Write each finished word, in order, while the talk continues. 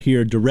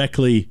Here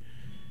directly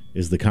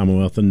is the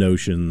Commonwealth of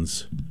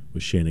Notions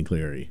with Shannon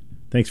Clary.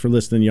 Thanks for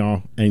listening,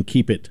 y'all, and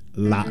keep it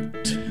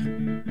locked.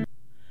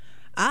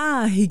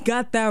 He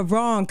got that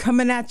wrong.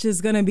 Coming at you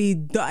is going to be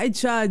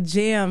Deutsche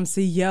Jam.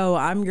 So, yo,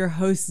 I'm your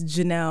host,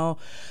 Janelle.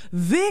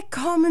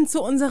 Willkommen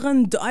zu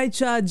unseren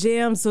Deutsche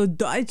Jam. So,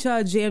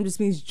 Deutsche Jam just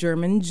means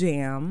German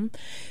jam.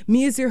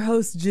 Me as your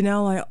host,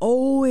 Janelle, I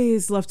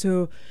always love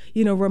to,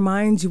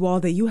 remind you all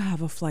that you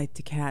have a flight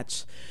to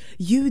catch.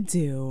 You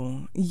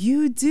do.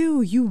 You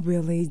do. You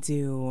really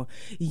do.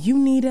 You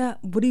need a,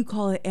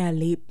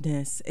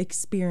 Erlebnis,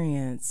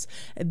 experience.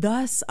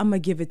 Thus, I'm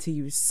going to give it to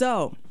you.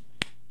 So,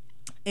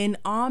 in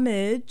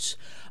homage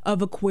of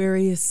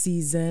Aquarius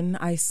season,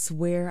 I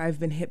swear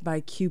I've been hit by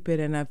Cupid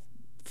and I've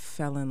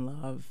fell in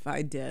love.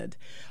 I did.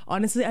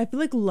 Honestly, I feel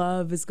like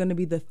love is going to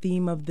be the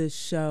theme of this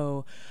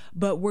show,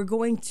 but we're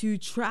going to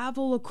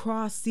travel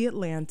across the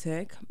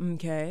Atlantic,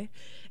 okay?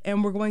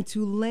 And we're going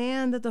to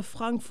land at the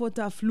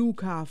Frankfurter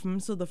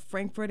Flughafen, so the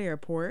Frankfurt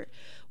airport,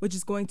 which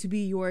is going to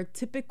be your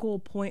typical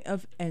point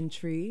of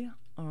entry.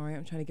 All right,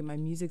 I'm trying to get my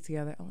music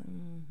together.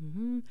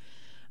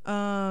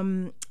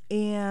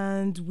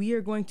 And we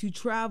are going to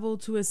travel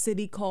to a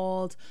city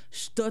called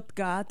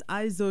Stuttgart.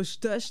 Also,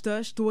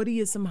 Story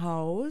is im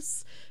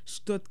Haus.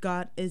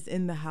 Stuttgart is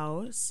in the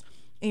house.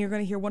 And you're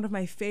going to hear one of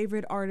my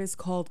favorite artists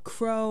called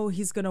Crow.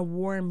 He's going to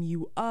warm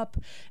you up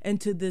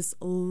into this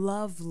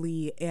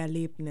lovely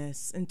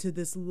Erlebnis, into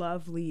this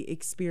lovely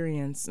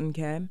experience,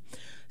 okay?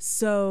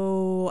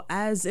 So,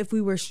 as if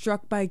we were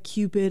struck by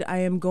Cupid, I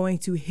am going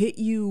to hit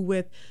you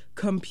with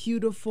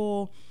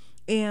Computiful.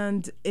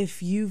 And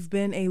if you've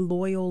been a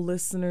loyal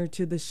listener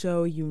to the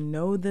show, you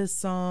know this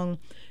song.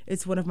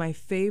 It's one of my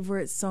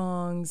favorite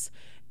songs.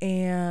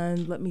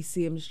 And let me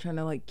see, I'm just trying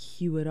to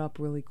cue it up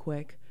really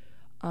quick.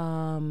 It's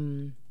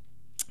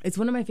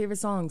one of my favorite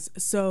songs.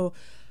 So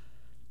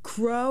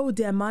Crow,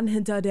 der Mann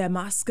hinter der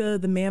Maske,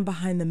 the man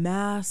behind the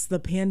mask, the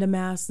panda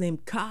mask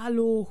named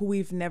Carlo, who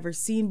we've never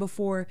seen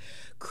before,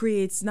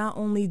 creates not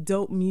only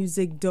dope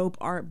music, dope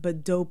art,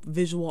 but dope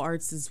visual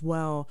arts as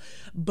well.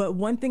 But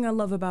one thing I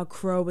love about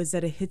Crow is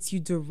that it hits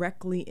you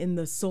directly in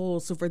the soul.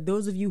 So for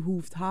those of you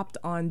who've hopped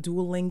on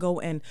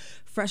Duolingo and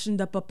freshened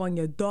up on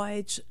your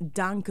Deutsch,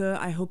 danke,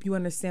 I hope you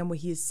understand what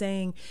he is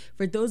saying.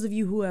 For those of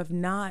you who have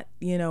not,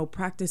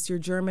 practiced your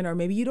German, or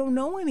maybe you don't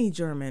know any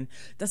German,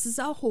 das ist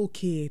auch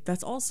okay.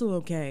 That's also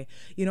okay.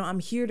 I'm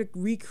here to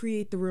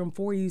recreate the room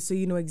for you so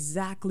you know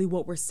exactly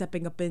what we're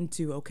stepping up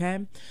into,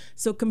 okay?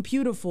 So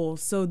Computiful.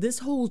 So this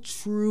whole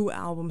True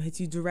album hits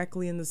you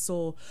directly in the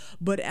soul.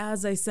 But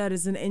as I said,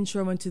 as an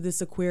intro into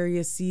this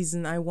Aquarius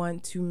season, I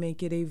want to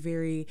make it a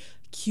very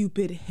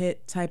Cupid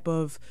hit type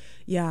of,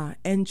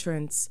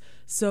 entrance.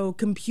 So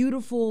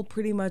Computiful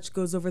pretty much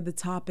goes over the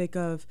topic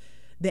of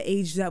the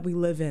age that we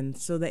live in.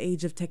 So the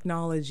age of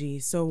technology.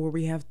 So where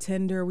we have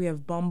Tinder, we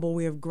have Bumble,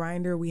 we have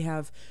Grindr, we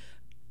have,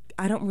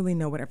 I don't really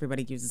know what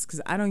everybody uses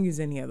because I don't use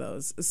any of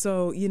those.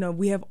 So,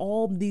 we have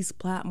all these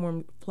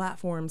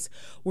platforms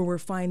where we're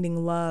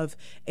finding love.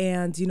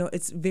 And,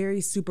 it's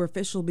very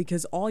superficial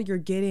because all you're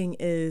getting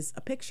is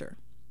a picture.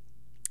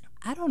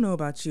 I don't know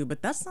about you,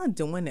 but that's not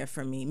doing it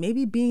for me.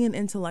 Maybe being an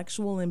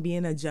intellectual and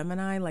being a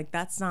Gemini,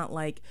 that's not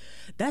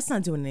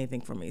doing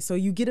anything for me. So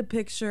you get a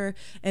picture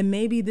and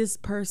maybe this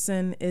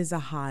person is a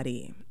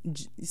hottie.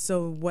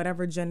 So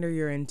whatever gender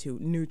you're into,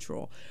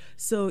 neutral.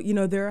 So,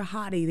 they're a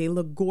hottie. They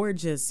look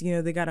gorgeous.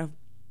 They got a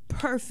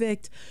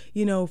perfect,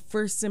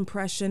 first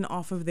impression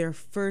off of their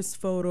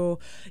first photo.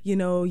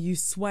 You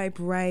swipe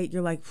right,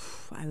 you're like,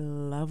 I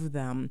love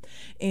them.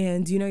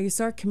 And, you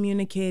start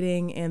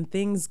communicating and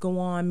things go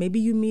on. Maybe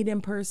you meet in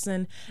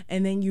person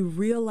and then you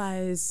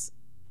realize,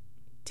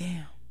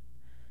 damn,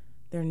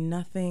 they're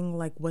nothing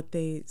like what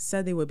they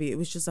said they would be. It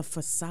was just a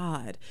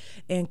facade.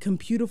 And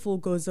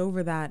Computiful goes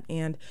over that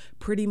and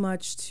pretty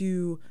much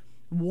to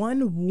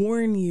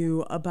warn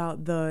you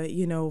about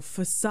the,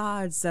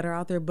 facades that are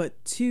out there,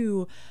 but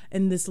two,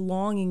 in this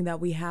longing that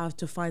we have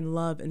to find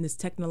love in this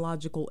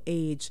technological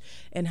age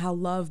and how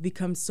love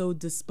becomes so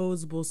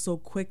disposable so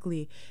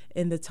quickly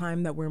in the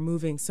time that we're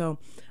moving. So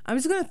I'm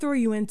just going to throw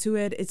you into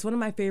it. It's one of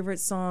my favorite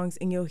songs,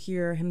 and you'll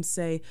hear him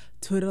say,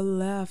 to the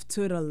left,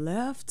 to the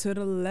left, to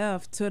the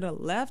left, to the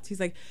left. He's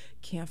like,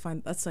 can't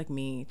find, that's like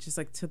me, just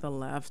to the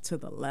left,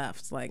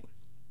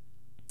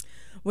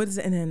 what is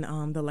it? And then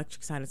the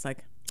electric side, it's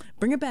like,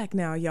 bring it back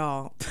now,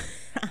 y'all.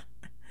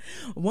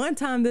 One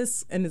time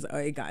this, and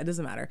it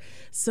doesn't matter.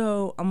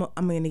 So I'm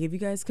going to give you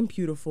guys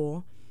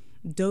Computiful.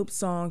 Dope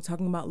song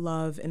talking about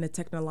love in a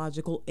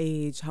technological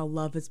age, how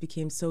love has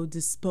become so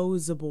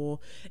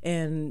disposable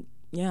and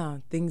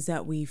things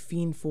that we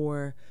fiend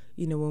for,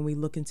 when we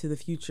look into the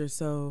future.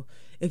 So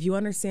if you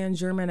understand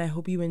German, I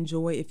hope you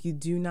enjoy. If you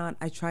do not,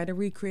 I try to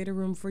recreate a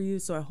room for you.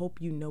 So I hope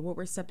you know what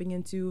we're stepping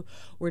into.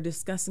 We're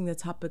discussing the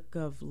topic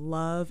of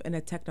love in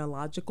a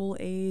technological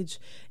age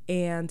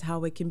and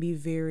how it can be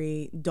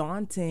very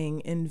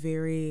daunting and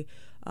very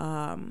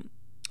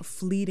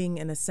fleeting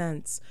in a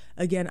sense.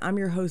 Again, I'm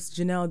your host,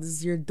 Janelle. This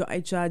is your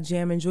Deutsche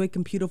Jam. Enjoy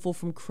Computiful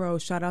from Crow.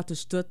 Shout out to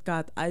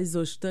Stuttgart.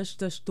 Also,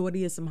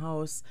 Story ist im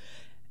Haus.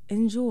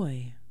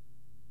 Enjoy.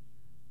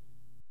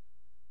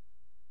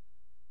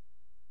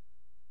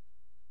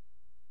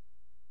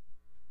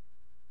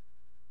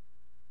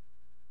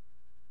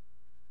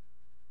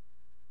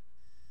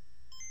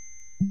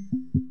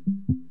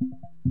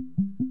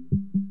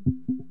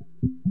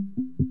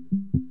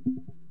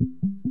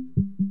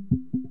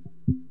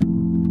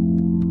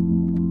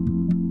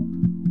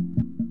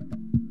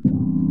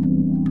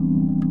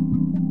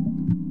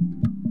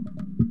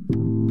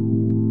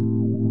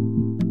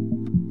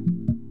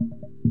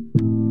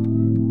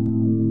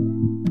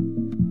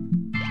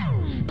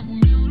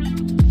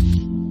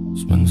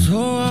 So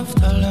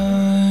oft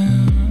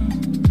allein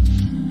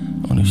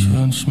und ich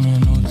wünsch mir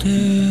nur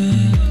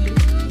dich.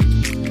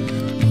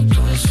 Und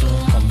du bist so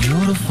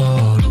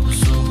beautiful, du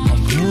bist so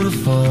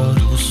beautiful,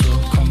 du bist so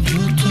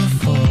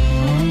beautiful.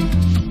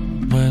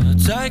 Baby,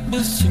 zeig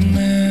bisschen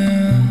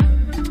mehr,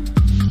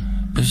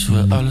 ich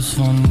will alles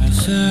von dir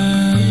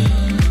sehen.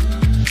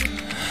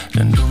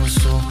 Denn du bist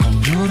so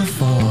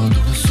beautiful,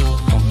 du bist so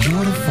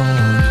beautiful,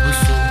 du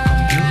bist so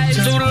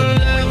beautiful.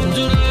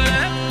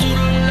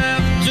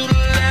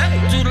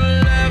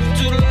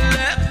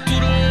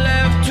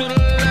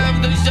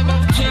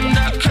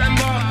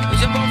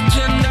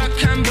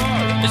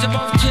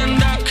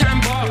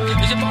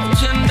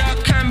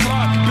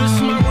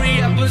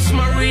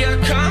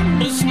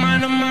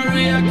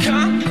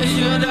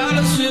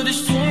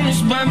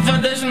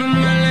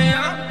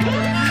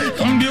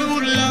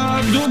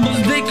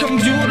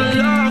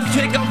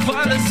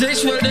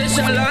 Ich will dich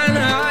alleine,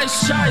 ich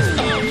scheiß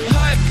auf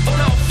Hype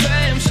und auf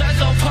Fame, scheiß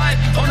auf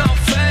Hype und auf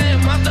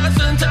Fame. Mach das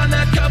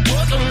Internet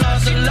kaputt und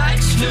lasse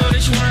Likes für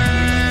dich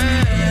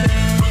rain.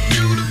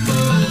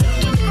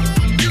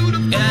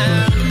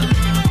 Yeah,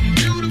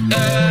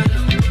 yeah.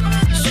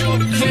 So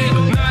viel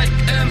Neid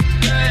im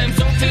Game,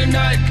 so viel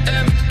Neid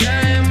im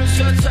Game. Es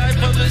wird Zeit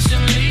für ein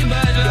bisschen Liebe,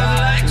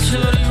 Likes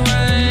für dich rain.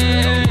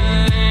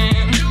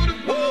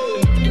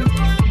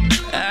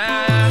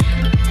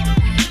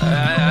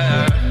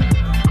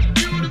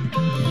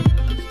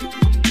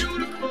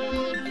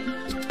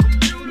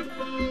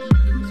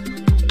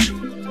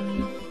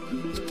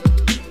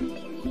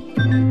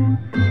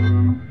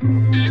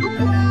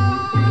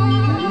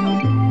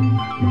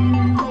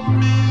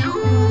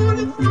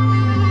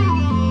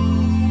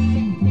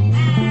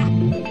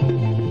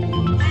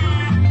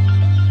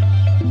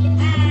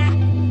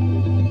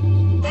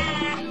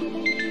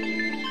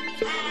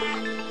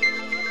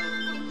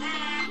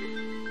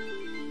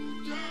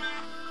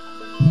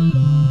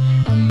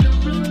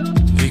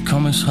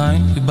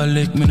 Rein,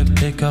 überleg mir ne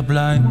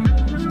Pick-up-Line,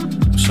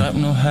 schreib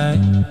nur hey,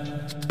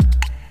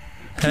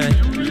 hey,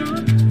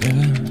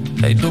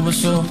 hey, du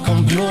bist so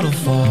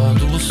beautiful,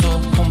 du bist so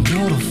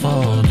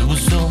beautiful, du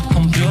bist so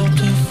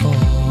beautiful,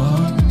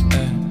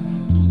 hey.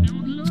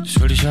 Ich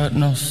will dich halt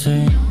noch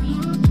sehen,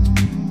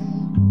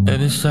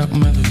 Baby, sag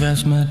mir, wie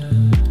wär's mit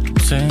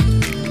 10,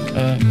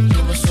 hey.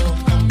 Du bist so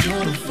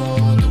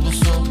beautiful, du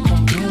bist so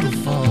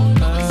beautiful,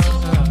 hey.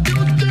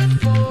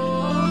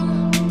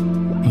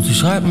 Und sie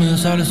schreibt mir,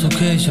 ist alles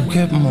okay, ich hab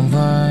Kippen und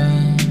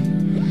Wein.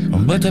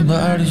 Und bitte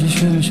beeil dich, ich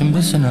fühl mich ein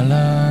bisschen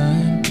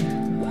allein.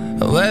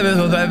 Oh Baby,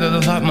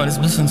 fragt man, ist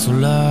ein bisschen zu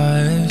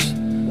leicht.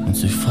 Und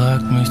sie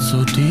fragt mich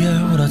zu dir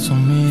oder zu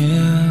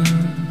mir.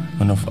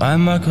 Und auf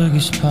einmal krieg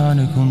ich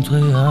Panik und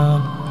dreh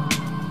ab.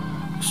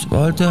 Ich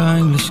wollte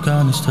eigentlich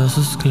gar nicht, dass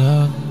es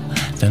klappt.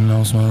 Denn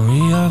aus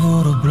Maria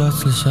wurde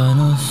plötzlich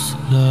eine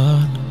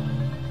Slut.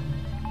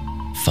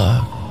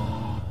 Fuck.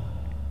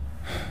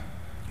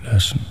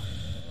 Löschen.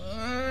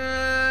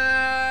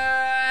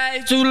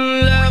 To the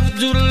left,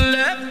 to the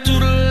left, to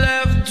the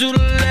left, to the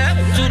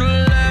left, to the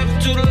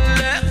left, to the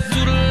left, to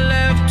the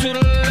left, to the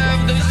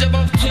left. Ich hab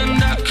auf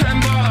Tinder kein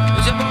Bock,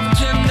 ich hab auf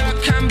Tinder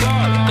kein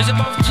Bock, ich hab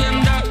auf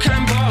Tinder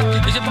kein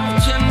Bock, ich hab auf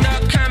Tinder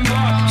kein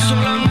Bock. So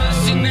lang bis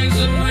die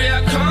nächste Ria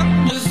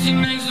kommt, bis die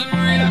nächste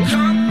Ria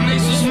kommt.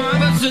 Nächstes Mal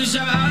wird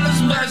sicher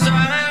alles besser.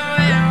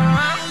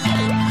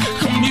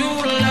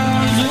 Computer,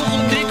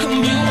 suche die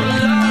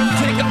Computer,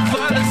 fick auf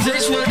alles,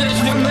 ich will dich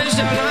für mich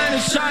alleine,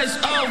 scheiß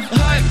auf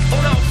Hype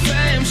und auf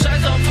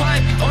scheiß auf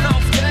Hype und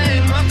auf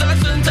Game. Mach das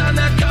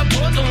Internet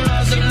kaputt und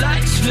lasse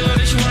Likes für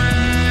dich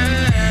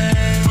rain.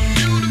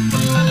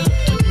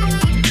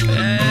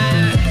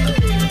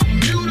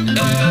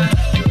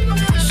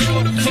 So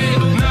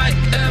viel Neid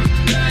im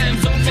Game,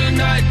 so viel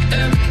Neid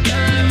im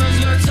Game. Es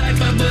wird Zeit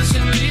für ein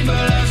bisschen Liebe,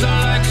 lasse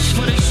Likes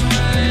für dich rain.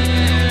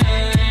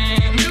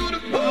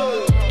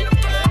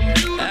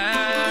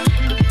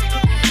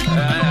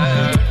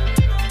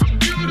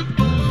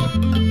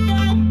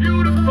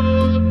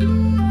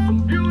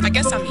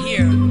 I'm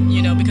here,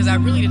 you know, because I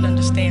really didn't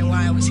understand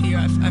why I was here.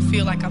 I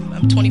feel like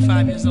I'm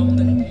 25 years old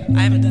and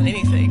I haven't done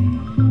anything.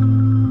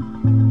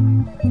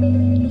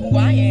 Who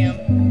I am,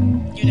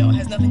 you know,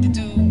 has nothing to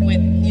do with,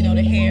 you know,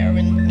 the hair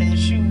and the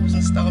shoes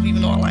and stuff,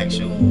 even though I like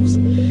shoes.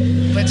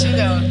 But, you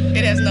know,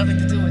 it has nothing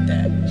to do with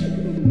that.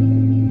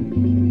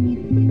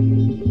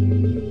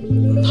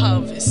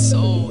 Love is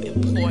so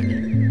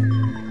important.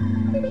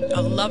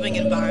 A loving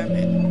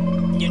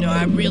environment. You know,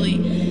 I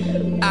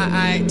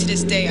I to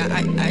this day,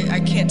 I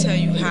can't tell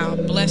you how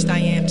blessed I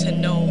am to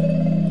know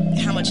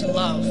how much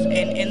love.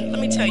 And let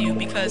me tell you,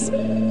 because,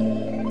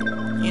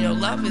 you know,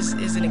 love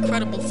is an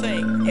incredible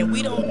thing. And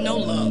we don't know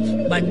love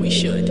like we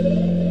should.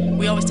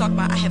 We always talk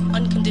about, I have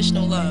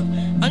unconditional love.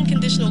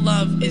 Unconditional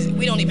love is,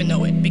 we don't even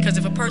know it. Because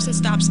if a person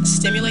stops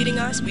stimulating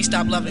us, we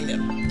stop loving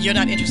them. You're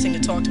not interesting to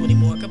talk to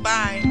anymore.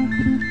 Goodbye.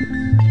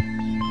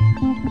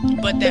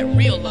 But that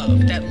real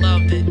love, that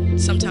love that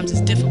sometimes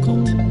is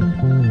difficult to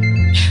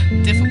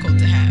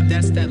have,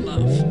 that's that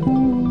love.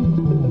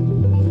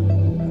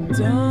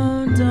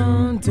 Dun,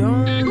 dun,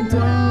 dun,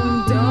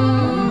 dun,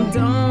 dun, dun,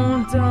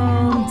 dun,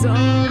 dun,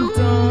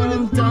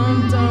 dun,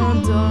 dun,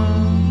 dun, dun.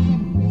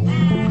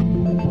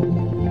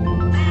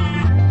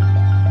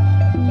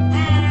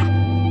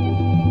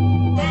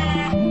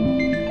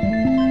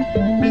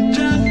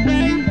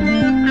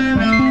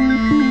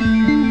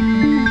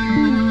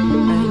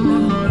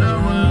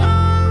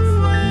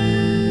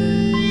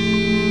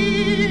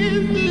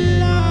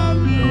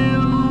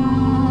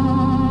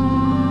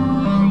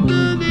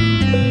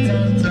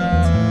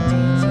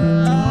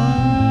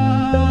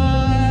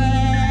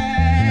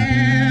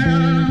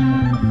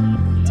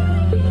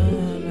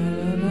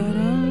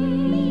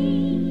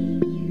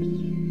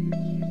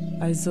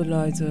 So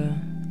Leute,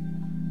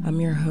 I'm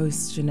your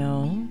host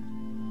Janelle.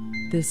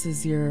 This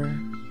is your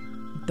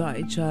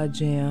Deutsche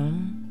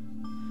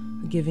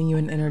Jam, giving you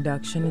an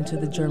introduction into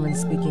the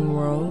German-speaking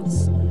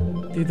worlds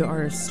through the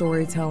art of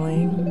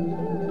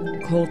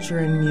storytelling, culture,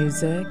 and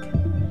music.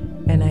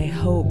 And I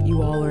hope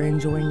you all are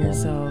enjoying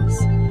yourselves.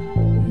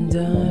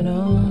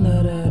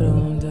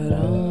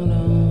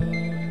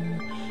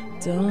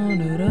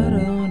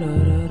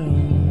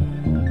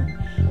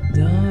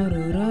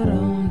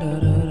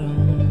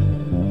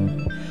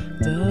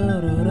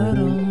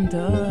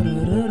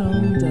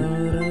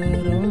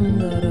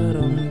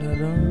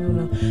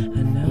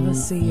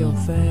 See your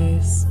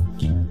face.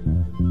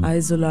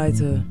 Also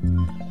Leute,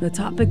 the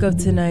topic of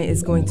tonight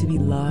is going to be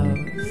love.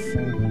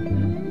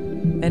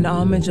 An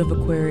homage of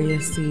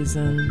Aquarius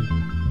season.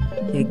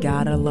 You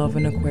gotta love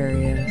an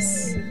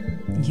Aquarius.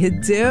 You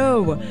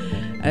do.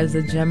 As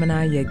a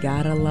Gemini, you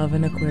gotta love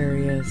an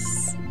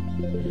Aquarius.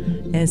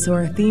 And so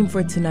our theme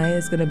for tonight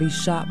is gonna be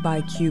Shot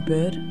by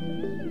Cupid,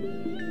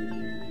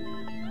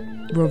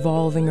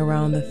 revolving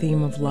around the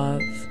theme of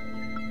love.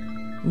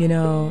 You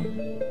know,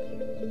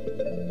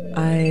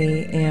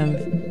 I am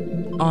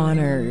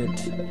honored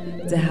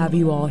to have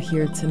you all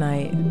here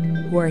tonight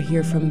who are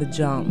here from the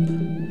jump.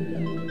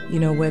 You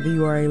know, whether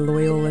you are a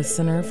loyal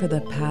listener for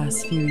the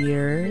past few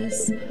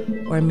years,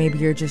 or maybe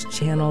you're just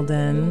channeled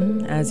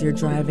in as you're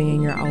driving in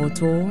your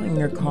auto, in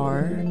your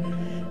car,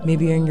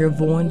 maybe you're in your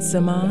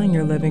Wohnzimmer, in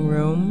your living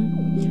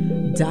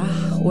room,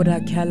 Dach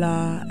oder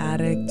Keller,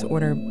 attic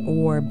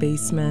or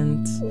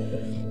basement,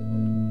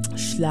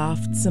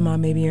 Schlafzimmer,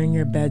 maybe you're in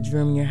your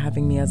bedroom, you're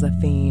having me as a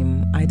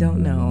theme. I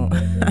don't know.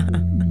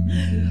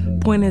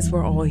 Point is,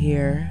 we're all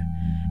here,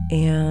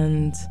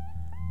 and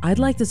I'd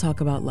like to talk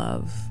about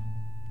love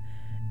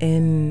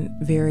in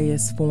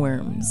various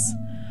forms.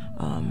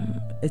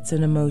 It's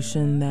an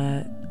emotion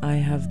that I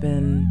have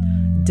been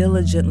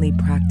diligently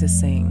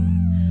practicing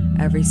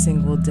every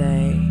single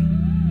day,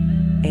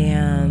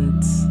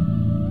 and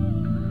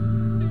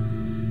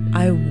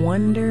I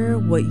wonder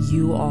what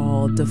you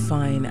all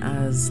define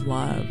as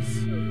love.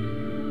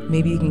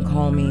 Maybe you can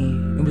call me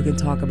and we can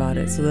talk about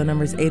it. So the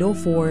number is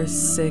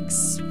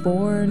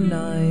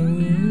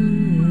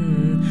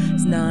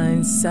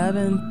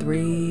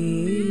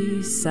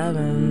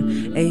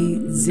 804-649-9737.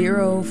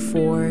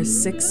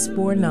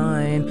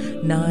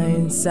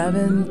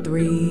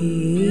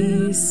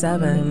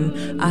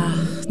 804-649-9737.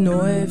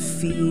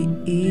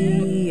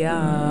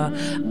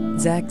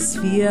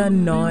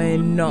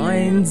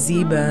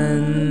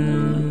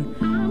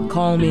 804-64997.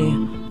 Call me.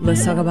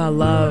 Let's talk about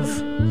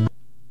love.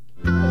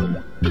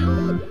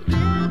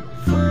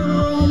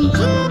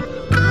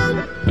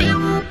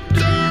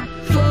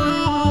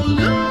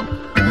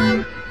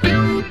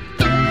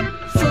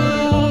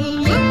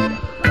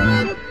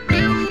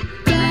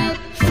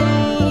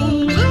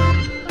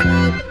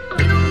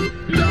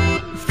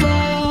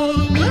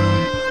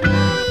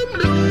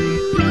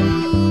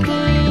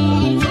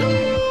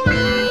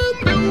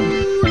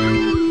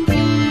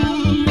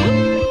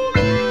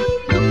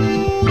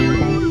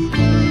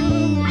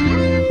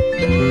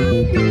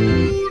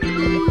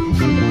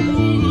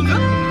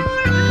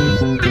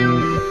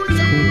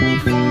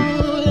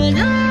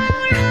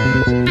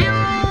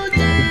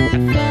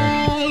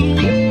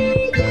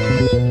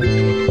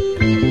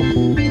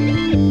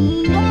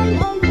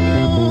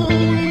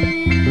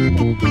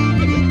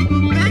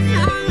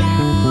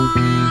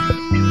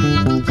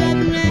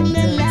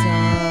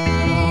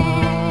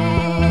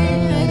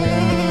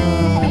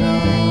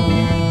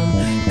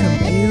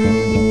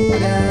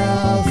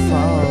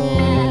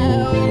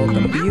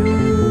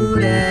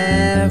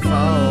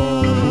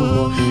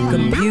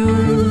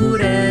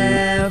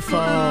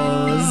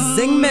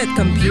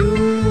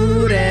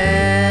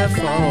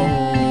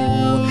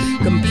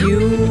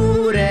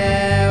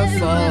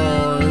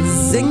 Computerful,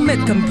 sing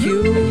mit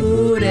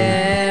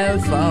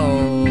Computerful.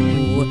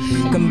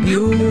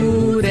 beautiful,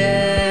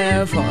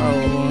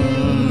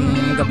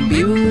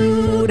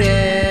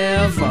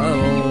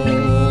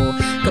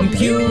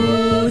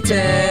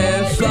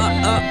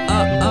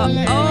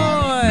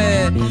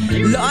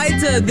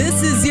 Leute,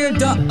 this is your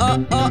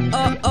Deutscher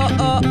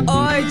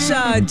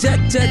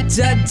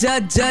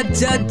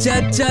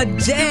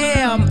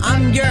Jam.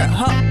 I'm your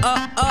host,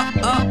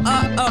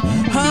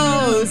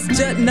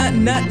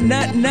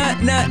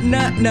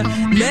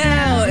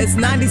 Now it's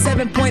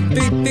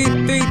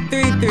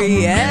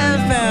 97.33333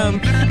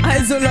 FM.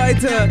 Also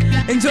Leute,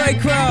 enjoy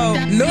Crow.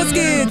 Los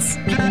geht's.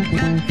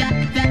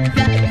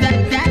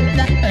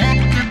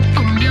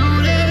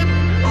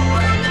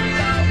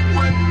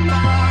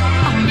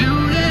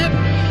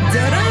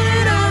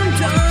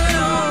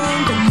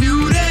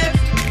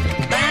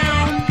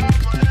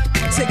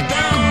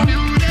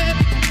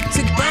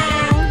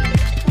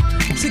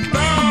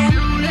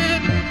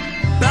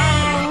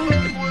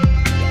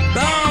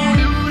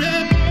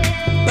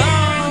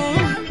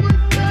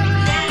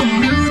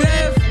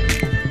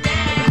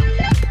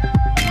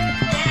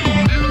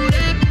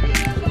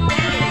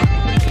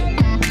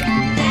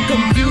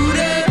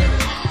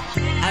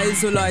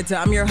 So Leute,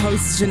 I'm your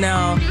host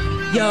Janelle.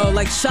 Yo,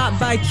 like shot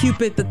by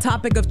Cupid, the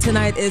topic of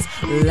tonight is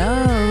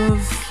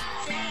love.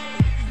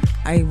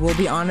 I will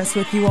be honest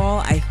with you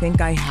all, I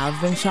think I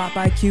have been shot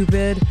by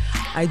Cupid.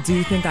 I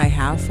do think I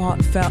have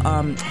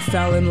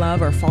fell in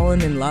love or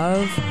fallen in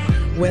love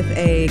with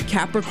a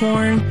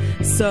Capricorn.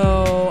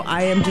 So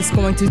I am just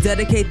going to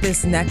dedicate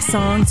this next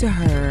song to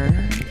her.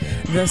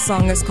 The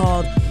song is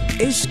called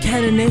Ich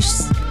kenne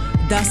nichts,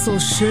 das so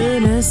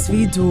schön ist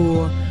wie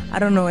du. I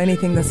don't know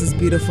anything that's as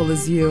beautiful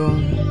as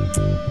you.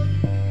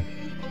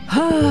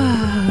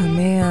 Ah,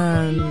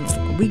 man.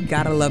 We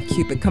gotta love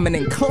Cupid coming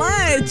in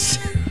clutch.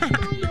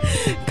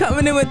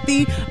 Coming in with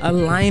the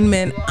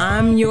alignment.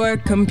 I'm your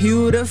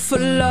computer for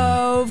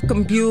love,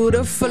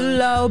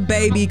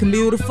 baby,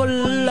 computer for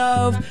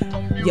love.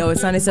 Yo,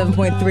 it's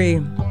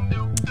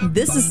 97.3.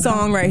 This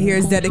song right here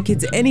is dedicated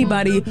to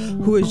anybody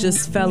who has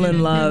just fell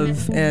in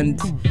love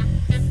and,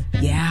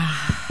 yeah,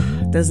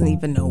 doesn't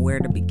even know where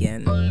to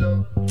begin.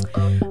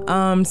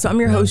 So I'm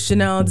your host,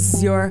 Janelle. This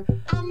is your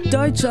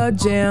Deutscher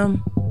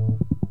Jam.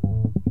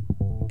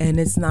 And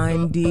it's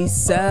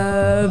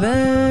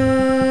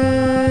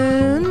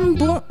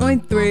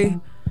 97.3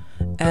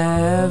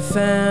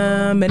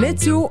 FM. And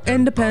it's your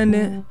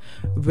independent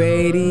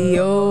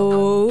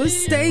radio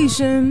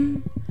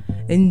station.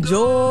 Enjoy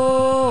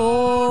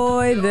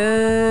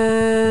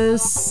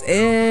this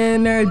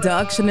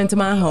introduction into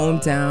my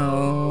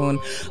hometown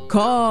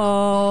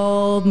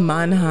called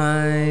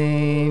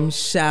Mannheim.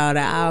 Shout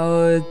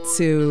out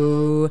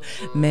to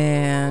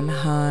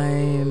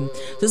Mannheim.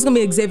 So this is gonna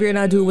be Xavier and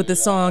I do with the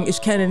song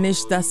Ich kenne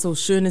nichts, das so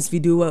schön ist wie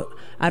du.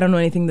 I don't know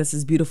anything that's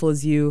as beautiful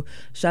as you.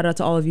 Shout out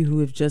to all of you who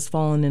have just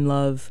fallen in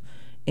love.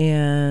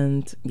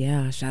 And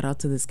yeah, shout out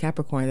to this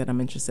Capricorn that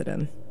I'm interested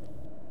in.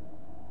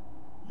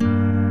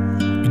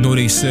 You know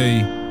they say,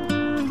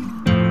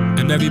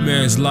 in every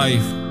man's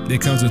life, there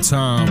comes a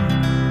time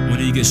when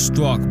he gets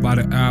struck by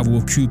the arrow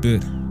of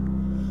Cupid,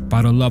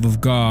 by the love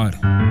of God,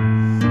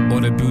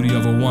 or the beauty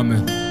of a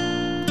woman.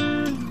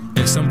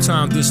 And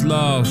sometimes this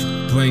love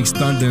brings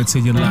thunder into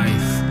your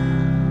life,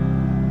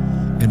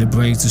 and it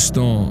brings the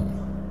storm.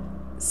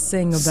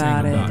 Sing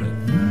about it.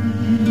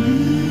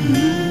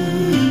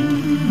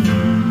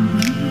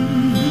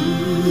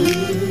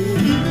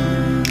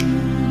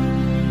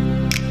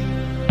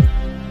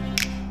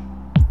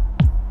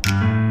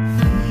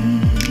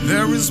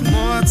 There is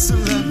more to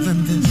love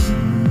than this.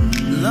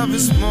 Love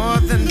is more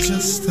than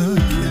just a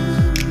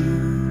kiss.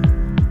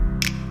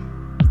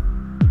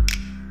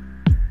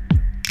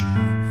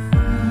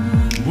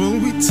 Will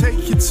we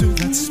take you to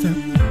that step?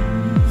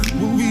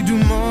 Will we do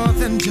more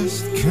than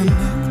just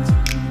connect?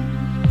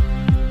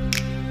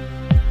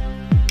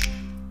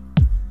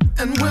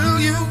 And will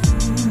you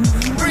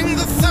bring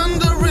the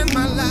thunder in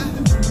my life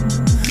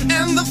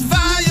and the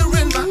fire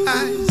in my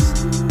eyes?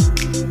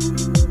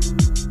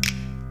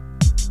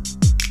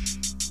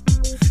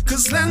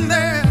 'Cause then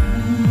there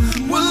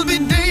will be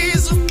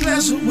days of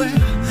pleasure where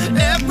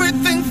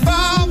everything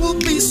far will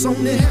be so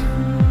near.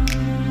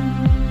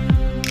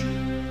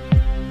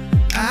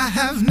 I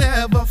have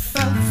never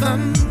felt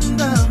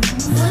thunder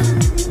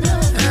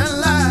and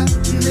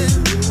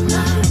lightning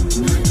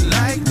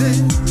like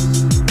this.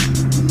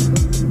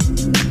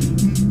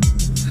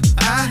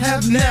 I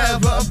have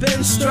never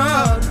been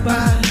struck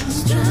by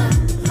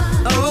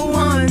a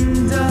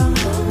wonder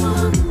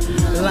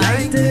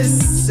like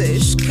this.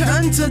 Ich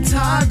könnte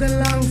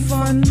tagelang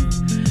von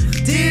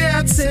dir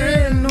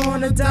erzählen,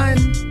 ohne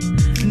deinen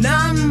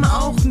Namen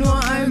auch nur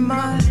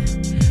einmal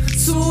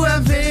zu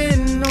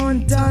erwähnen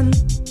und dann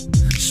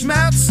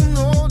Schmerzen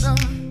oder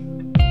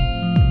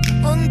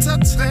unter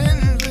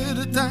Tränen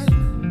würde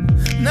dein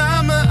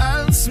Name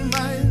als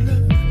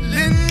meine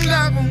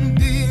Linderung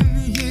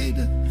dienen.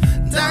 Jede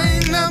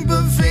deiner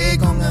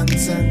Bewegungen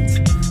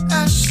sind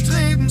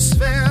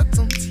erstrebenswert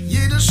und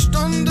jede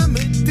Stunde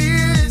mit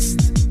dir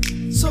ist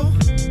so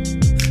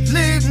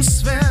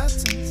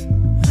lebenswert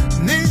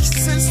und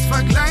nichts ist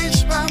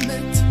vergleichbar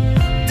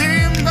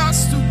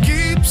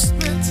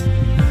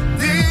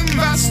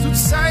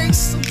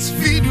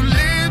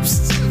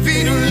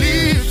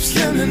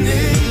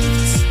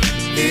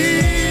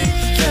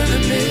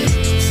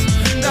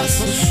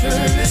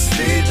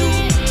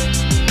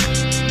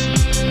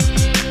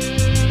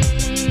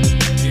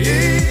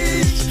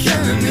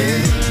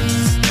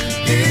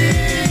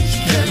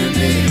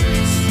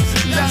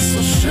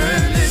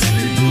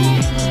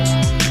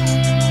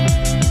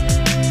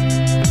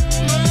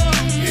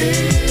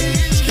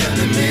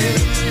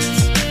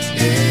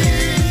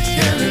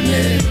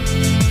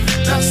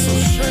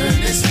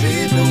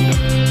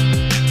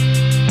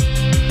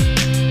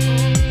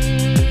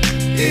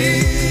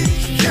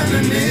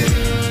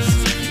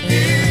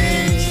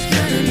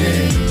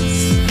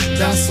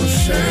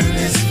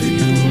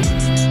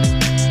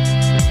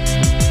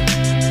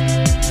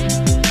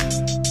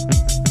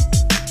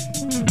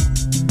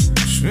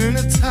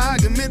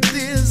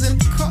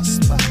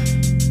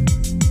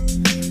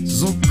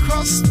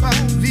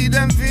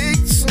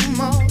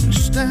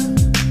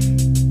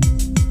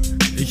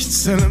Ich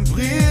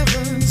zelebriere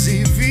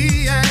sie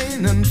wie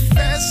einen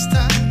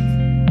Festtag,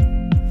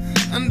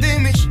 an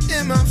dem ich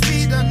immer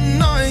wieder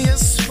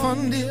Neues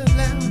von dir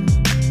lerne.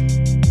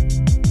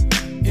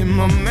 Im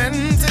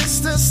Moment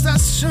ist es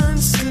das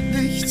Schönste,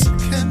 dich zu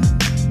kennen.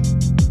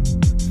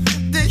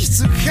 Dich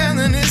zu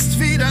kennen ist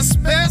wie das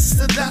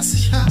Beste, das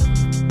ich hab.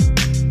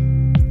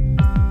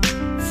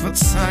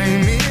 Verzeih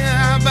mir,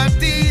 aber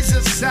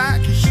dieses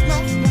sag ich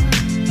nochmal.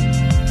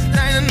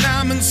 Deinen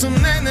Namen zu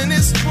nennen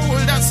ist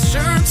wohl das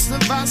Schönste,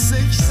 was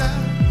ich sag.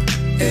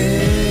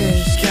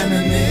 Ich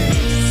kenne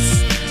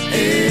nichts,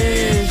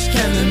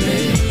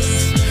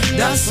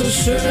 das so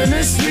schön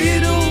ist wie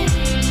du.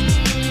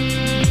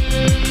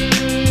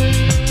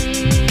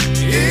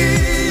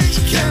 Ich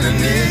kenne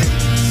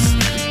nichts,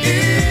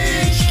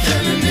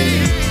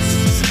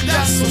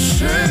 das so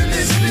schön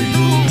ist wie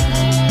du.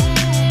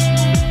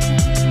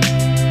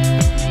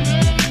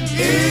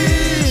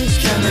 Ich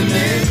kenne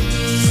nichts,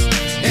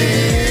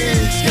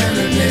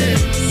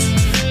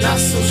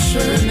 das so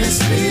schön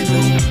ist wie du.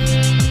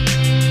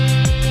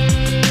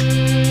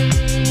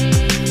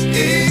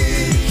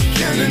 Ich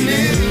kenne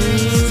nichts,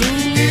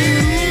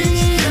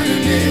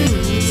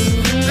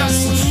 das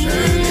so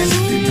schön ist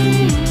wie du.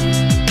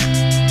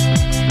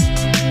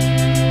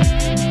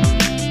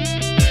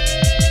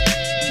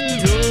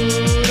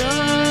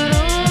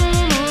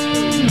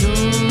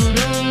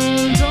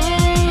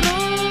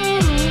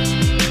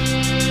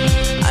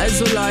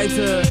 Also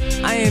Leute,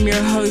 I am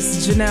your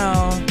host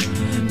Janelle.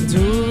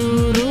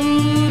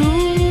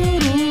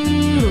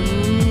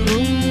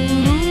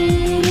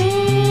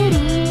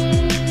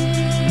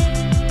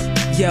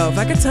 Yo, if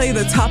I could tell you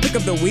the topic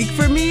of the week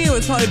for me, it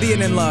would probably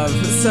being in love.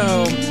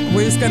 So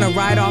we're just gonna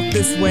ride off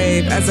this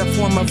wave as a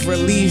form of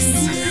release.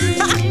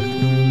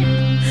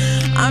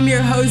 I'm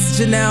your host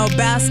Janelle,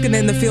 basking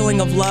in the feeling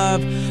of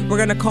love. We're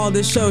gonna call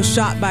this show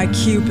Shot by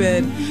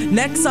Cupid.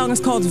 Next song is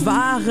called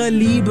Wahre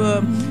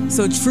Liebe,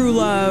 so true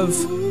love.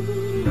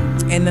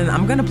 And then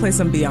I'm gonna play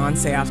some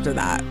Beyonce after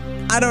that.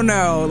 I don't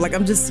know, like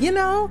I'm just,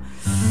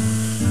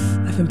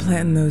 I've been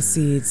planting those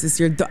seeds. It's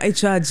your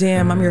Deutsche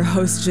Jam. I'm your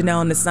host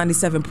Janelle, and it's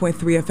 97.3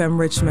 FM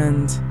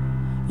Richmond.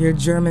 Your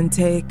German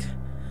take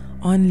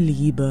on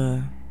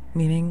Liebe,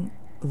 meaning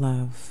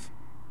love.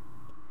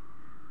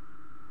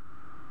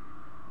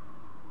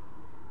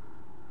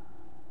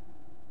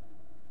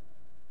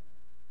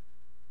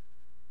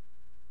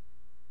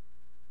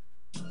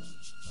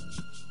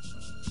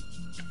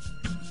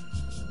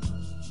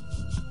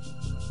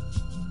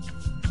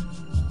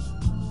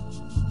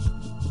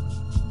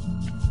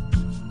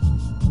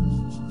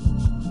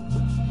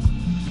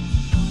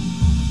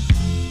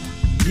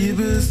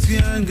 Liebe ist wie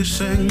ein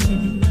Geschenk,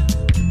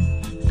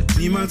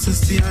 niemals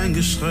ist sie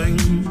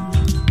eingeschränkt.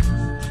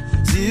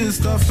 Sie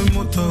ist da für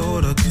Mutter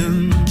oder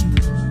Kind,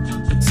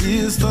 sie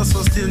ist das,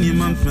 was dir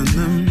niemand mehr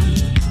nimmt.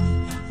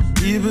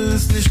 Liebe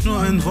ist nicht nur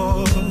ein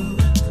Wort,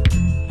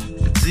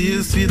 sie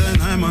ist wie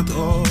dein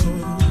Heimatort.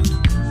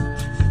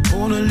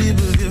 Ohne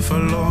Liebe wir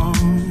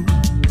verloren,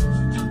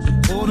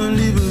 ohne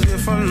Liebe wir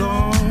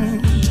verloren.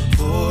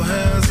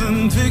 Woher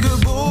sind wir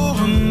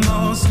geboren?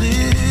 Aus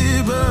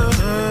Liebe.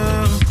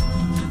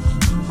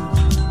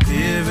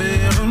 Wir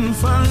wären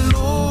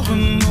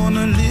verloren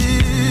ohne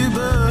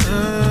Liebe.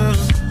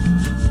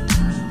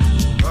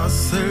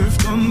 Was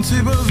hilft uns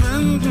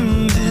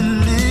überwinden? Die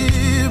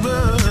Liebe.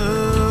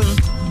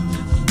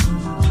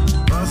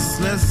 Was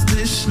lässt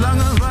dich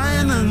lange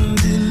weinen?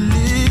 Die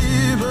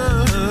Liebe.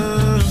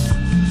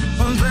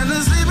 Und wenn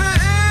es Liebe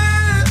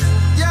ist,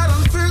 ja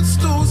dann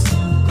fühlst du's.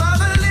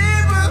 Wahre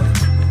Liebe,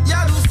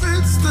 ja du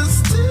fühlst es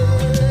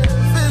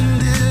tief in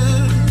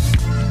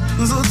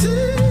dir. So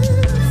tief.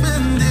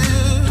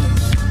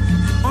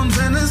 Und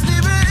wenn es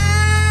Liebe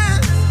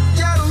ist,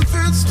 ja dann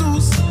fühlst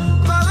du's.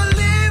 Wahre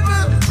Liebe,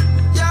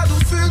 ja du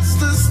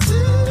fühlst es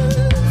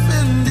tief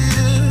in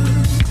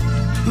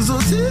dir. So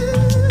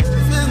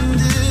tief in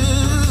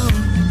dir.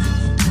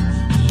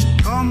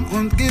 Komm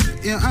und gib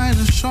ihr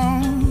eine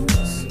Chance.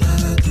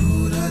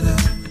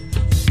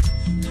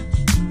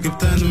 Gib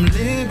deinem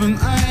Leben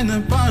eine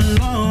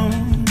Balance.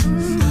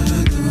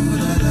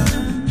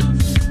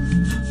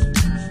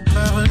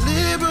 Wahre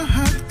Liebe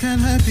hat kein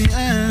Happy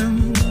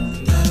End.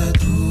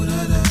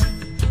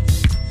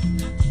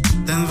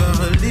 Denn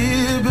wahre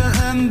Liebe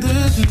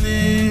endet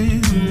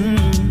nie.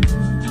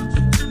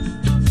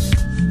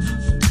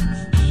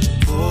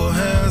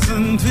 Woher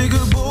sind wir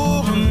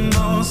geboren?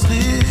 Aus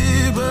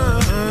Liebe.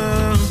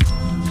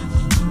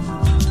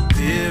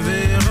 Wir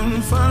wären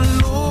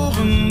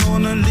verloren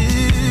ohne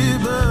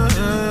Liebe.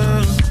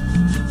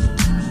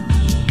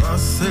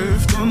 Was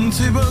hilft uns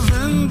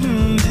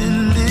überwinden? Die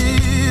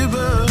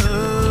Liebe.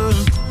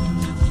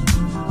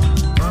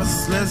 Was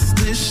lässt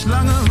dich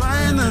lange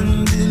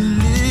weinen? Die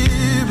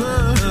Liebe.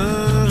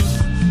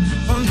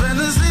 Und wenn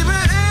es Liebe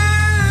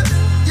ist,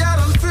 ja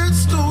dann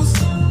fühlst du's.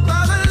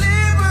 Wahre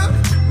Liebe,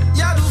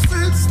 ja du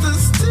fühlst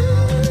es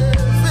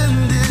tief in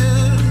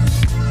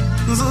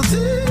dir. So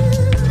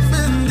tief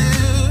in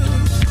dir.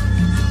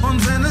 Und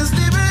wenn es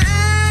Liebe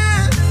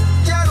ist,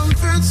 ja dann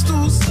fühlst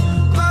du's.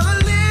 Wahre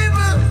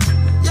Liebe,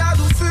 ja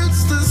du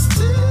fühlst es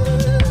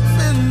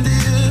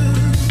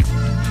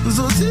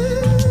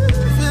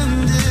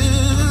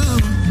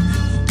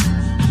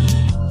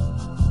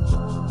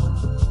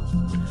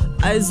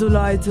Also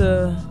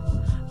Leute,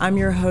 I'm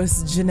your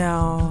host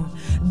Janelle.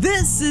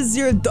 This is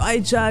your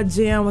Deutsche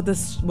Jam with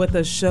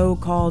a show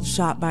called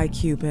Shot by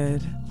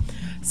Cupid.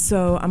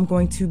 So I'm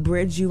going to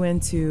bridge you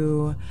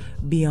into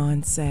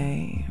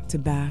Beyonce to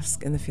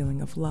bask in the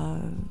feeling of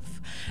love.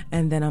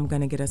 And then I'm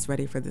going to get us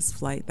ready for this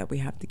flight that we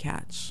have to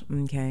catch.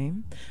 Okay?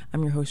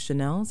 I'm your host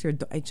Janelle. It's your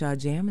Deutsche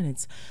Jam and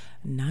it's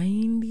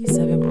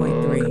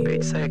 97.3.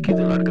 Pizza aqui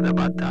do Largo da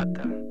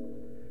Batata.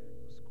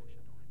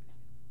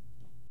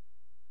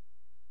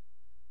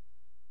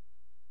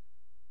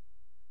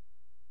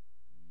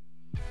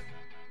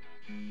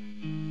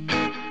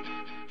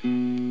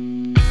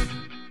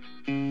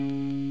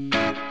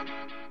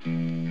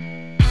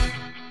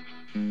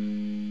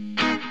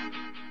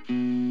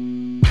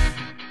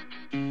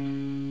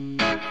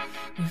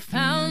 We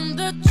found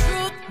the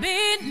truth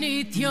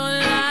beneath your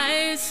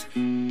lies.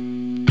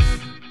 And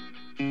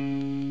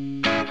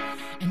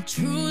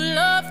true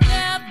love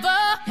never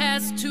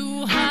has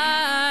to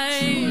hide.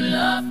 True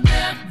love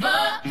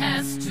never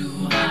has to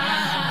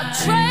hide. I'll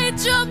trade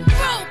your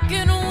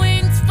broken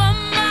wings for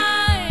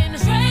mine.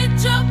 Trade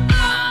your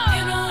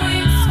broken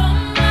wings for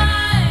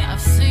mine. I've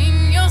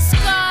seen your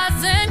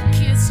scars and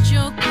kissed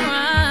your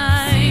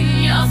crime.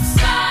 Seen your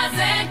scars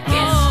and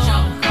kissed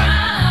your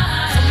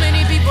crime. So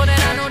many people that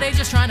I know, they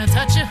just trying to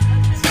touch you.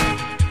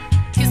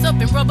 Kiss up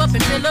and rub up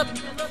and fill up.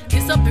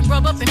 Kiss up and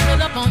rub up and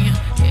fill up on you.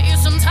 Give you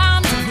some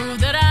time to prove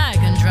that I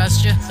can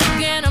trust you.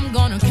 Again, I'm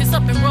gonna kiss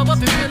up and rub up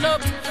and fill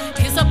up.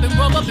 Kiss up and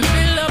rub up and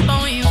fill up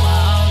on you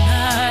all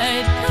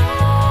night.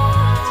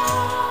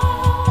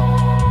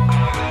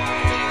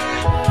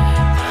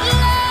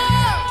 Love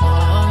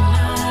all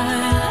night.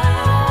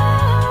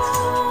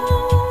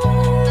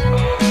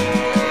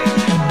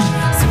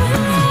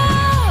 Sweet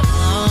love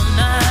all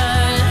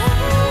night.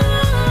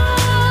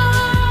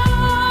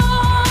 Love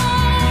all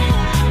night.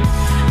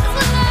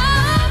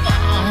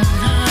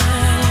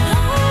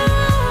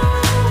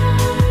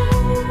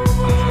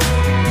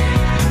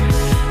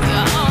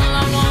 You're all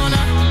I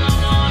wanna,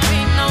 be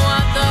no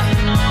other.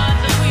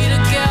 We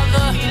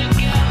together,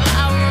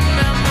 I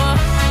remember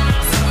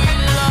sweet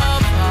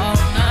love all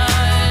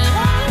night.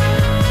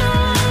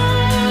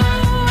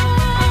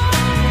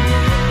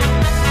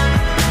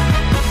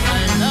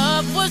 My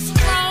love was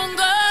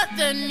stronger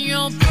than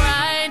your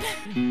pride.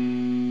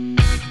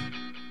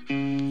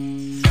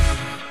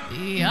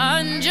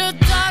 Beyond your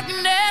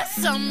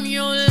darkness, I'm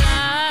your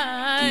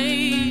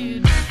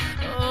light.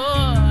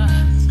 Oh.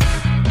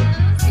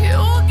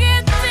 You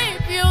get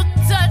deep, you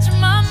touch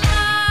my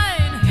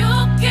mind. You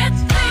get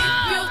deep,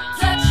 you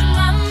touch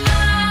my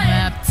mind.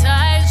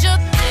 Baptize your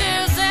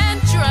tears and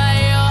dry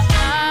your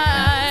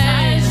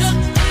eyes.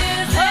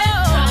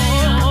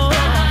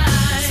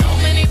 So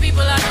many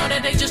people I know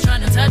that they just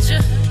trying to touch you.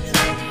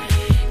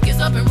 Kiss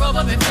up and rub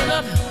up and fill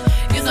up.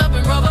 Kiss up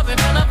and rub up and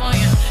fill up on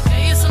you.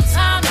 Give you some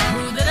time to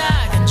prove that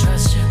I can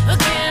trust you.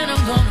 Again,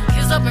 I'm gonna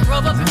kiss up and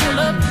rub up and fill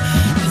up.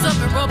 Kiss up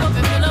and rub up and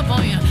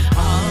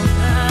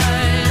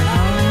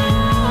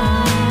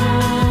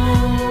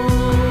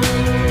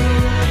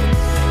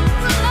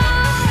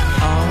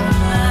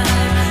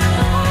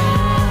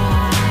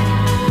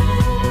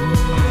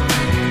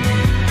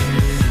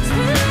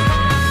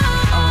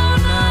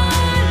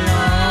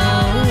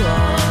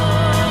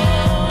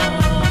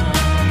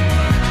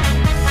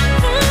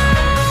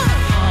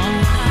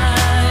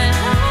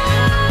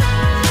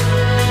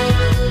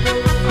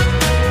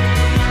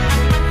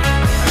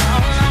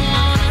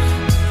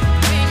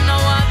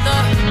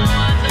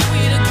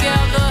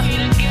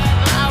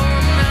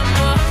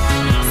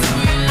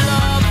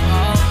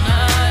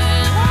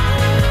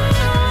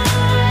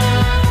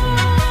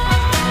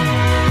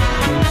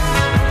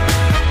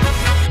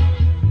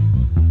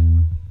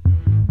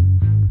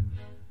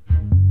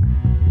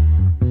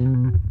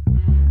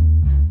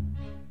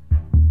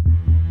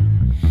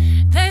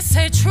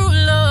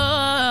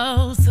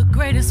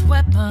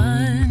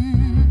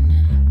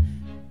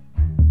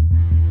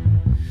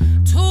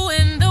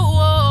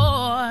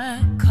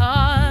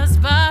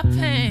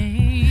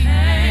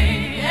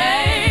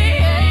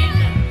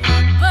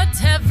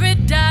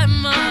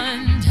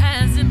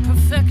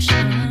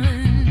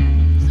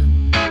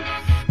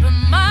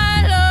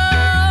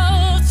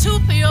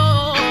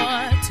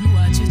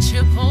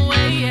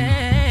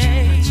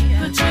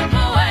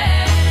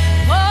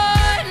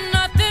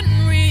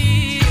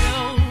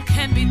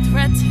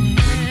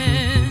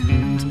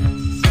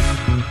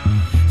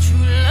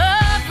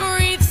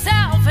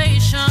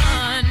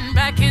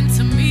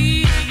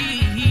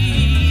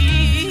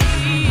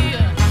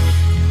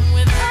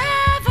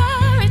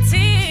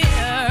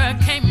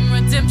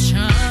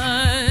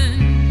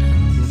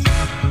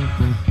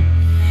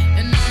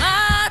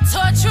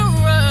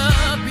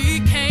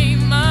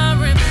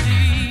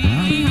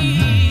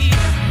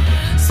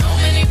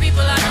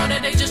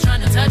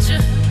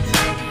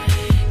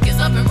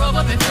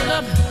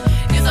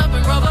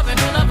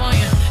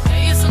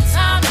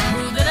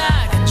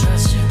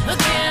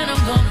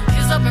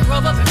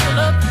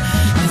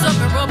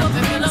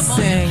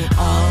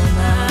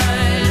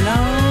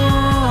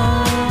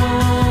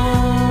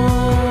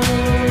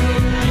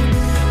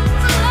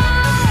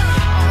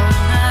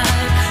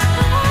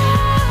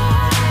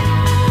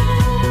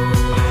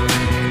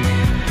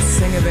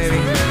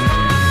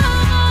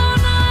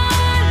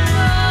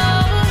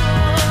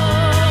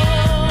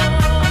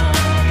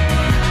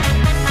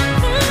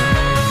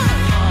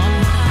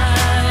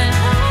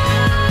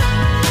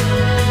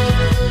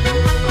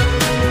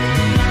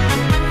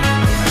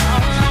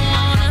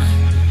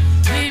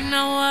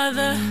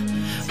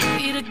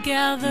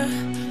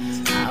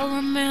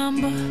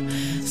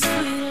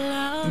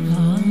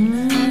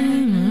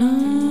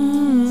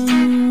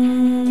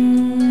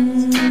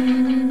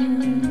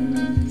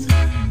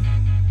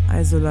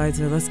Also,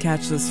 Leute, let's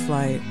catch this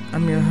flight.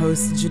 I'm your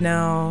host,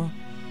 Janelle.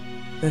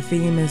 The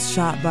theme is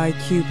Shot by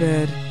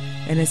Cupid,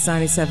 and it's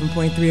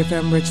 97.3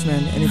 FM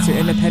Richmond, and it's your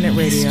independent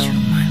radio.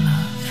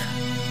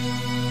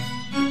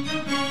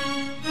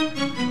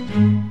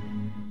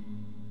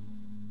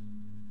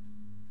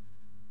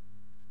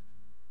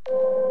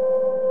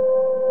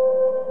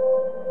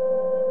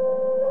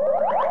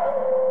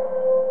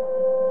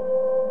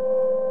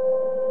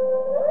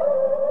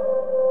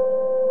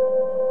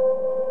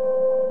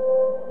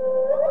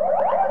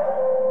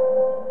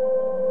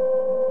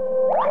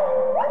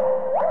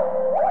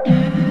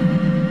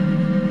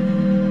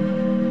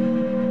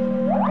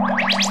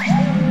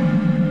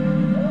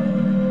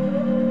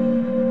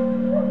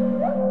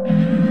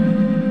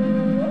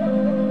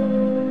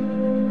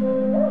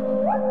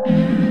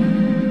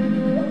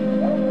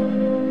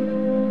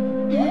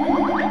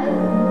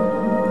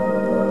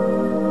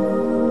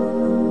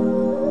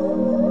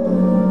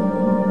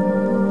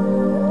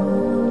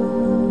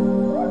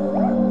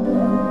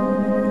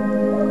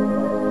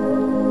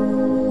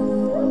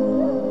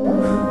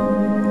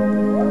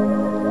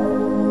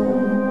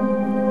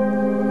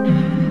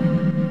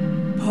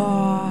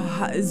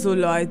 So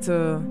Leute,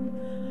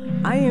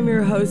 I am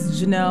your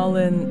host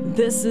Janelle, and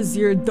this is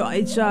your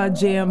Deutsche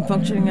Jam,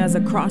 functioning as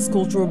a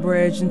cross-cultural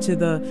bridge into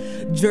the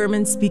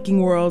German-speaking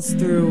worlds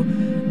through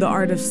the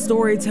art of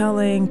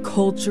storytelling,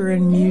 culture,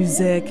 and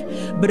music,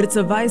 but it's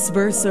a vice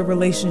versa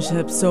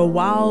relationship. So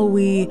while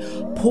we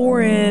pour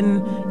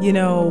in,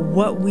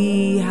 what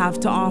we have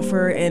to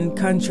offer in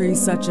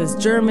countries such as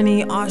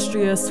Germany,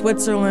 Austria,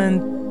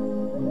 Switzerland,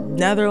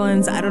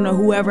 Netherlands, I don't know,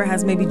 whoever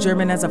has maybe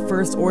German as a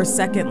first or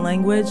second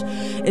language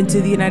into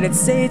the United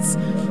States,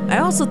 I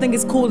also think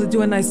it's cool to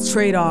do a nice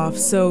trade-off.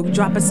 So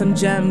drop us some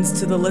gems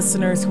to the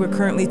listeners who are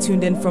currently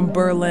tuned in from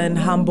Berlin,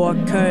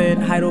 Hamburg,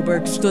 Köln,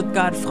 Heidelberg,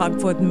 Stuttgart,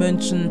 Frankfurt,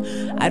 München,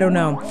 I don't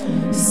know.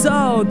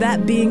 So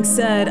that being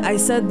said, I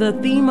said the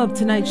theme of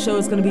tonight's show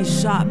is going to be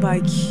Shot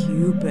by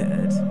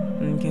Cupid.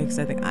 Okay, because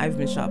I think I've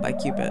been shot by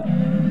Cupid.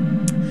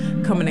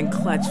 Coming in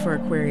clutch for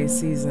Aquarius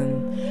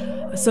season.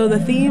 So the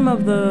theme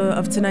of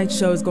tonight's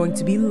show is going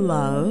to be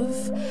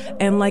love.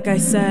 And like I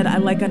said, I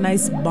like a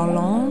nice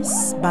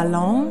balance.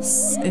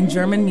 Balance in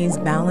German means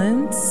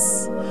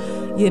balance,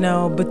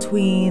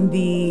 between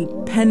the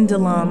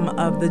pendulum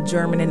of the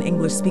German and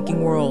English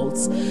speaking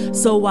worlds.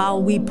 So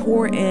while we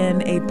pour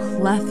in a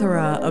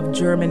plethora of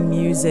German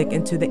music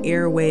into the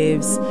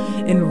airwaves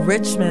in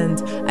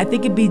Richmond, I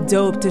think it'd be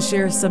dope to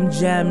share some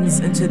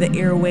gems into the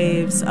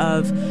airwaves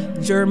of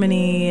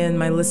Germany and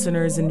my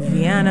listeners in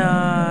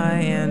Vienna,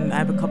 and I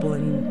have a couple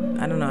in,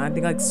 I don't know, I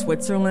think like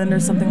Switzerland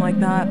or something like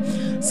that.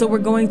 So we're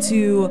going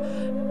to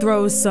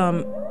throw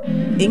some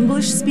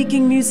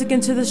English-speaking music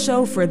into the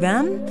show for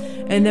them,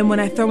 and then when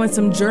I throw in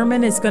some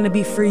German, it's going to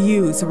be for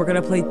you. So we're going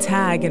to play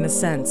tag in a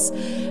sense.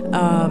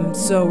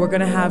 So we're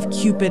going to have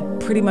Cupid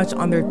pretty much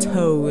on their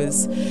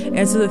toes.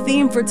 And so the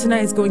theme for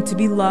tonight is going to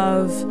be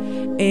love.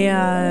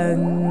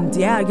 And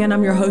yeah, again,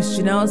 I'm your host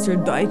Janelle. It's your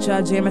Deutsche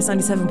JMS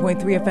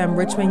 97.3 FM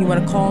Richmond. You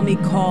want to call me,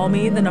 call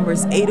me. The number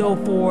is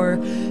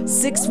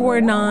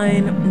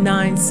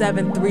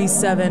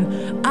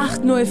 804-649-9737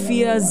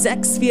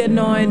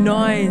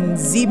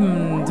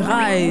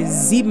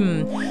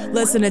 804-649-9737.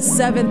 Listen, it's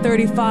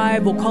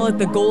 7:35. We'll call it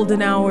the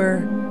golden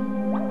hour.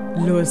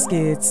 Los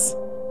geht's.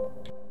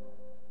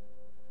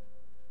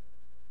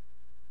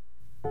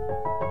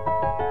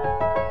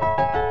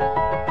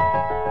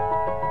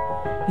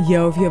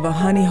 Yo, if you have a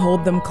honey,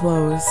 hold them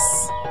close.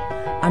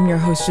 I'm your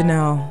host,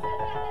 Janelle.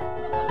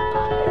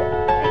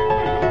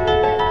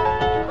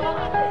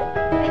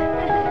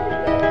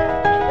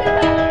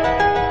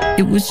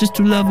 It was just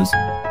two lovers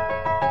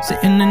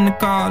sitting in the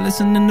car,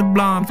 listening to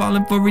Blonde,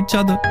 falling for each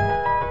other.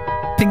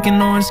 Pink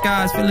and orange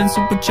skies, feeling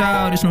super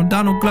childish. No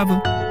Donald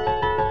Glover.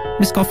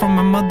 Missed call from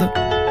my mother,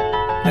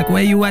 like,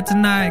 where you at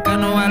tonight? Got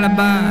no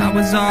alibi. I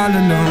was all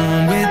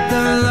alone with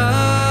the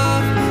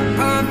love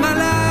of my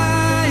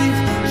life.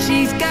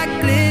 She's got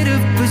glitter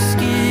for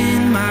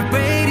skin, my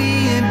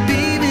radiant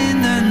beam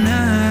in the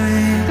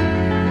night.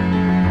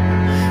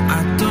 I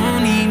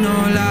don't need no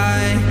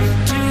light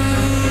to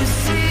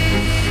see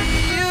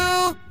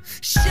you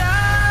shine.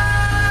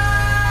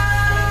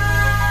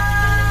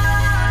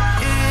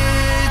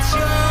 It's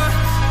your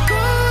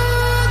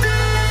golden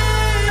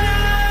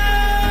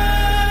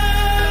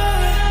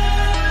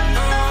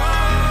hour.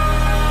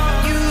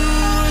 You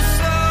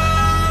slow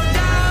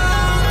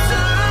down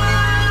time.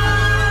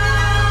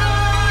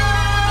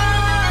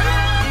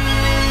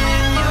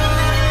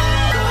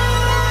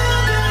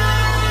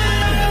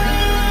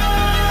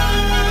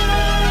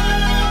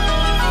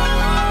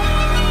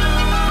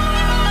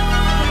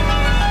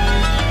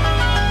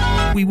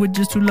 We were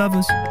just two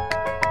lovers,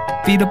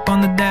 feet up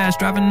on the dash,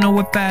 driving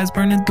nowhere fast,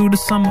 burning through the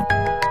summer.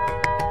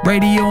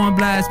 Radio on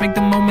blast, make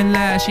the moment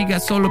last. She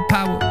got solar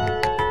power,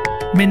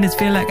 minutes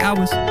feel like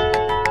hours.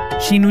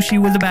 She knew she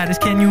was the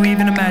baddest. Can you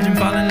even imagine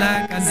falling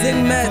like I did?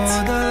 Zing met.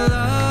 For the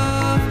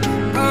love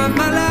of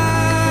my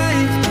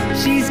life,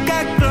 she's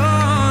got glow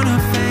on her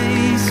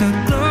face, a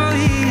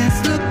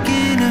glorious look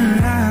in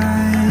her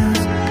eyes.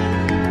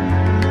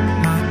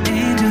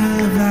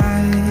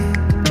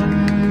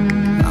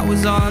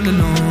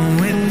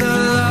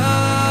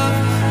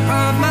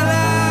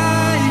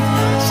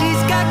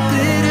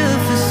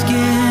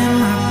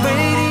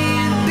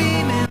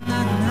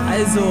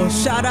 Also,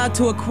 shout out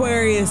to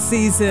Aquarius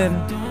season.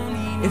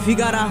 If you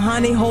got a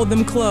honey, hold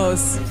them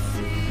close.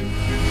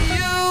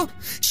 You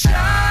shine.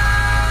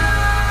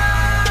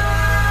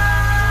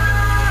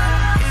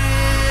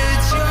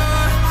 It's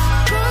your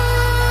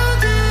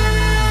golden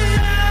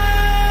hour.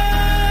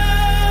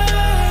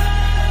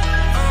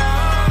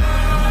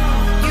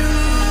 You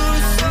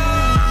so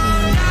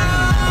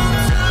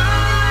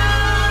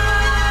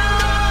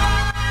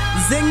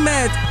Zing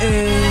met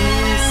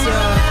is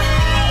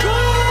golden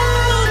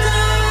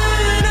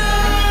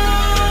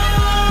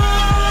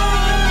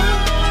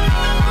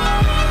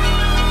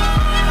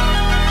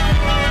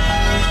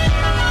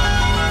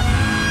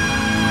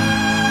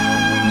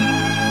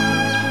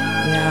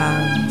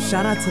Yeah,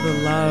 shout out to the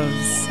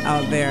loves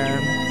out there.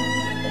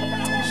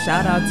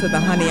 Shout out to the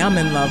honey I'm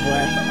in love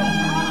with.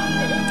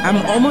 I'm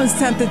almost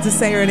tempted to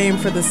say her name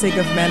for the sake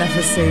of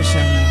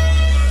manifestation,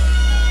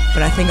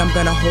 but I think I'm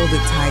gonna hold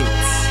it tight.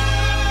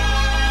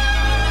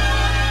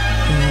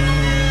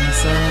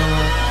 It's a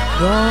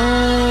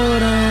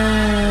golden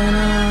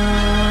hour.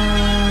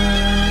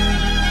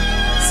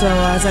 So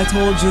as I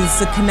told you,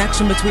 it's a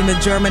connection between the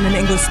German and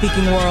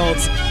English-speaking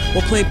worlds.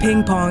 We'll play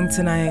ping pong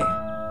tonight.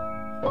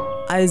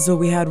 Also,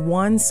 we had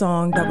one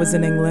song that was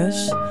in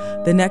English.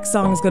 The next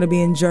song is going to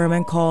be in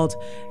German called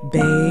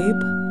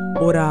Babe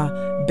oder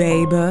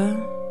Babe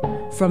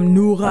from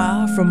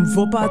Nura from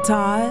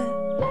Wuppertal.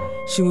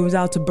 She moved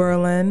out to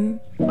Berlin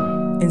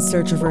in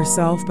search of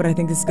herself, but I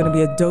think this is going to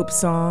be a dope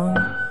song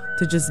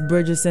to just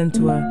bridge us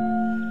into a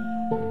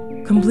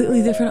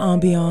completely different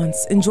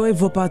ambiance. Enjoy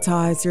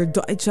Wuppertal, it's your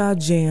Deutscher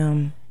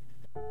Jam.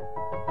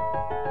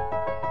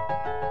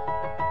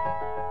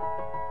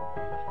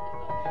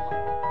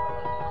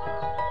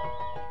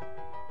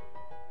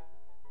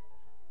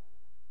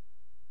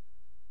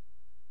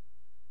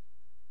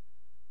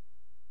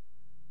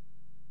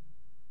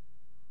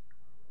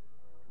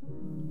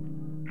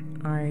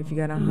 Alright, if you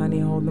got a honey,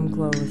 hold them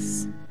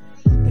close.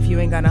 If you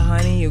ain't got a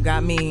honey, you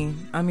got me.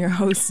 I'm your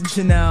host,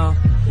 Janelle.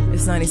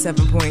 It's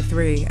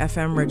 97.3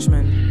 FM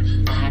Richmond.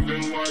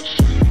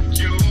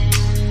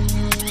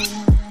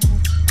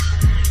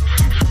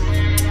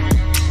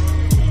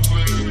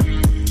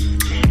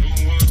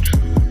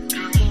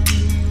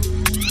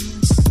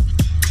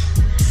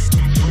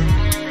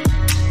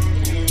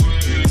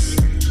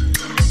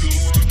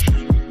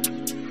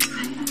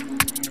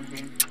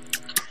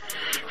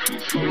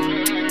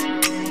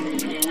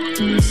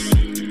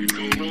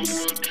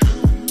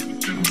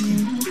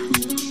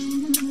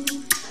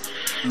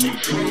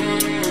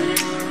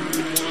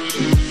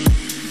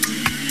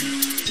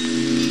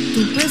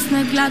 Du bist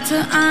ne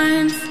glatte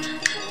Eins,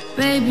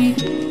 Baby,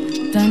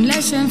 dein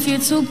Lächeln viel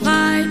zu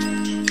breit,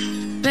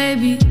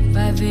 Baby,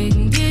 weil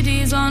wegen dir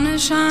die Sonne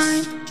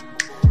scheint,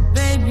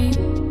 Baby,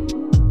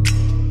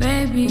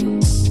 Baby,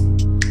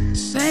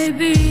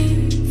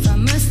 Baby,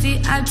 vermisst die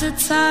alte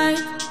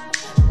Zeit,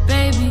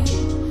 Baby,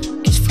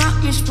 ich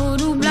frag mich, wo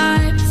du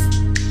bleibst,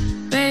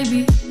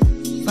 Baby,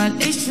 weil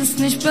ich es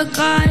nicht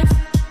begreif,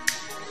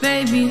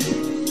 Baby,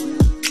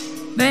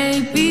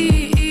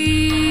 Baby.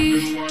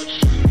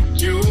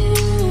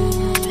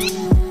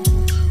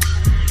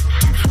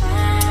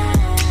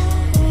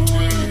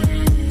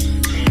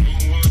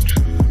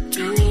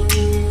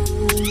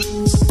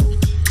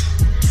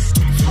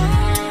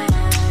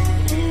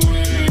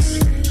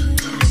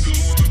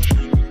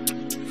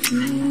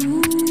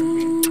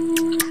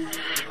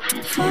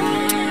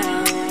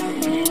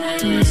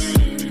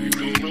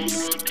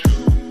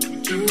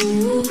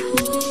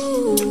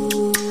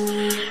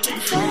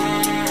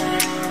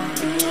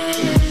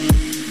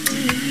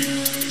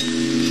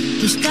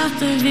 Ich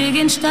dachte, wir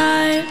gehen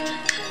steil,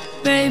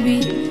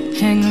 Baby,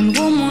 hängen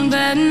rum und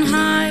werden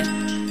high,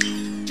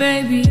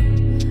 Baby,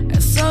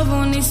 es soll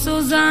wohl nicht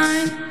so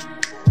sein,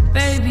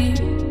 Baby,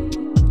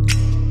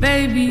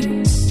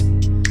 Baby,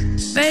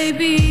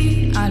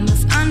 Baby,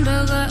 alles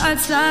andere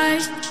als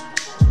leicht,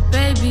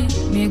 Baby,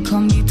 mir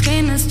kommen die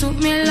Tränen, es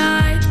tut mir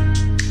leid,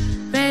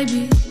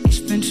 Baby,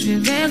 ich wünsch,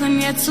 wir wären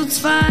jetzt zu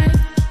zweit,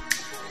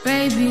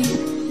 Baby,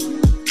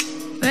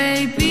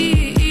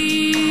 Baby.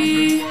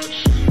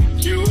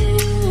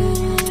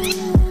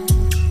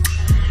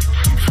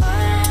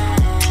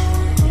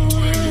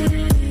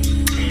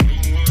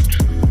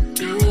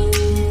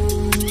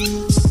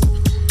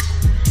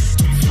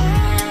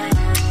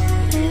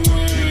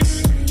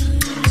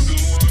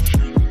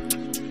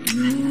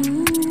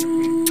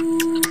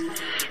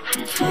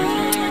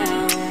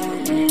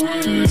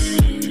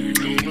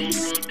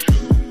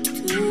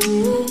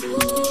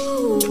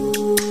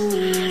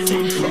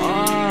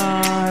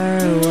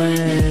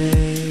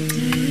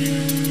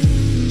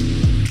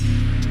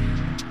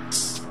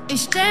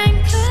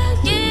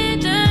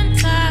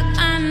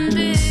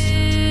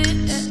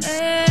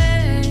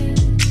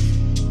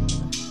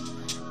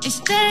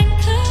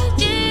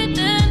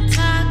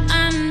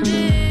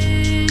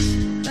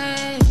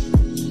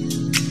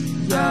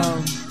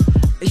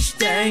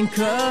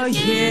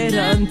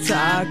 Jeden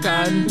Tag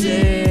an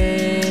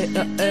dich.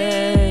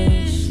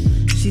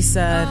 She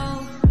said,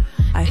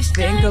 I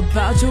think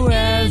about you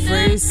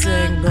every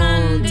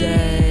single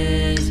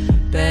day,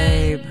 babe.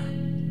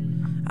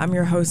 I'm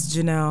your host,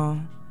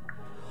 Janelle.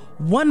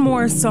 One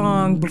more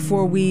song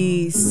before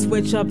we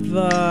switch up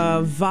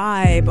the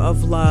vibe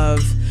of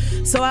love.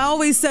 So I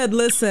always said,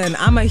 listen,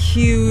 I'm a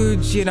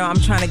huge,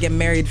 I'm trying to get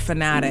married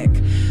fanatic.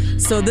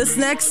 So this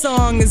next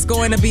song is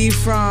going to be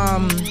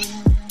from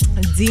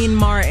Dean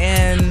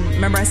Martin.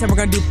 Remember I said we're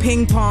going to do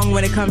ping pong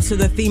when it comes to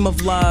the theme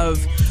of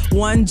love.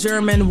 One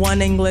German,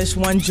 one English,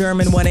 one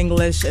German, one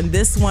English. And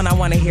this one I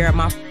want to hear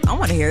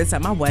this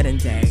at my wedding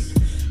day.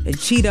 In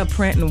cheetah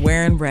print and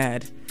wearing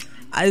red.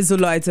 Also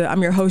Leute,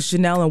 I'm your host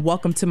Janelle and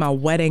welcome to my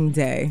wedding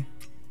day.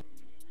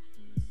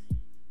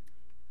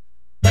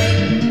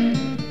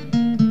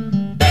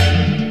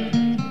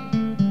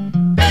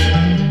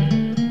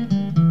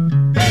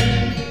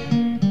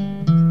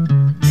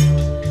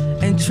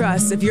 And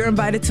trust, if you're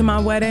invited to my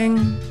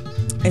wedding,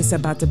 it's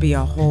about to be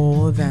a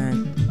whole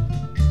event.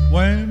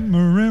 When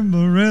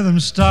marimba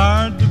rhythms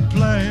start to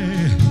play,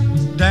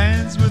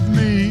 dance with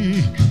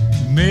me,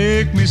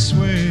 make me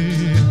sway.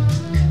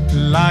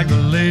 Like the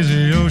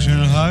lazy ocean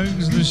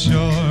hugs the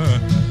shore,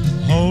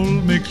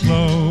 hold me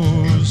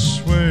close,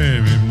 sway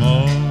me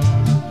more.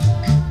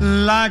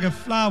 Like a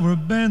flower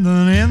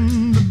bending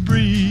in the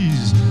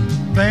breeze,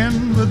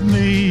 bend with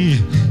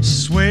me,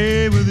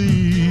 sway with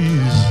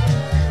ease.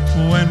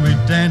 When we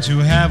dance you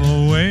have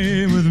a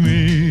way with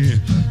me,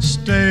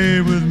 stay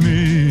with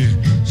me,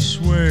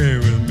 sway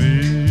with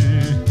me.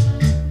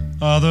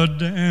 Other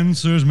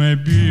dancers may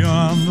be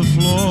on the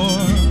floor,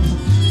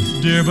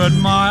 dear, but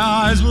my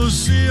eyes will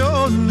see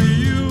only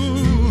you.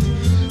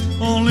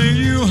 Only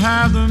you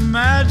have the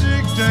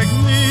magic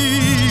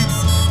technique.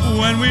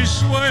 When we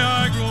sway,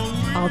 I grow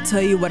weak. I'll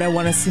tell you what I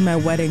want to see my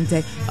wedding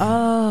day.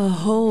 A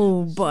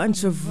whole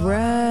bunch of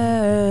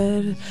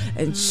red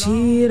and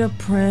cheetah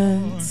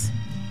print.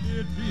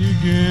 It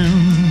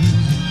begins.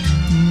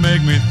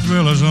 Make me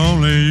thrill as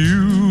only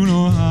you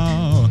know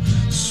how.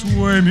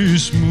 Sway me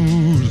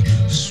smooth,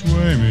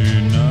 sway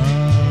me now.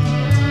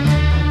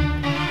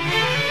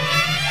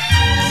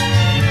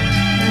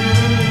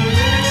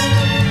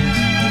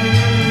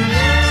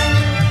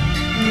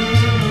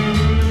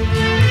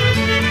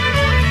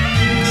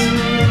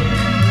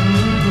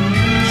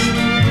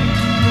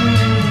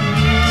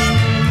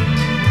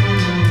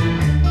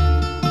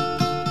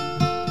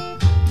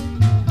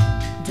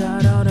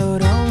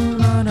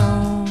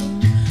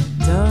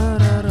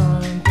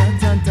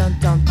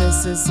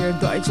 This is your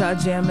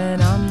Deutsche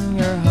Jammin', I'm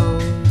your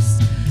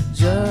host,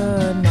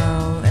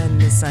 Janelle,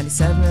 and it's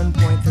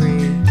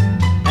 97.3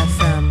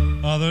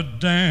 FM. Other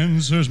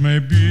dancers may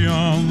be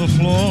on the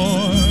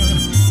floor,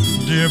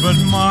 dear, but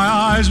my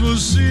eyes will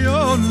see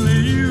only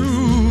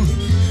you.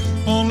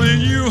 Only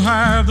you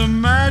have the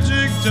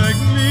magic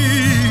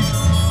technique.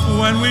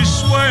 When we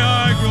sway,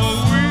 I grow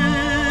weak.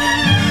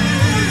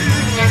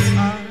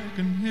 I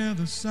can hear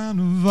the sound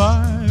of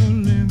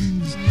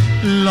violins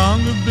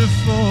long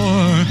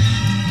before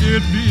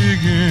it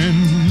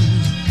begins.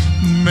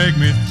 Make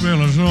me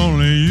thrill as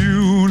only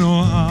you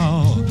know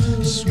how.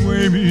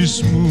 Sway me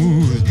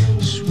smooth,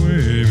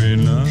 sway me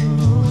now.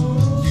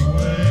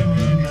 Sway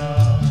me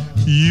now.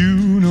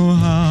 You know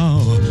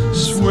how.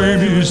 Sway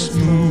me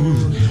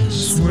smooth,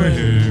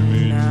 sway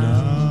me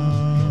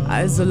now.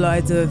 Also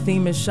Leute, the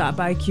theme is shot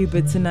by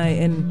Cupid tonight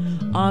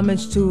in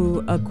homage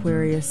to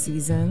Aquarius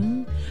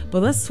season.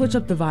 But let's switch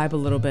up the vibe a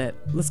little bit.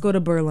 Let's go to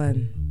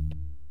Berlin.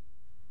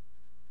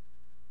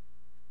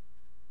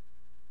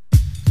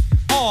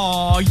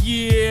 Oh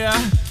yeah,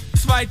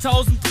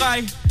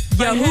 2003.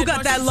 Yo, who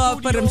got that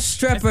love for them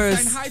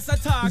strippers?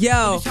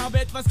 Yo,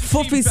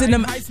 Fuffies in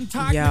them.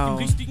 Yo,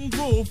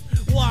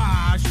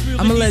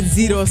 I'ma let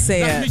Zito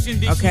say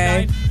it,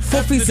 okay?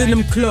 Fuffies in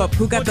them club.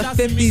 Who got the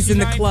 50s in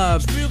the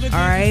club?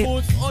 Alright?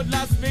 I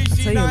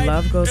tell you,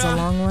 love goes a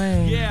long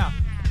way. Yeah.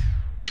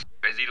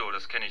 Bei Zito,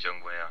 das kenne ich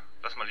irgendwoher.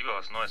 Lass mal lieber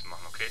was Neues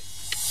machen, okay?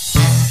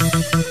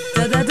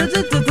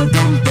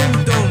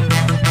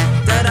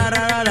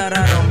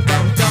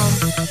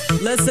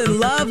 Listen,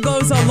 love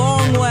goes a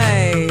long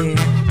way.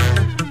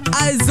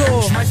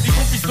 Also, schmeiß die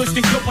Fuffis durch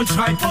den Club und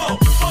schreit, oh,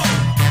 oh.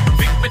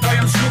 Winkt mit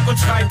eurem Schmuck und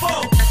schreit,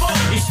 oh, oh.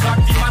 Ich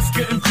trag die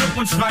Maske im Club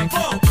und schreit,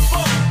 oh,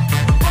 oh,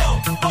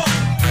 oh, oh.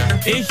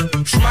 Ich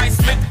schmeiß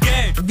mit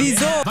Geld.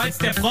 Wieso? Weil's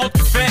der Braut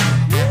gefällt.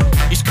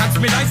 Ich kann's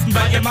mir leisten,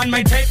 weil ihr Mann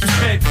mein Tape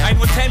bestellt. Ein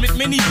Hotel mit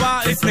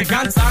Minibar ist ne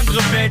ganz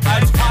andere Welt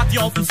als Party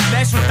auf dem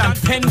Splash und dann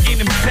pennen gehen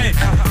im Zelt.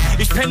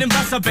 Ich penne im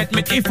Wasserbett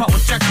mit Eva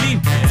und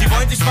Jacqueline. Sie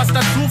wollen sich was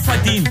dazu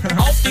verdienen,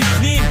 auf den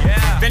Knien.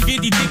 Wenn wir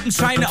die dicken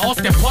Scheine aus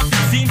der Potte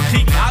ziehen,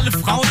 kriegen alle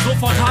Frauen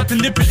sofort harte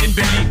Nippel in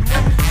Berlin.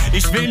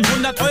 Ich will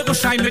einen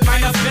 100-Euro-Schein mit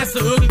meiner Fresse.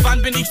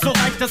 Irgendwann bin ich so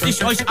reich, dass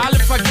ich euch alle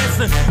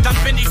vergesse. Dann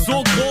bin ich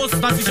so groß,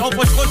 dass ich auf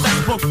euch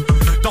runterspuck.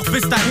 Doch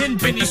bis dahin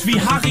bin ich wie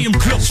Harry im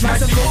Club.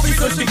 Schmeiß die Fuffis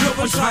durch den Club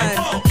und schreit,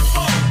 oh,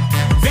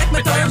 oh. Weg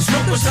mit eurem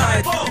Schmuck und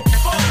schreit, oh,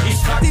 oh. Ich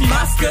trag die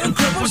Maske im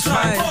Club und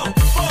schreit, oh,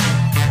 oh.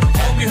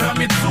 Homie, hör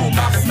mir zu,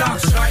 mach's nach,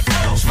 schreit,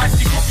 oh. Schmeiß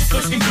die Fuffis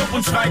durch den Club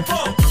und schreit,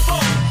 oh,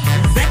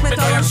 oh. Weg mit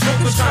eurem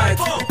Schmuck und schreit,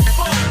 oh,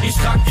 oh. Ich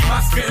trag die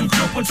Maske im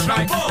Club und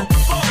schreit, oh,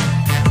 oh.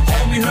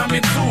 Homie, hör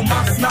mir zu,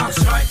 mach's nach,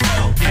 schrei.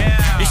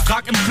 Ich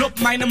trag im Club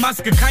meine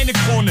Maske, keine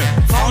Krone.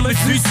 Frauen mit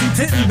süßen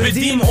Titten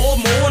bedienen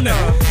oben ohne.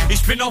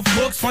 Ich bin auf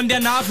Koks von der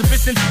Nase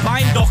bis ins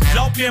Bein. Doch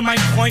glaub mir, mein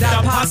Freund,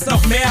 da passt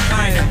noch mehr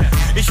rein.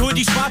 Ich hol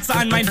die Schwarze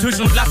an meinen Tisch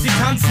und lass sie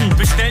tanzen.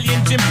 Bestell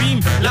ihr Jim Beam,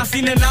 lass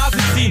sie ne Nase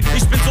ziehen.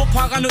 Ich bin so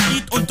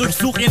paranoid und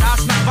durchsuch ihren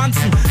Arsch nach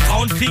Wanzen.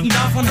 Frauen kriegen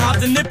davon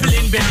harte Nippel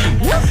in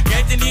Berlin.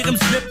 Geld in ihrem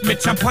Slip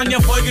mit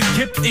Champagner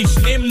vollgekippt. Ich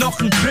nehm noch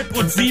einen Trip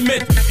und sie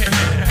mit.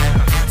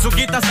 So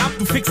geht das ab,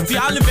 du fickst sie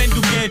alle, wenn du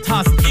Geld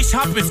hast. Ich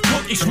hab es,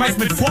 guck, ich schmeiß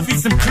mit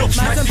Profis im Club.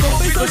 Schmeiß die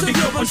Profis durch den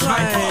Club und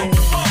schrei.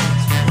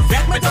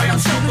 Werd mit eurem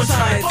Schmuck und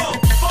schrei.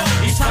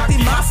 Ich trag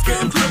die Maske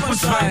im Club und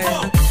schrei.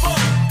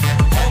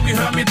 Homie,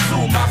 hör mir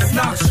zu, mach's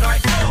nach,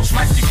 schrei.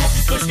 Schmeiß die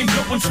Profis durch den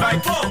Club und schrei.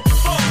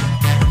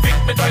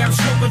 Winkt mit eurem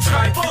Schmuck und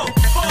schrei.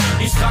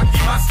 Ich trag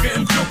die Maske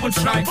im Club und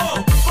schrei.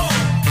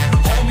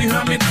 Homie,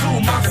 hör mir zu,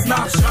 mach's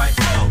nach, schrei.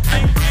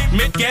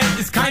 Mit Geld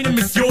ist keine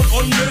Mission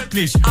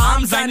unmöglich.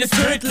 Arm sein ist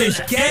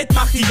tödlich. Geld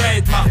macht die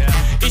Weltmacht.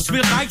 Ich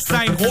will reich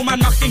sein. Roman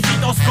macht den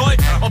Beat aus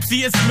Gold. Ob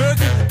sie es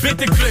mögen,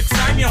 bitte Glück,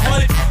 sei mir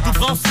hold. Du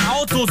brauchst ein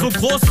Auto so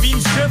groß wie ein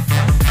Schiff.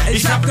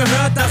 Ich hab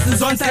gehört, dass du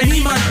sonst ein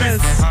Niemand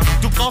bist.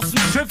 Du brauchst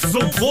ein Schiff so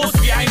groß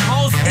wie ein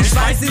Haus. Ich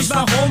weiß nicht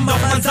warum, doch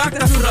man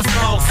sagt, dass du das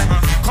brauchst.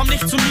 Komm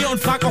nicht zu mir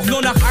und frag auch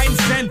nur nach 1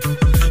 Cent.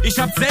 Ich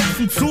hab selbst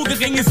ein zu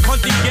geringes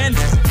Kontingent.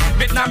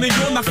 Mit einer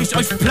Million mach ich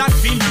euch platt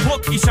wie ein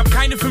Puck. Ich hab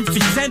keine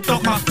 50 Cent,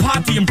 doch mach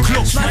Party im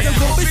Club. Schmeiß den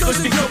Profis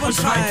durch den Club und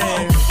schrei.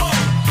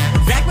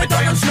 Weg mit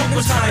eurem Schmuck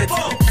und schreit.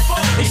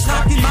 Ich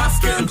trag die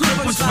Maske im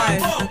Club und schrei.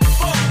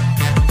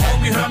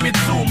 Homie, hör mir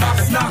zu,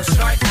 mach's nach,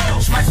 schrei.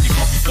 Schmeiß die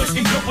Profis durch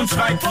den Club und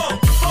schrei.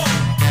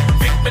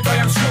 Winkt mit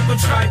eurem Schmuck und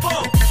schrei.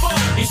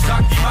 Ich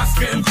trag die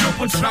Maske im Club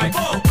und schrei.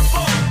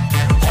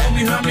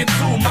 Homie, hör mir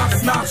zu,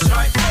 mach's nach,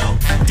 schrei.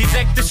 Die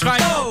Sekte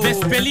schreit,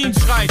 West-Berlin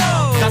schreit,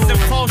 das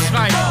MV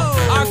schreit,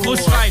 Agro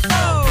schreit,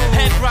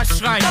 Headrush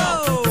schreit,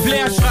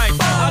 Flair schreit,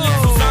 alle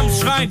zusammen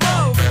schreien.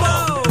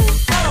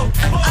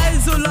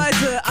 Also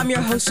Leute, I'm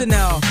your host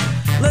Chanel.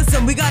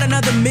 Listen, we got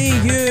another Me,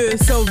 You,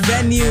 so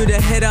venue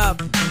to hit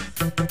up.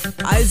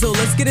 Also,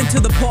 let's get into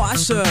the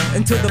Porsche,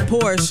 into the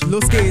Porsche.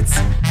 Los geht's.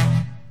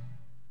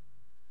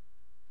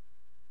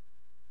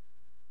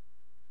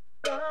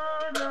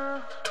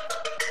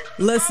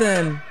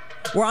 Listen,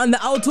 we're on the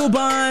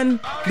Autobahn.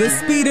 The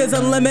speed is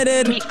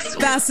unlimited.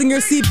 Fasten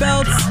your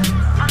seatbelts.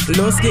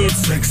 Los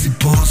geht's. Sexy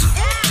Pose,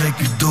 check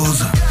die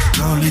Dose.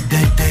 Lonely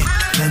Date,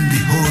 nenn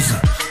die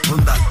Hose.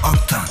 100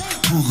 Oktan,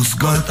 pures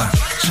Gold an.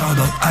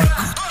 Shoutout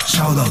Aykut,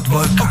 Shoutout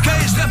Volkan. Okay,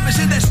 ich treff mich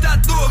in der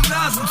Stadt nur um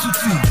Nasen zu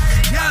ziehen.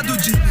 Ja, du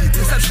Genie,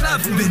 deshalb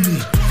schlafen wir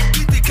nie.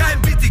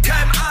 Bitte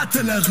kein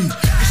Artillerie.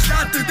 Ich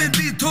starte den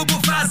Beat,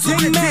 Turbo-Fahrt zu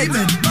den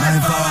Teamen.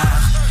 Mein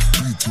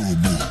V8,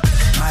 Beat-Turbo.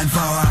 Mein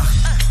V8,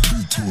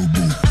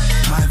 Beat-Turbo.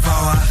 Mein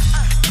V8,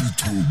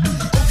 Beat-Turbo.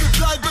 Und wir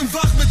bleiben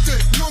wach mit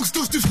den Jungs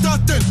durch die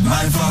Stadt, denn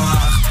mein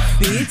V8,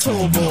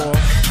 Beat-Turbo.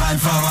 Mein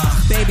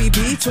V8, Baby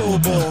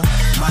Beat-Turbo.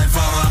 Mein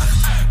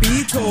V8,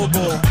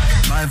 Beat-Turbo.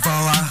 Mein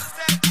V8.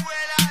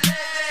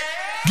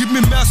 Gib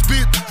mir mehr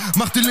Speed,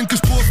 mach die linke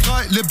Spur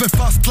frei. Lebe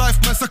fast live,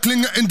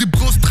 Messerklinge in die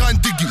Brust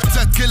rein. Diggi,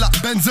 Z-Killer,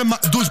 Benzema,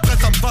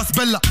 durchbrettern,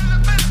 Bassbella.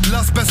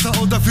 Lass besser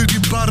oder für die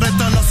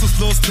Barretta. Lass uns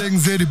loslegen,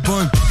 seh die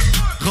Bäume.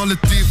 Rolle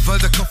tief, weil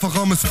der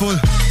Kofferraum ist voll.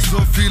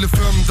 So viele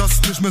Firmen, das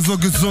ist nicht mehr so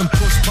gesund.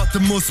 Push-Patte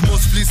muss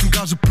fließen,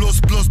 Gage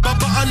plus.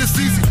 Papa, alles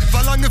easy,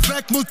 war lange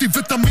weg,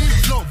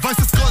 Multivitamin-Flow.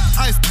 Weißes Gold,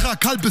 Eis,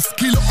 trag halbes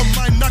Kilo um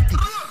meinen Nacken.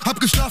 Hab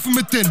geschlafen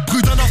mit den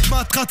Brüdern auf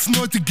Matratzen.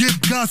 Heute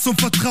gibt Gas und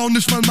vertrauen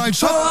nicht mal mein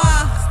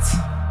Schatz.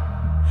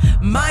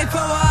 Mein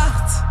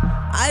V8,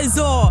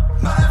 also,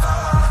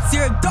 ist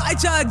ihr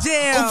deutscher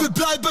Jam. Und wir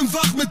bleiben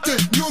wach mit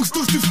den Jungs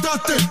durch die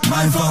Stadt, denn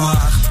mein V8,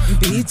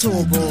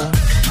 Beat-Turbo.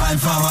 Mein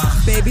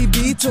V8, Baby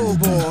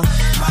Beat-Turbo.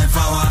 Mein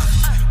V8,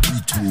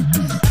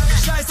 Beat-Turbo.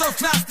 Scheiß auf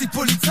Knast, die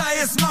Polizei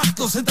ist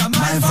machtlos hinter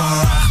mein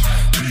V8,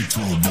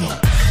 Beat-Turbo.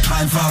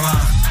 Mein V8,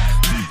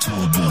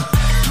 Beat-Turbo.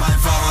 Mein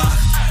V8,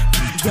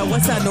 Yo,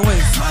 what's that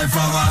noise? Mein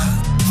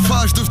V8.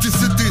 Fahr ich durch die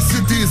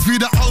City ist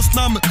wieder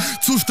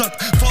Ausnahmezustand.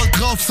 Voll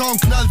drauf, Sound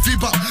knallt wie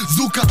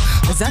Bazooka.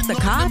 Is that the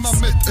cops? Immer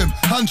mit im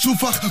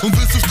Handschuhfach und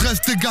willst du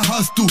Stress, Digga,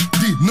 hast du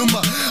die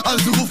Nummer.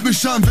 Also ruf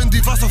mich an, wenn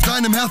dir was auf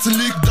deinem Herzen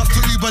liegt. Dass du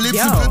überlebst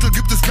im Viertel,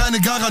 gibt es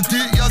keine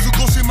Garantie. Ja, so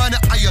groß wie meine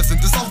Eier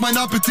sind, ist auch mein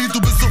Appetit. Du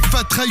bist so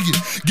verträglich,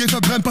 geh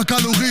verbrenn paar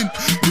Kalorien.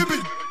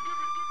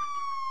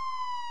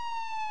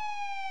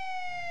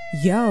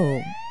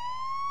 Yo,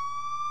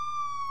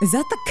 is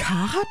that the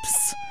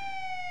cops?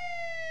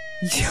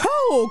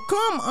 Yo,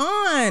 come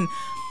on.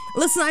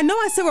 Listen, I know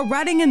I said we're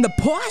riding in the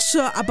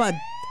Porsche, but...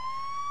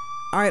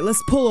 Alright,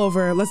 let's pull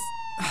over.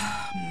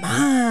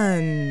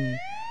 Man.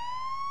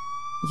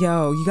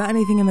 Yo, you got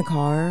anything in the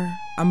car?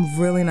 I'm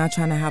really not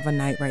trying to have a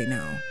night right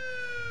now.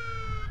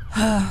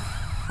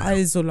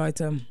 Also,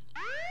 Leute.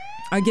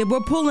 Okay,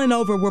 we're pulling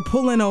over. We're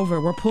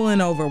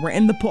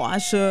in the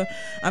Porsche.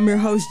 I'm your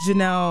host,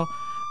 Janelle.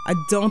 I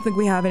don't think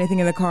we have anything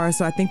in the car,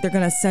 so I think they're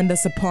gonna send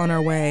us upon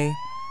our way.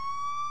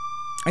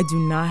 I do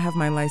not have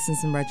my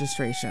license and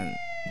registration,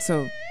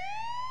 so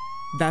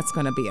that's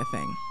gonna be a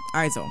thing.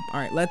 all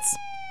right, let's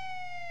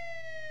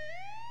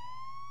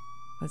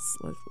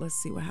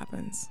see what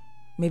happens.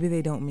 Maybe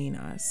they don't mean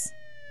us.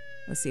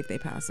 Let's see if they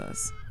pass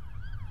us.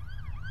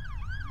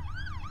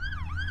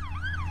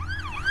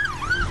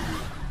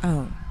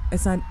 Oh,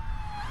 it's not.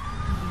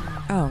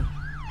 Oh,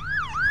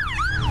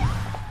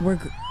 we're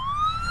good.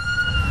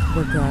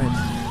 Put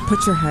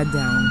your head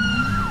down.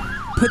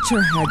 Put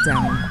your head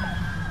down.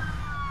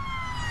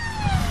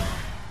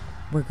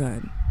 We're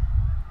good.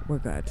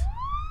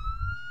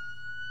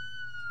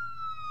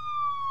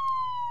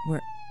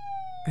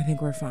 I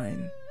think we're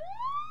fine.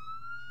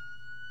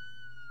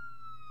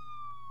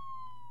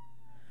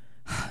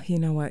 You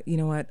know what?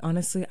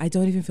 Honestly, I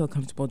don't even feel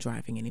comfortable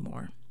driving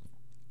anymore.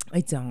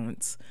 I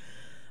don't.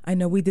 I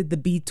know we did the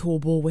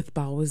B-Tobel with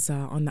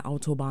Bauza on the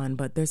Autobahn,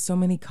 but there's so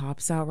many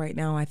cops out right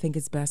now. I think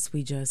it's best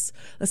let's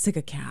take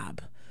a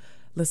cab.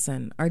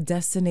 Listen, our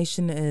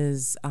destination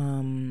is, I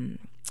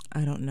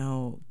don't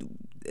know.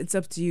 It's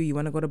up to you. You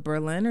want to go to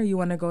Berlin or you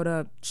want to go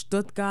to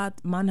Stuttgart,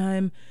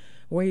 Mannheim?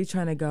 Where are you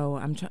trying to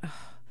go?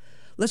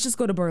 Let's just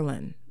go to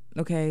Berlin.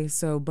 Okay.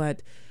 So,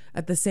 but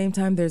at the same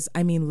time, just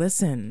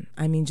listen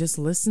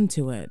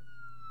to it.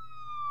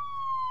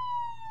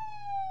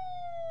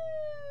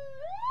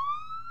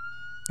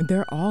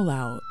 They're all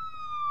out.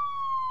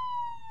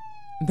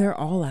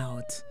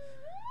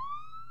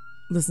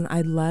 Listen,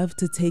 I'd love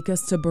to take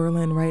us to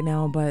Berlin right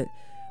now, but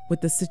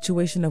with the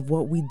situation of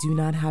what we do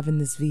not have in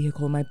this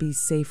vehicle, it might be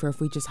safer if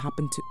we just hop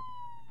into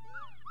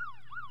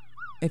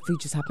a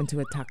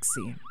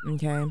taxi,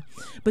 okay?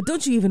 But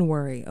don't you even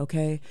worry,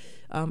 okay?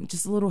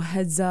 Just a little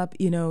heads up,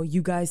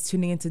 you guys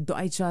tuning into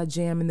Deutsche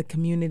Jam in the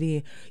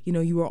community,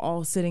 you are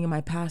all sitting in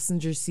my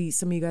passenger seat.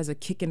 Some of you guys are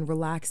kicking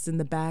relaxed in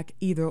the back,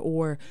 either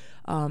or.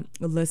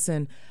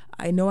 Listen,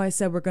 I know I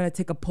said we're going to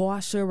take a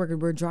Porsche.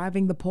 We're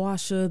driving the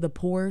Porsche,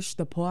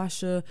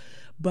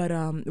 but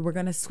we're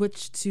going to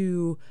switch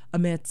to a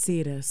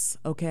Mercedes,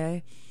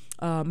 okay?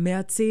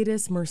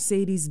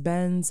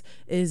 Mercedes-Benz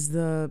is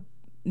the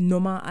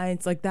Nummer 1,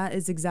 like that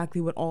is exactly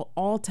what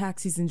all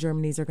taxis in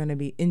Germany is going to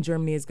be. In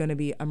Germany is going to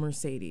be a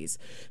Mercedes.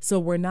 So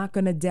we're not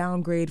going to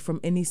downgrade from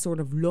any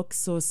sort of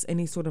luxus,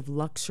 any sort of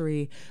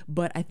luxury,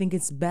 but I think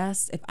it's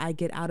best if I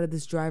get out of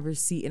this driver's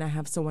seat and I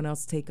have someone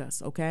else take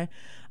us, okay?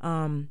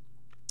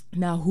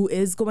 Now, who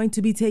is going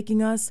to be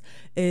taking us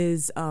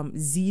is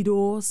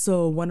Zido,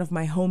 so one of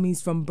my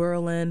homies from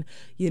Berlin.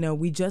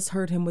 We just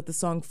heard him with the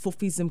song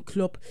Fuffis im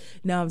Club.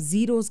 Now,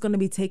 Zido is going to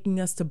be taking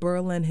us to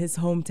Berlin, his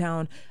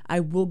hometown.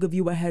 I will give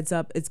you a heads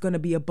up. It's going to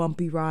be a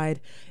bumpy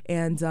ride.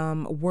 And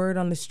word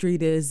on the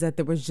street is that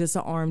there was just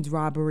an armed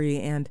robbery,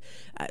 and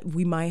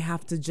we might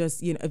have to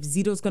just, if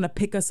Zido's going to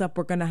pick us up,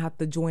 we're going to have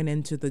to join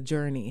into the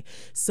journey.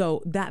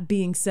 So that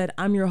being said,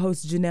 I'm your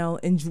host, Janelle.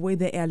 Enjoy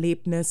the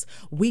Erlebnis.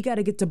 We got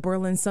to get to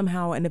Berlin somehow,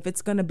 and if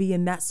it's going to be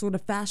in that sort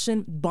of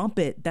fashion, bump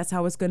it. That's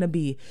how it's going to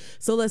be.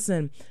 So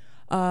listen,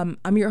 I'm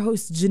your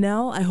host,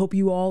 Janelle. I hope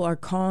you all are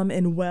calm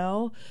and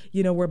well.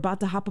 We're about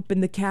to hop up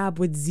in the cab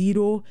with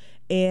Zido,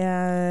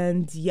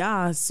 and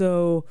yeah,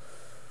 so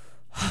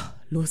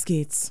los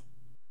geht's.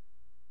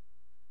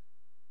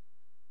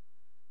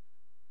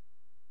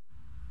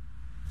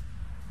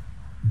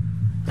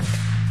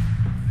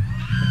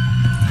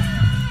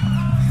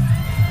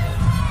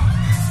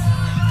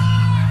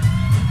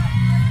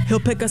 He'll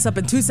pick us up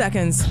in 2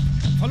 seconds.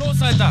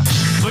 Los, Alter.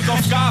 Drück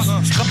auf Gas,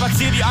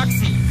 strapazier die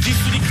Achsen.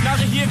 Siehst du die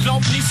Knarre hier?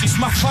 Glaub nicht, ich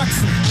mach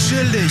Faxen.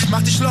 Chill dich,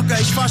 mach dich locker,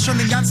 ich fahr schon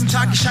den ganzen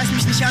Tag. Ich scheiß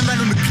mich nicht an, wenn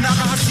du eine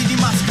Knarre hast, zieh die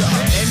Maske ab.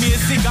 Ey, mir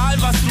ist egal,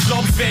 was du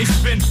glaubst, wer ich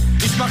bin.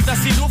 Ich mach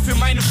das hier nur für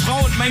meine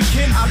Frau und mein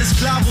Kind. Alles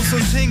klar, wo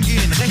soll's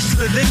hingehen? Rechts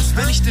oder links?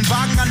 Wenn ich den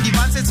Wagen an die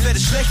Wand setz, wär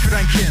das schlecht für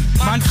dein Kind.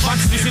 Mann,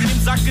 Quatsch, nicht in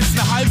dem Sack ist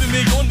 1/2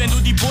 Million. Wenn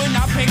du die Bullen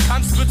abhängen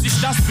kannst, wird sich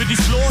das für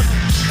dich lohnen.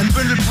 Ein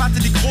Bündel Patte,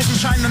 die großen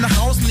Scheine nach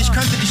außen. Ich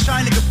könnte die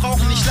Scheine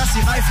gebrauchen, ich lass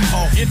die Reifen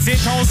rauchen. Ihr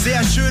 10.000.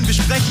 Sehr schön, wir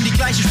sprechen die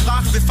gleiche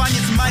Sprache. Wir fahren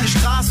jetzt in meine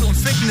Straße und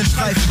ficken den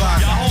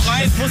Streifenwagen. Ja, hau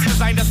rein, musste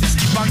sein, dass ich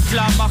die Bank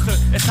klar mache.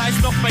 Es heißt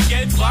noch, bei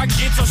Geld fragen,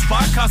 geht zur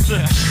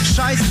Sparkasse.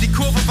 Scheiße, die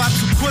Kurve war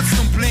zu kurz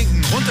zum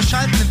Blinken.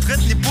 Runterschalten den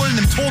dritten, die Bullen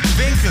im toten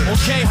Winkel.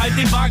 Okay, halt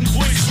den Wagen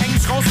ruhig, ich häng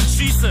nicht raus und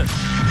schieße.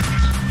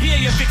 Hier,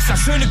 ihr Wichser,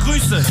 schöne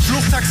Grüße.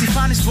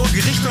 Fluchtaxifahren ist vor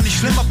Gericht und nicht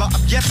schlimm, aber ab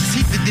jetzt ist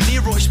Heat mit De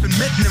Niro, ich bin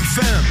mitten im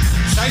Film.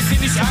 Scheiß dir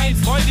nicht ein,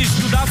 freu dich,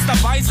 du darfst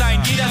dabei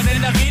sein. Jeder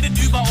Sender redet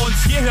über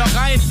uns, hier hör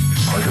rein.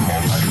 Heute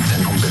Morgen hat im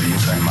Zentrum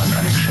Berlins ein Mann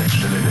eine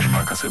Geschäftsstelle der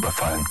Sparkasse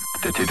überfallen.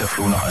 Der Täter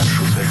floh nach einem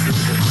Schusswechsel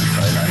mit der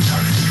Polizei in ein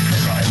Taxi.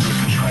 Etwa ein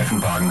Dutzend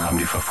Streifenwagen haben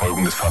die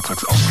Verfolgung des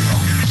Fahrzeugs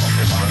aufgenommen. Ob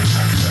der Fahrer des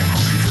Taxis ein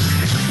Komplize des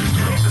Täters ist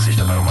oder ob es sich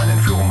dabei um eine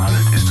Entführung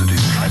handelt, ist zu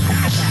diesem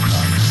Zeitpunkt noch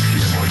unklar.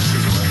 Die erbeutete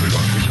Summe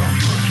beläuft sich auf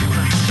über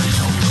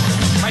 450.000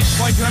 €. Mein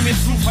Freund Freund, hör mir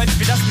zu, falls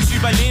wir das nicht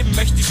überleben,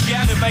 möchte ich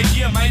gerne bei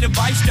dir meine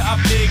Beichte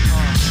ablegen.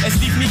 Es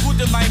lief nie gut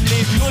in meinem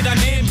Leben, nur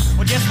daneben.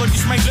 Und jetzt wollte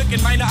ich mein Glück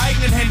in meine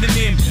eigenen Hände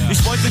nehmen.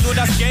 Ich wollte nur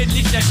das Geld,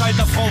 nicht der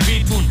Schalterfrau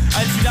wehtun.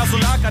 Als sie da so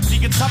lag, hat sie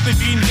gezappelt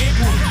wie ein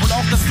Rebhuhn. Und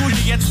auch, dass du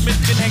hier jetzt mit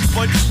drin hängst,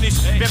 wollte ich nicht.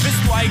 Wer bist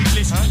du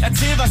eigentlich?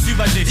 Erzähl was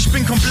über dich. Ich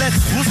bin komplett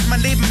bewusst,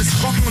 mein Leben ist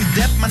rocken und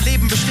depp. Mein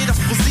Leben besteht auf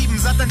Pro7,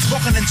 Sat1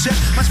 Wochenendchat.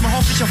 Manchmal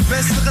hoffe ich auf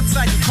bessere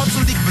Zeiten. Kotz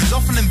und lieg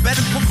besoffen im Bett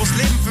und guck, wo's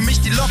Leben für mich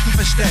die Locken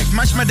versteckt.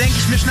 Manchmal denk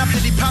ich mir, schnapp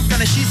dir die Pumpgun,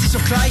 erschieß ich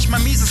doch gleich.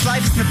 Mein mieses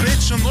Life ist ne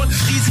Bitch und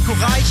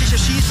risikoreich. Ich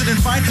erschieße den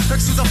Feind,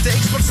 höchstens auf der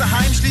Xbox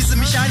daheim. Schließe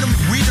mich ein, um mit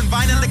Weed und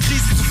Wein in der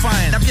Krise zu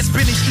feiern. Ab jetzt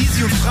bin ich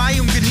easy und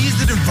frei und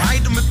genieße den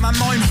Wein. Und mit meinem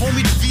neuen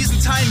Homie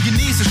Devisen teilen,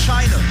 genieße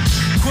Scheine.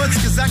 Kurz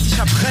gesagt, ich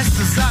hab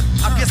Reste satt.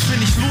 Ab jetzt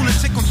bin ich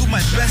Lunatic und du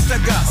mein bester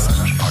Gast.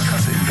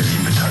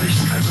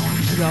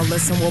 Y'all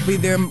listen,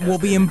 we'll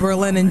be in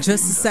Berlin in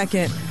just a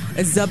second.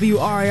 It's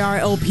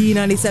WRIR-LP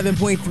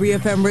 97.3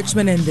 FM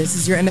Richmond, and this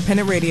is your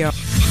independent radio.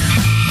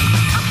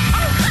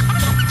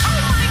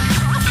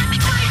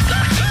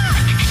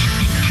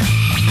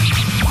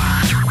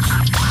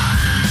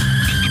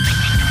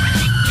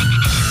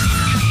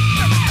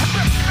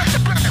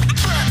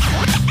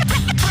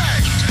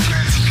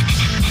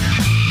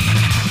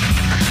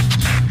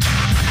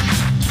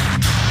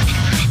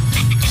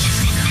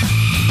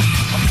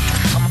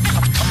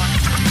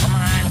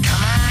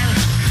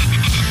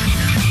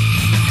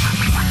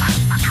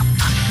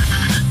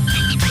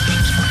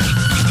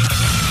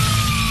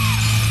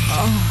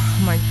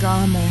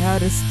 God, my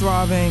head is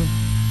throbbing.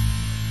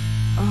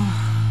 Oh.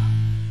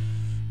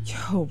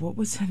 Yo, what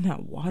was in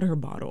that water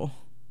bottle?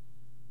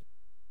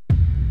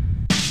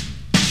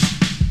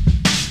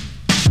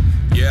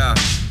 Yeah.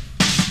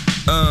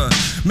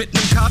 Mit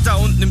nem Kater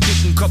und nem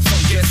dicken Kopf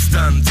von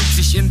gestern sitz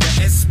ich in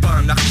der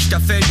S-Bahn nach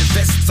Lichterfelde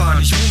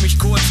Westfahren. Ich ruh mich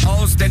kurz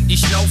aus, denn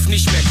ich lauf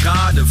nicht mehr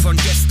gerade. Von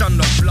gestern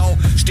noch blau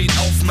steht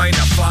auf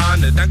meiner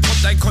Fahne. Dann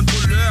kommt ein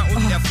Kontrolleur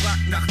und er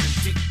fragt nach dem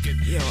Ticket.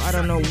 Yo, I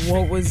don't know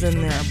what was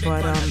in there,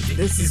 but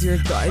this is your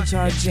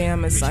Deutscher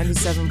Jam at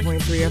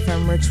 97.3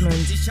 FM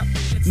Richmond.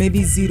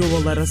 Maybe Zito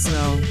will let us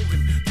know.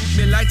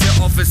 Mir leid,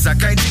 Herr Officer,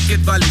 kein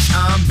Ticket, weil ich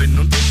arm bin.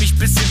 Und um mich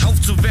bisschen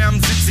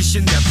aufzuwärmen, sitz ich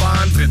in der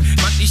Bahn drin.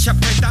 Mann, ich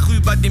hab kein Dach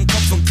über dem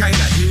Kopf und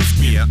keiner hilft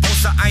mir.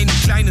 Außer einen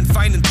kleinen,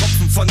 feinen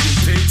Tropfen von dem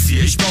Pilz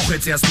hier. Ich brauch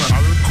jetzt erstmal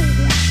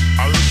Alkohol,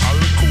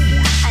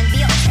 Alkohol. Ein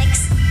Bier auf Ex.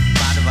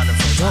 Badewanne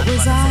voll, What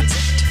was that?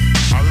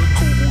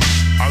 Alkohol,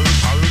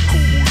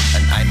 Alkohol.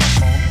 Ein Eimer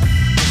Korn,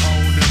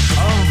 braune,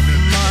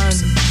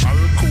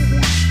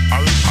 Alkohol,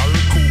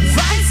 Alkohol.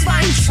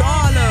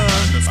 Weißweinschorle.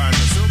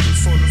 Eine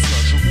wirbelvolle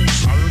Flasche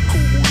Rouge.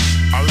 Alkohol,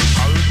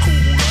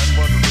 Alkohol.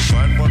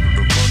 Weinbad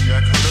oder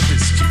Cognac oder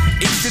Whisky.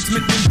 Ich sitz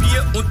mit nem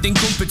Bier und den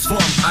Kumpels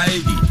vorm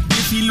Aldi.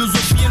 Wir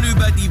philosophieren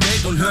über die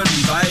Welt und hören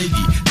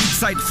Vivaldi. Die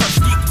Zeit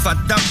verfliegt,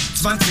 verdammt,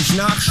 20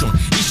 nach schon.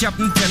 Ich hab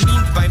nen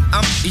Termin beim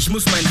Amt, ich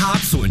muss mein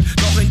Harz holen.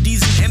 Doch in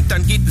diesen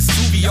Ämtern geht es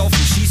zu wie auf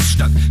dem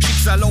Schießstand.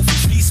 Schicksal auf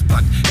dem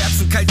Fließband,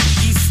 Herzen kalt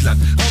wie Island.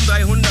 Raum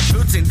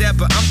 314, der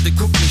Beamte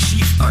guckt mich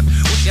schief an.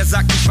 Und er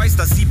sagt, ich weiß,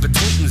 dass sie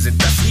betrunken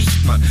sind, das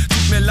riecht man.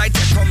 Tut mir leid,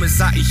 Herr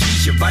Kommissar, ich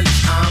rieche, weil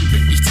ich arm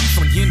bin. Ich zieh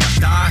von hier nach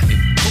dahin,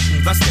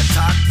 gucken, was der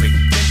Tag bringt.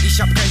 Denn ich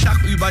hab kein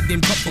Dach über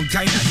dem Kopf und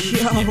keiner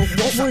hilft mir. Yo,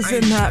 what was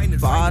in that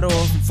bottle?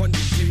 Von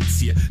dem Pilz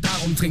hier,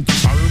 darum trink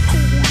ich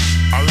Alkohol,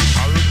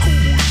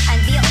 Alkohol.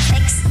 Ein Bier auf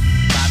Ex.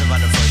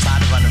 Badewanne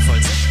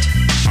voll Sekt.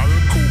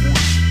 Alkohol,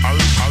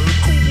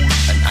 Alkohol.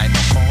 Ein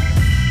Eimer Korn,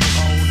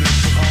 braune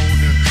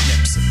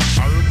Schnäpse.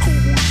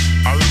 Alkohol,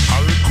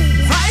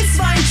 Alkohol.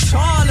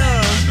 Weißweinschorle.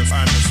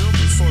 Eine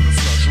wirbelvolle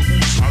Flasche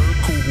Rouge.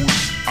 Alkohol,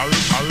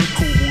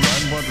 Alkohol.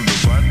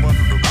 Weinbad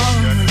oder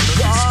Cognac oder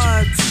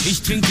Whisky. Ich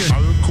trinke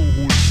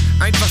Alkohol.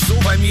 einfach so,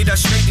 weil mir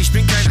das schmeckt. Ich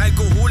bin kein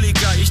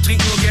Alkoholiker, ich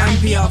trinke nur gern Ein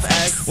Bier auf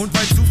Ex. Und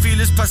weil zu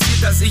vieles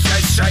passiert, dass ich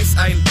als Scheiß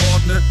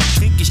einordne,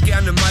 trinke ich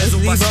gerne mal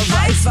sowas wie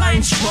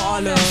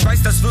Weißweinschorle. Ich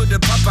weiß, das würde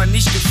Papa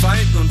nicht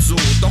gefallen und so.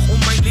 Doch um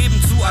mein Leben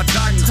zu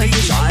ertragen, trinke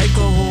ich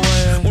Alkohol.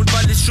 Und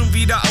weil es schon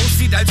wieder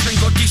aussieht, als wenn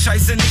Gott die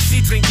Scheiße nicht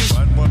sieht, trinke ich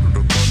Weinbad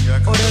oder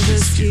Cognac oder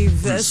Whisky.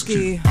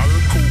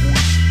 Alkohol,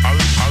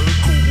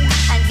 Alkohol.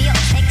 Ein Bier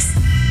auf Ex.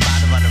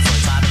 Badewanne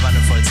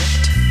voll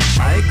Sekt.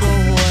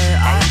 Alkohol,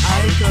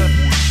 Alkohol.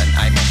 Ein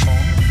Eimer Korn,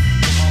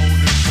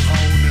 braune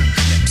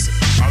Schnäpse.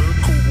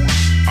 Alkohol,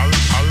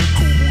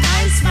 Alkohol.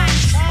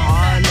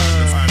 Weißweinschorle.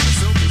 Eine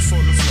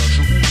wirbelvolle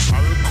Flasche Rouge.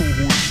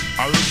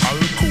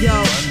 Alkohol.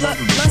 Yo,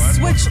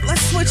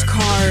 let's switch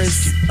cars.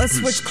 Let's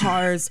switch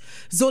cars.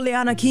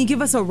 Zoliana, can you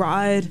give us a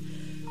ride?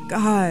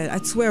 God, I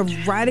swear,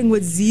 riding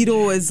with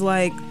Zito is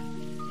like...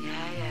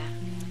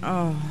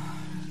 Oh.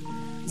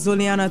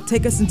 Zoliana,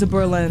 take us into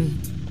Berlin.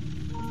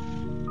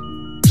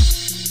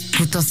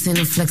 Gut aussehen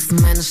und flexen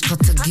meine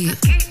Strategie.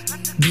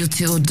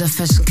 Beauty oder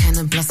Fashion,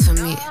 keine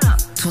Blasphemie.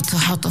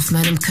 Tote Haut auf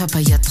meinem Körper,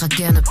 ja, trag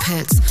gerne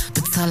Pelz.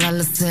 Bezahl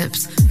alles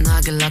selbst,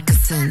 Nagellack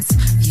Essenz,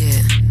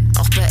 yeah.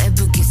 Auch bei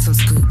Ebbe geht's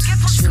uns gut.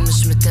 Schwimm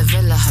mich mit der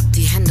Welle, hab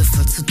die Hände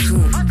voll zu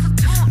tun.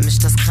 Misch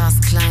das Gras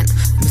klein,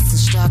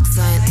 müssen stark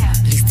sein.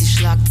 Lies die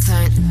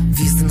Schlagzeilen,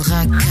 wir sind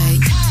Rakai.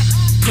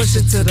 Push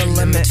it to the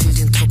limit. Fühl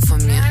den Druck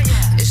von mir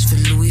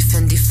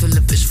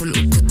Philipp, ich will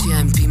Ukuti,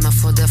 ein Beamer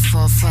vor der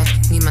Vorfahrt.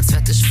 Niemals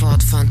werd ich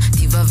fortfahren.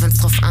 Diva, wenn's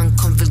drauf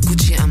ankommt, will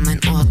Gucci an mein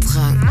Ohr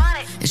tragen.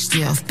 Ich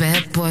steh auf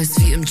Bad Boys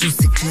wie im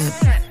Juicy Clip.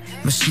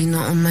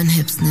 Maschine um mein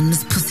Hips, nenn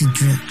es Pussy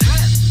Drip.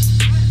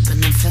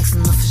 Bin am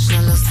Flexen auf wie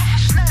Schnelles.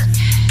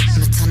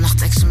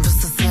 Mitternacht-Action bis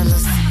das hell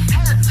ist.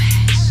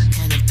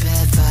 Keine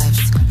Bad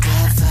Vibes,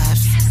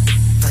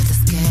 weil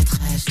das Geld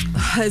reicht.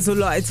 Also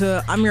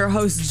Leute, I'm your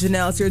host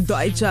Janelle. It's your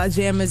Deutscher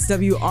Jam. It's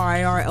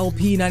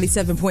WRIR-LP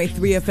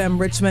 97.3 FM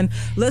Richmond.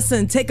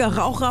 Listen, take a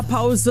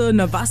Raucherpause,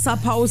 eine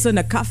Wasserpause,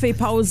 eine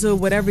Kaffeepause,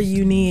 whatever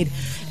you need.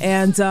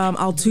 And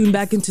I'll tune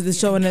back into the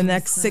show in the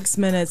next 6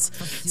 minutes.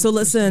 So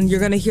listen,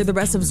 you're going to hear the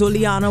rest of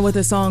Zuliana with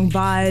the song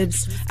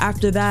Vibes.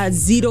 After that,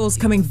 Zito's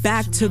coming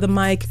back to the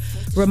mic,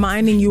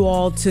 reminding you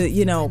all to,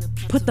 you know,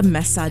 put the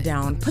mesa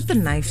down, put the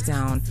knife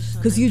down,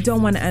 because you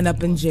don't want to end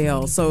up in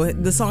jail. So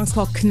the song's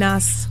called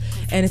Knast,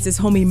 and it's his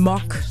homie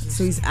Mock.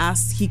 So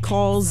he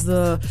calls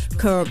the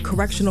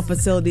correctional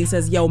facility,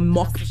 says, yo,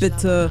 Mock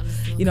bitte,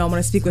 you know, I'm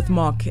going to speak with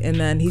Mock. And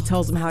then he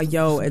tells him how,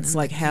 yo, it's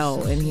like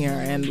hell in here,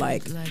 and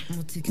like,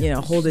 you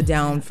know, hold it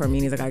down for me.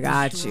 And he's like, I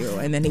got you.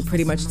 And then he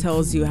pretty much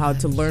tells you how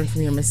to learn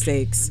from your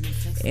mistakes.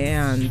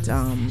 And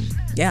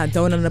yeah,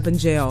 don't end up in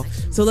jail.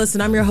 So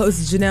listen, I'm your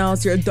host Janelle.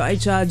 It's your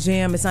Deutscher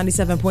Jam. It's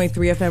 97.3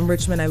 FM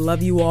Richmond. I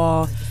love you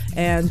all.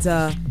 And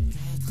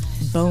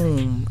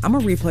boom, I'm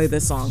gonna replay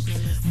this song.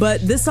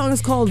 But this song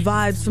is called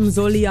Vibes from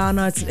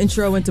Zuliana. It's an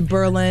intro into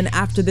Berlin.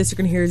 After this, you're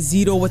gonna hear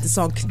Zito with the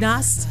song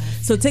Knast.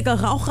 So take a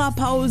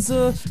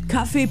Raucherpause,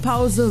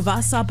 Kaffeepause,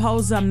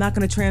 Wasserpause. I'm not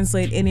gonna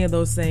translate any of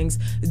those things.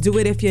 Do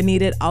it if you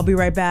need it. I'll be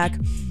right back.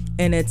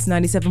 And it's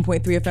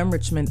 97.3 FM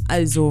Richmond.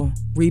 Also,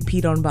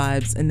 repeat on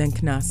Vibes and then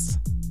Knast.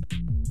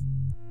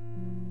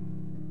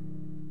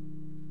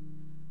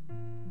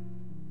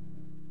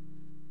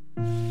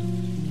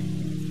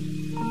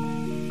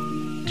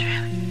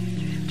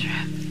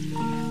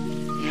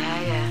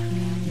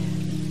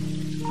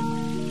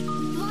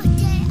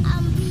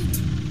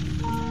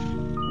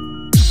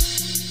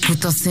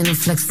 Gut aussehen und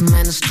flexen,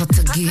 meine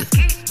Strategie.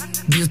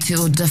 Beauty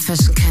oder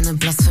Fashion, keine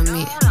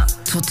Blasphemie.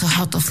 Tote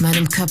Haut auf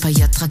meinem Körper,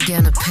 ja, trag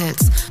gerne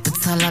Pelz.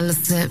 Bezahl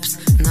alles selbst,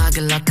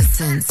 Nagellack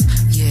Essenz,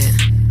 yeah.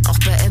 Auch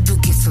bei Ebbe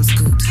geht's uns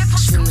gut.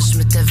 Schwimm nicht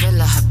mit der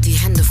Welle, hab die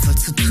Hände voll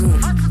zu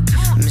tun.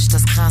 Misch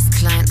das Gras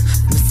klein,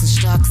 müssen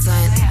stark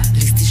sein.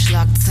 Lies die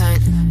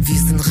Schlagzeilen, wir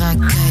sind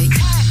Rakai.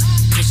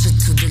 Push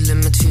it to the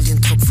limit, fühl den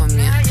Druck von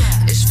mir.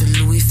 Ich will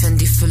Louis,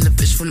 Fendi, Philipp,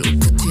 ich will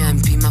Ukuti,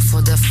 ein Beamer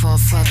vor der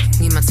Vorfahrt.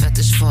 Niemals werd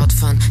ich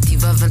fortfahren.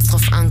 Diva, wenn's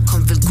drauf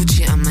ankommt, will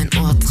Gucci an mein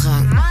Ohr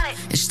tragen.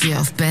 Ich steh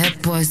auf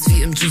Bad Boys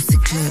wie im Juicy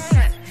Clip.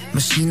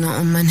 Maschine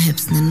um mein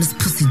Hips, nenn es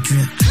Pussy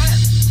Drip.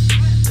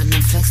 Bin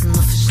am Flexen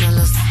auf wie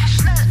Schnelles.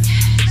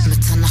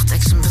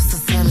 Mitternacht-Action bis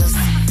das hell ist.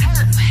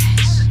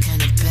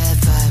 Keine Bad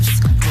Vibes,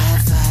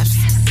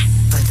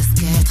 weil das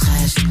Geld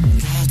reicht.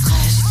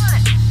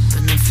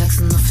 Bin am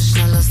Flexen auf wie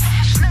Schnelles.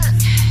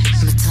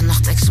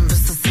 Mitternacht-Action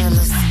bis das hell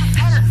ist.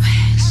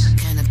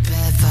 Keine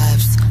Bad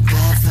Vibes,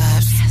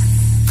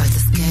 weil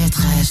das Geld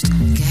reicht.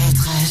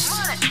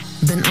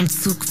 Bin am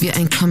Zug wie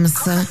ein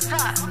Kommissar.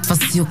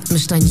 Was juckt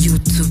mich dein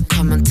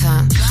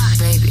YouTube-Kommentar?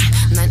 Baby,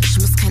 nein, ich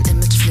muss kein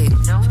Image pflegen.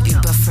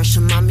 Über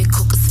frische Mami,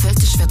 guck, es fällt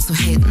dir schwer zu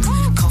haten.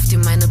 Kauf dir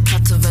meine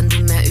Platte, wenn du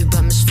mehr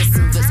über mich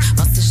wissen willst.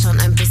 Was du schon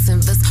ein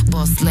bisschen wisst,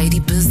 Boss Lady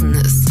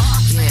Business.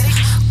 Yeah,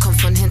 komm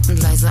von hinten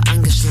leise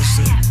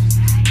angeschlichen.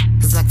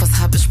 Sag, was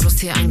hab ich bloß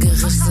hier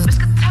angerichtet?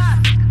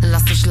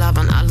 Lass mich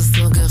labern, alles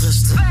nur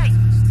Gerüchte.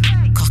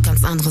 Koch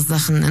ganz andere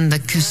Sachen in der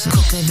Küche.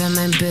 Guck mir, wer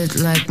mein Bild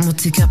like.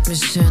 Mutti gab mir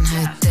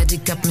Schönheit, Daddy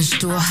gab mir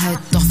Sturheit.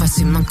 Doch weiß,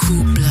 wie man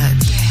cool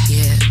bleibt.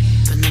 Yeah,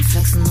 bin am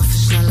Flexen auf wie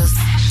Schnelles.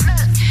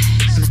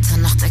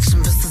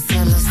 Mitternacht-Action bis das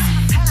hell ist.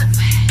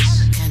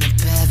 Keine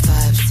Bad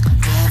Vibes,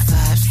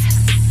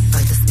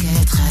 weil das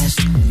Geld reicht.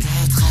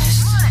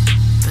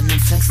 Bin am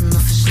Flexen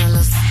auf wie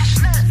Schnelles.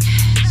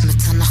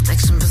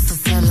 Mitternacht-Action bis das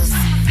hell ist.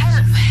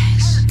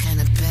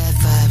 Keine Bad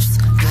Vibes,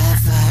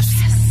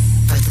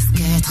 weil das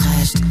Geld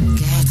reicht.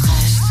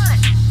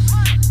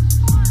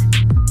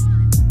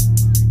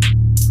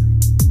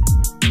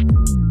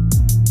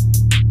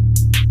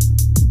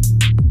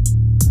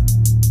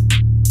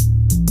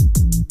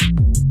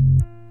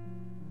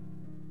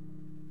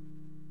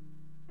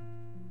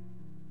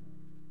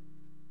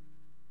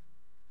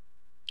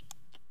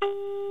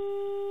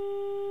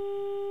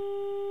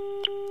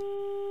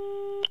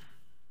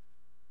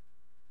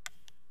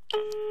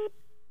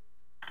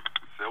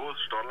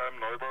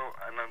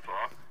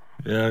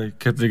 Ja, ich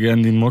hätte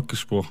gern den Mock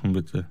gesprochen,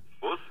 bitte.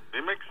 Was?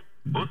 Nemex?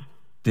 Was?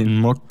 Den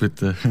Mock,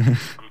 bitte. Ein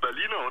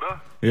Berliner,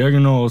 oder? Ja,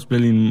 genau, aus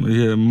Berlin.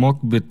 Hier, Mock,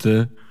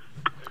 bitte.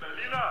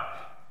 Berliner!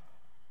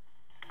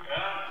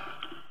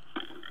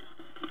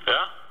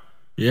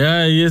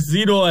 Ja, hier ist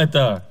Sido,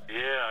 Alter.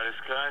 Yeah, alles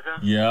klar,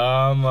 Alter?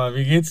 Ja, Mann,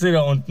 wie geht's dir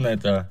da unten,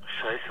 Alter?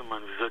 Scheiße,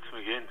 Mann, wie soll's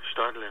mir gehen?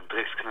 Stadel im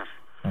Drecksknast.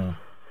 Ah.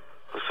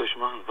 Was soll ich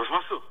machen? Was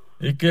machst du?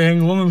 Ich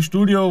häng rum im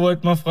Studio,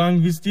 wollte mal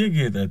fragen, wie es dir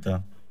geht,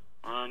 Alter.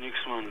 Ah, nix,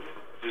 Mann.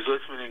 Wie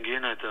soll's mir denn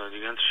gehen, Alter? Die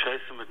ganze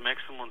Scheiße mit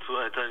Maxim und so,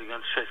 Alter, die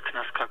ganze scheiß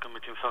Knastkacke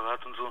mit dem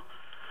Verrat und so.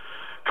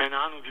 Keine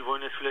Ahnung, die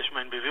wollen jetzt vielleicht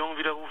meine Bewährung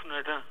widerrufen,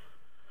 Alter.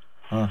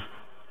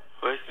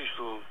 Weiß nicht,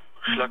 so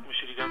schlag mich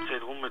hier die ganze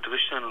Zeit rum mit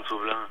Richtern und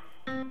so, bla.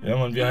 Ja,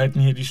 Mann, wir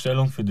halten hier die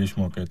Stellung für dich,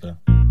 Mock, Alter.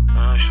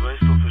 Ja, ich weiß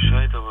doch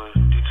Bescheid, aber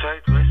die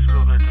Zeit, weißt du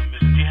doch, Alter, mir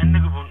sind die Hände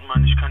gebunden,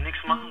 Mann. Ich kann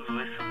nichts machen, so,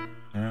 weißt du.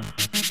 Ja.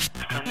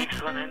 Ich kann nichts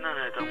dran ändern,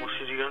 Alter. Muss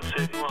hier die ganze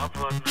Zeit nur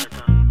abwarten,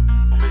 Alter.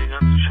 Und mir den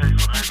ganzen Scheiß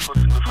von allen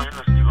trotzdem gefallen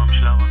lassen, die über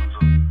mich labern und so.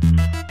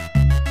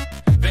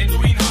 Wenn du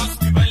ihn hast,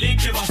 überleg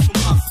dir, was du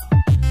machst.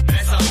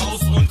 Messer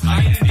raus und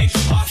rein in den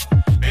Spaß.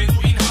 Wenn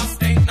du ihn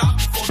hast, denk nach,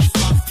 bevor du's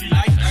machst.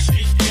 Vielleicht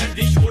ersticht er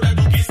dich oder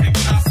du gehst in den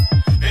Knast.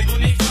 Wenn du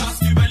nichts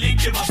hast, überleg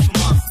dir, was du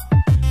machst.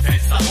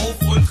 Fenster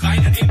auf und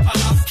rein in den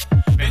Palast.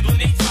 Wenn du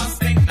nichts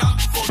hast, denk nach,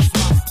 bevor du's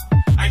machst.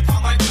 Ein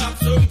paar Mal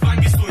klappt's,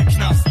 irgendwann gehst du in den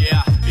Knast.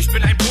 Yeah, ich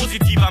bin ein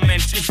positiver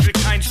Mensch, ich will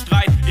keinen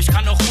Streit. Ich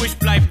kann auch ruhig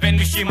bleiben, wenn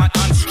mich jemand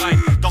anschreit.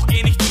 Doch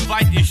geh nicht zu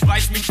weit, ich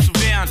weiß mich zu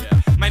wehren.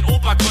 Mein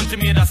Opa konnte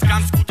mir das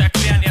ganz gut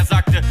erklären. Er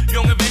sagte,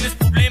 Junge, wenn es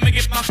Probleme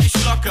gibt, mach dich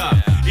locker.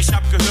 Ich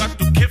hab gehört,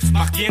 du kiffst,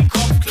 mach dir den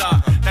Kopf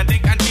klar. Dann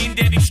denk an den,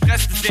 der dich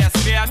stresst, ist der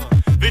es wert.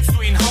 Willst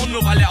du ihn hauen,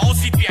 nur weil er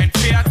aussieht wie ein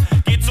Pferd?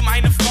 Geh zu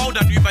meine Frau,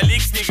 dann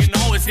überlegst dir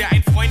genau. Ist er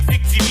ein Freund,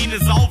 fickt sie wie eine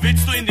Sau?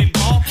 Willst du in den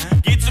Bau?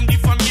 Geht's um die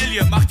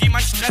Familie, macht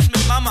jemand Stress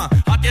mit Mama?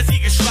 Hat er sie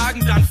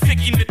geschlagen, dann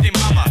fick ihn mit dem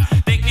Hammer.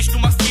 Denk nicht, du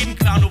machst jeden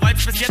klar, nur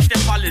weil's bis jetzt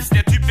der Fall ist.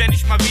 Der Typ wär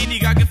nicht mal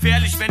weniger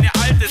gefährlich, wenn er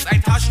alt ist.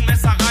 Ein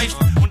Taschenmesser reicht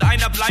und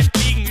einer bleibt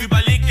liegen.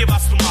 Überleg dir,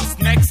 was du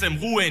machst. Max im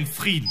Ruhe, in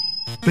Frieden.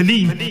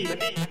 Berlin.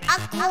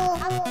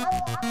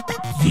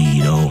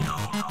 Vito.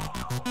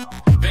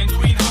 Wenn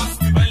du ihn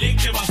hast, überleg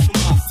dir, was du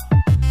machst.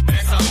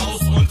 Messer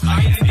raus und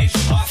rein in den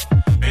Spaß.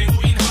 Wenn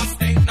du ihn hast,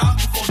 denk nach,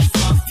 bevor du's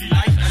machst.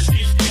 Vielleicht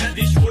ersticht er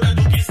dich oder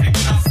du gehst in den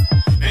Knast.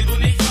 Wenn du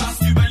nichts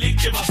hast, überleg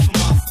dir, was du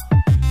machst.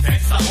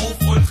 Fenster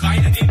auf und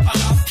rein in den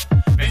Palast.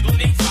 Wenn du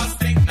nichts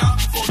hast, denk nach,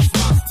 bevor du's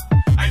machst.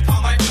 Ein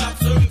paar Mal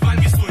klappt's,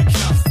 irgendwann gehst du in den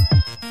Knast.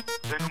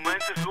 Wenn du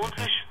meinst, es lohnt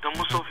sich, dann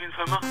musst du auf jeden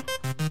Fall machen.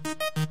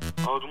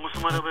 Aber du musst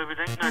immer dabei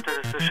bedenken, Alter,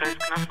 dass der scheiß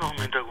Knast noch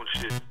im Hintergrund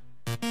steht.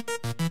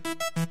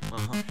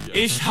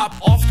 Ich hab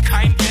oft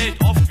kein Geld,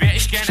 oft wär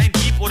ich gern ein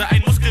Dieb oder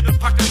ein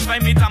muskelbepackter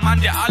 2 Meter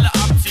Mann, der alle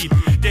abzieht,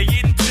 der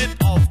jeden Tritt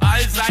auf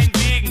all seinen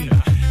Wegen,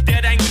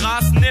 der dein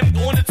Gras nimmt,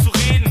 ohne zu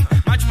reden.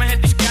 Manchmal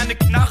hätte ich gerne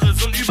Knarre,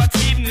 so ein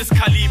übertriebenes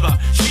Kaliber.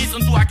 Schieß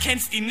und du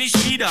erkennst ihn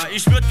nicht wieder.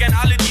 Ich würd gern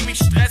alle, die mich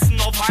stressen,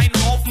 auf einen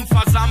Haufen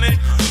versammeln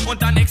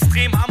und dann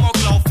extrem Amok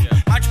laufen.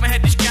 Manchmal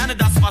hätte ich gerne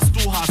das, was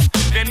du hast.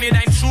 Wenn mir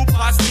dein Schuh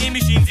passt, nehm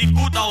ich ihn, sieht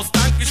gut aus,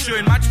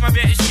 dankeschön. Manchmal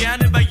wär ich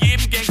gerne bei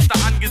jedem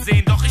Gangster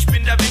angesehen, doch ich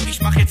bin da weg,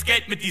 ich mach jetzt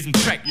Geld mit diesem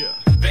Track.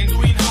 Wenn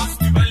du ihn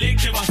hast, überleg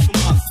dir, was du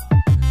machst.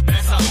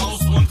 Messer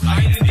raus und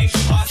rein in den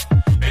Spaß.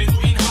 Wenn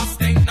du ihn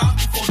hast, denk nach,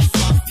 bevor du's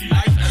machst.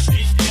 Vielleicht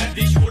ersticht er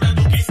dich oder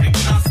du gehst in den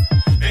Knast.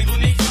 Wenn du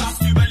nichts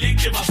hast, überleg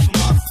dir, was du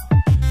machst.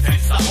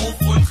 Fenster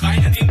auf und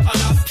rein in den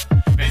Palast.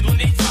 Wenn du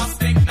nichts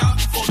hast, denk nach,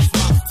 bevor du's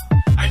machst.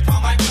 Ein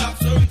paar Mal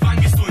klappt's, irgendwann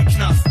gehst du in den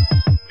Knast.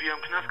 Wie er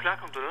im Knast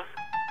klarkommt, oder?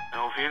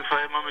 Ja, auf jeden Fall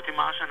immer mit dem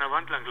Arsch an der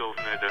Wand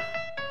langlaufen, Alter.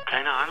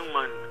 Keine Ahnung,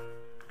 Mann.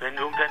 Wenn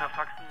irgendeiner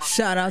Faxen macht...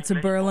 Shout out to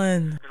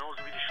Berlin. Genauso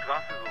wie die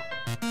Straße so.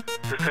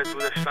 Das ist halt so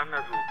der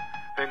Standard so.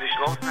 Wenn dich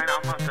draußen einer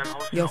anmacht, dann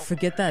haust du Yo, auf.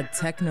 forget that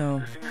techno.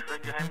 Das Ding ist,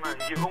 wenn dir einmal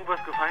hier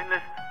irgendwas gefallen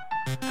lässt,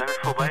 dann ist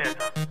vorbei,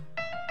 Alter.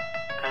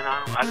 Keine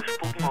Ahnung, alle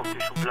spucken auf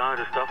dich und bla.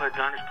 Das darf halt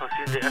gar nicht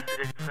passieren. Der Erste,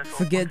 der die Fresse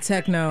Forget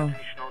techno.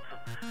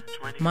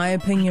 My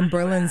opinion,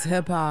 Berlin's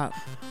Hip-Hop.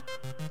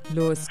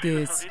 Los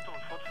geht's. Das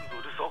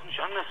ist auch nicht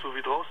anders so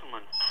wie draußen,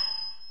 Mann.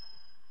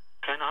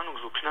 Keine Ahnung,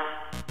 so knall.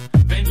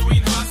 Wenn du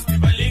ihn hast,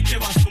 überleg dir,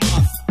 was du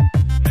machst.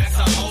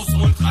 Messer raus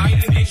und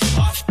rein in den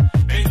Spaß.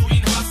 Wenn du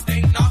ihn hast,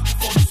 denk nach,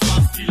 bevor du's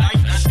machst.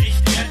 Vielleicht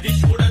ersticht er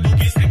dich oder du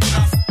gehst in den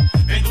Knast.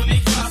 Wenn du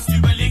nichts hast,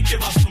 überleg dir,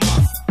 was du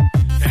machst.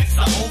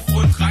 Fenster auf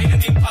und rein in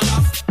den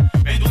Palast.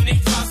 Wenn du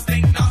nichts hast,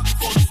 denk nach,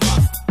 bevor du's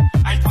machst.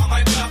 Ein paar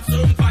Mal klappt's,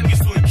 irgendwann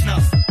gehst du in den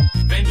Knast.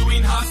 Wenn du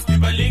ihn hast,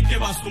 überleg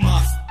dir, was du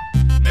machst.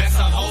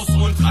 Messer raus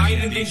und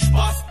rein in den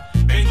Spaß.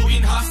 Wenn du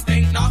ihn hast,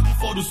 denk nach,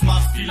 bevor du's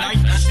machst.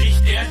 Vielleicht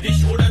ersticht er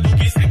dich oder du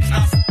gehst in den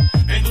Knast.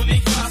 Wenn du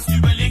nichts hast,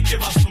 überleg dir,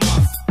 was du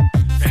machst.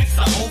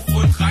 Fenster auf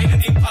und rein in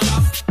den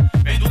Palast.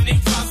 Wenn du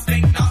nichts hast,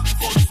 denk nach,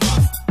 bevor du's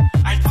machst.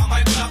 Ein paar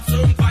Mal klappt's,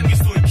 irgendwann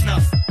gehst du in den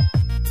Knast.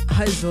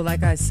 Also,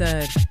 like I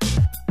said,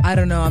 I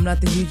don't know, I'm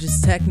not the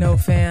hugest techno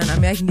fan. I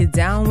mean, I can get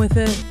down with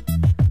it.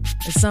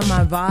 It's not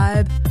my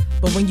vibe.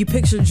 But when you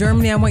picture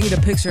Germany, I want you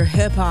to picture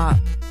hip-hop.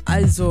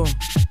 Also,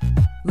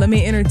 let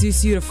me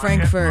introduce you to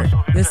Frankfurt,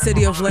 the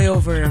city of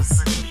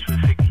layovers.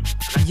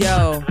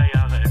 Yo,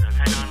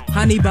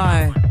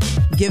 Hannibal,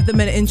 give them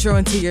an intro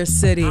into your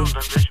city.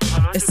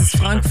 This is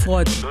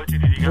Frankfurt,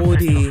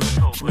 Brody.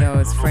 Yo,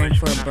 it's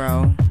Frankfurt,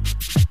 bro.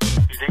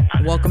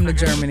 Welcome to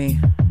Germany.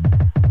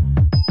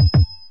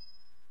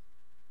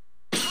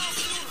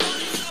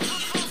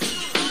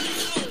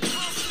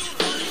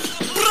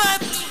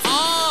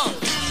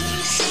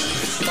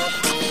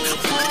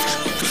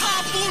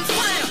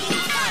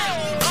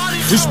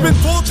 Ich bin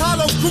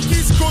total auf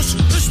Cookies Kusch,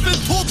 ich bin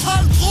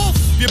total drauf.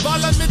 Wir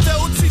ballern mit der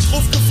Uzi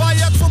drauf,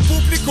 gefeiert vom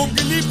Publikum,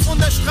 geliebt von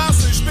der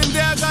Straße. Ich bin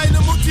der deine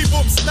Mutti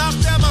bumst nach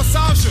der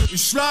Massage.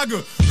 Ich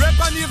schlage Rap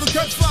an ihre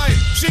Köpfe ein,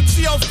 Schick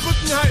sie auf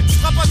Brückenheim,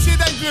 strapazier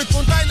dein Glück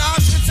und dein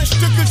Arsch wird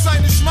zerstückelt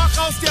sein. Ich mach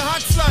aus dir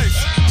Hackfleisch.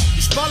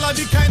 Ich baller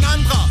wie kein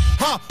anderer.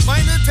 Ha,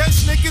 meine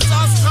Technik ist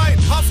astrein.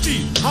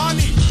 Hafti,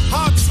 Hani,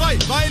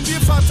 H2, weil wir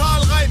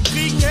fatal rein.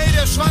 Kriegen, hey,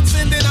 der Schwanz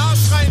in den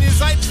Arsch rein. Ihr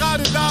seid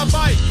gerade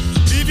dabei,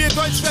 wie wir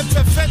Deutschland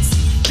verfetzen.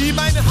 Wie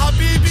meine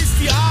Habibis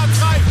die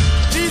A3.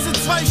 Diese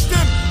zwei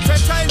Stimmen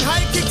verteilen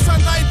High-Kicks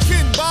an dein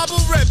Kinn.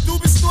 Babo-Rap, du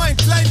bist nur ein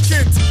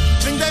Kleinkind.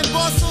 Bring dein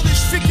Boss und ich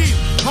fick ihn.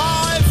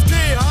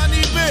 HFT,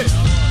 Hani B,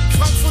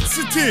 Frankfurt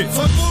City.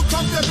 Von wo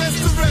kommt der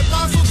beste Rap?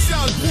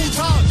 Asozial,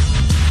 brutal.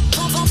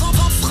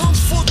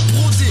 Frankfurt,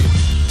 Brudi.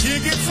 Hier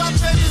geht's ab,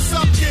 wenn es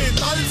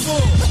abgeht.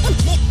 Also,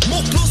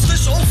 mach bloß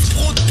nicht auf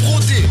Brot,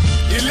 Brudi.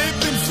 Ihr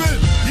lebt im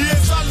Film, hier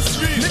ist alles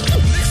real.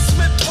 Nix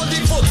mit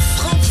Hollywood,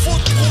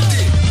 Frankfurt,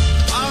 Brudi.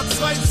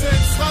 A2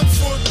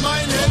 Frankfurt,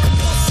 mein Head.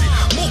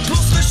 Mach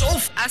bloß nicht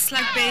auf.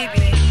 Aslak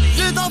Baby.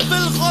 Jeder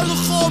will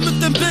Rolle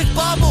mit dem Big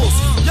Babos.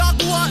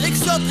 Jaguar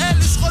XJL,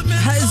 ich roll mit.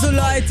 Also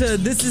Leute,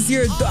 this is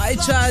your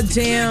Deutscher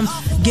Jam,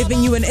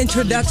 giving you an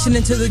introduction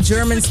into the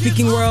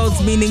German-speaking world,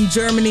 meaning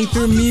Germany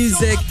through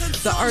music,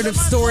 the art of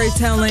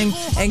storytelling,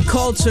 and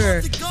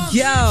culture.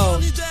 Yo,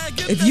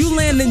 if you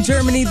land in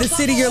Germany, the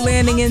city you're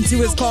landing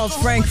into is called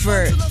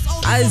Frankfurt.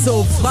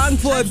 Also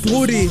Frankfurt,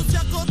 Brudi.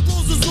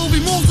 So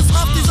wie Moses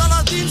auf die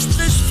Saladin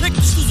spricht, fick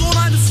dich, du Sohn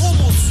eines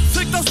Homos.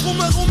 Fick das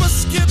Drumherum,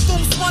 es geht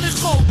ums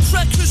Money-Show.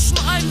 Tracklischen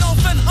Einlauf,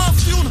 wenn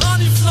Hafti und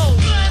Hani flow.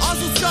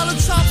 Asoziale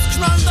Charts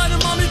knallen deine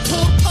Mami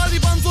tot.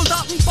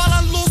 Taliban-Soldaten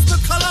ballern los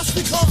mit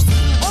Kalaschnikows.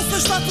 Aus der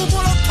Stadt, wo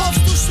Molotovs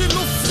durch die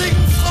Luft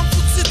fliegen.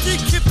 Frankfurt City,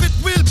 keep it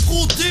real,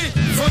 Brudi.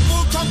 Von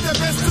wo kommt der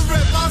beste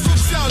Rap?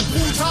 Asozial,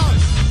 brutal.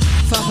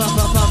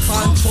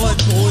 Frankfurt,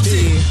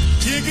 Brudi.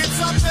 Hier geht's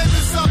ab, wenn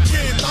es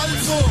abgeht.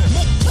 Also,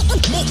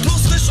 mach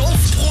bloß nicht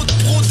auf Brot,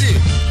 Brudi.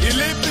 Ihr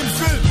lebt im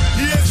Film,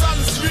 hier ist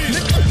alles real.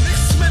 Nix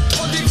mit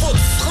Hollywood,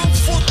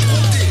 Frankfurt,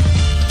 Brudi.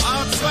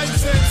 A2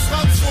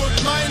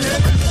 Frankfurt, mein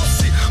Head.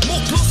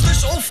 Mach bloß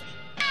nicht auf.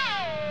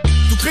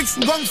 Du kriegst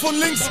einen Gong von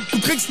links, du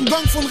kriegst einen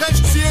Gong von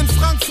rechts. Hier in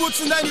Frankfurt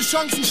sind deine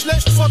Chancen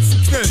schlecht,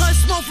 Fotzenknill.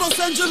 Scheiß mal auf Los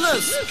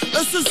Angeles,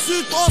 es ist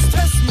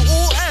Südosthessen,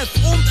 OF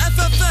und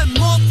FFN,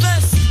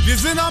 Nordwest. Wir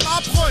sind am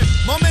Abräumen,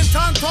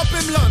 momentan top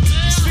im Land.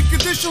 Ich ficke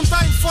dich und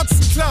deinen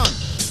Fotzenclan.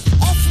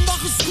 Offenbach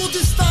ist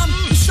Kurdistan,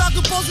 ich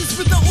schlage Bossis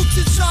mit der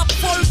Uzi-Chap.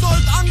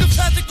 Vollgold,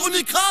 angefertigt,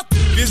 Unikat.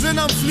 Wir sind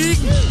am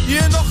Fliegen,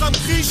 ihr noch am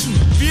Kriechen.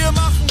 Wir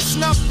machen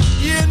Schnapp,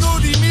 ihr nur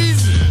die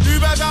Miesen.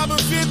 Übergabe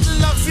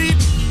 7:15.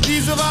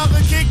 Diese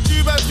Ware kickt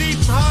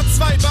übertrieben.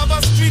 H2, Baba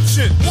Street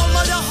Shit.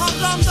 Wallah, ja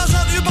Haram, das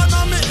hat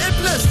Übernahme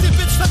Iblis. Die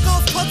Bitch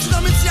verkauft Kotze,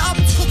 damit sie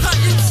abends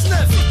Kokain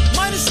snifft.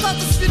 Meine Stadt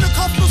ist wie ne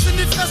Kopfnuss in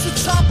die Fresse.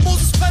 Chart,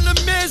 Moses Pelle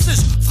mäßig.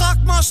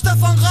 Frag mal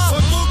Stefan Raab.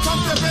 Von wo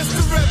kommt der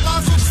beste Rap?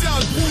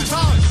 Asozial,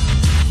 brutal.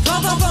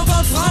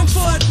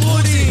 Frankfurt,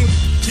 Brudi.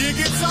 Hier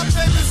geht's ab,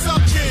 wenn es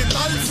abgeht.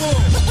 Also,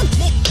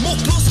 mach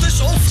bloß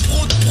nicht auf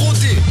Brot,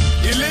 Brudi.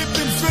 Ihr lebt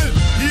im Film,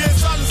 hier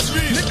ist alles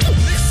real.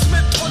 Nix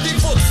mit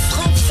Hollywood,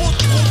 Frankfurt,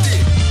 Brudi.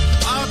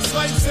 A2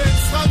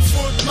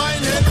 Frankfurt,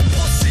 mein Head.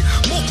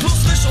 Mach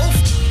bloß nicht auf.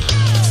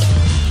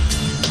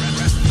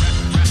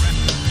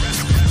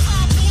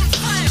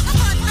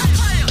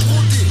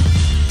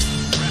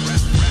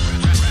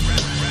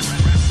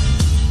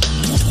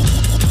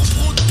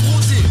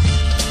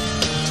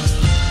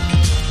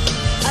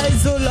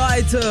 Also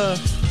Leute,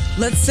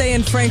 let's stay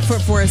in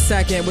Frankfurt for a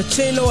second with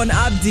Chelo and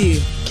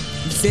Abdi.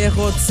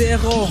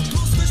 0-0.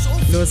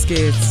 Los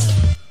geht's.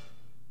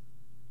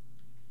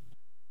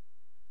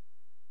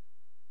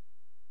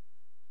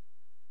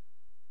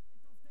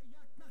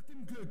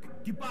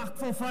 Gib Acht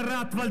vor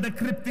Verrat, weil der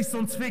Krypt dich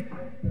sonst fickt.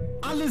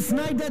 Alles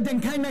Neider,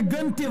 denn keiner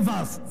gönnt dir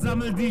was.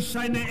 Sammel die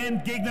Scheine,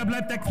 Endgegner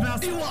bleibt der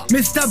Knast.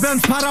 Mr.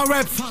 Burns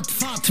Para-Rap,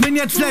 Twin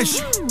jetzt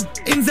Flash.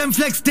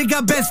 Insenflex,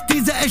 Digga, best,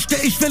 diese echte,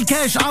 ich will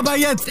Cash. Aber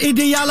jetzt,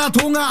 ideal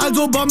hat Hunger,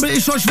 also bombe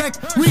ich euch weg.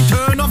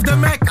 Return of the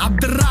Mac,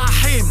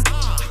 Abdrahim.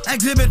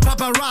 Exhibit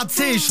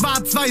Paparazzi,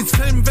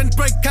 Schwarz-Weiß-Film,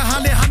 Windbreaker,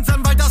 Halle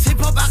Hansen, weil das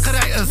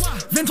Hip-Hop-Acherei ist.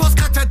 Windhorst,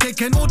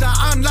 Charakterticken oder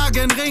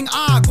Anlagenring,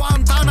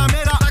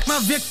 Guantanamera. Sag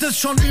mal, wirkt es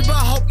schon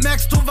überhaupt?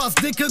 Merkst du was?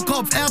 Dicke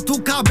Kopf,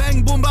 R2K,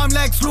 Bang, Boom, Bam,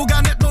 Lex,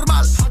 Luger, nicht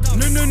normal.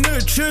 Nö,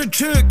 tschö,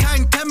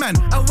 kein Kämmen.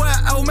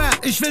 Aware,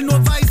 ich will nur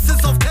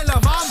Weißes auf Teller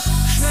warm.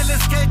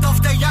 Schnelles Geld auf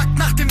der Jagd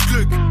nach dem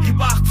Glück. Gib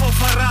Acht vor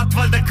Verrat,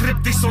 weil der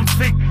Krypt dich sonst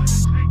fickt.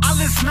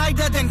 Alles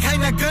Neider, denn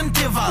keiner gönnt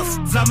dir was.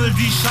 Sammel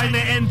die Scheine,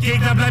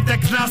 Endgegner bleibt der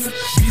Knast.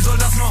 Wie soll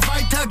das noch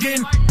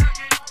weitergehen?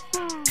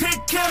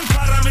 Ticken,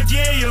 Para mit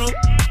Yeyo.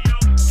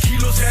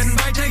 Kilos werden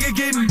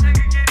weitergegeben.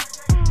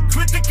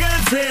 Critical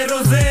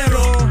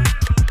 0-0.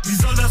 Wie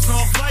soll das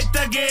noch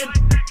weitergehen?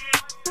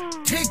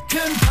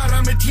 Ticken,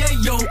 Para mit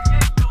Yeyo.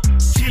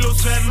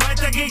 Kilos werden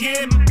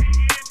weitergegeben.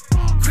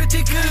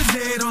 Critical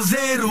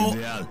 0-0.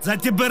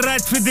 Seid ihr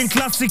bereit für den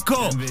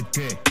Klassiko?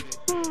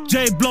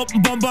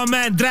 J-Bloppen,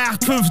 Bomberman,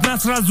 385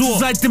 Nassrasur.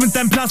 Seid ihr mit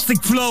deinem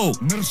Plastikflow?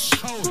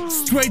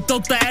 Straight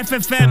out der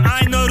FFM,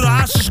 1 Euro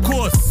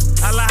Haschischkurs.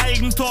 Alle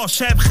Eigentor,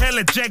 Chef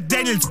Helle, Jack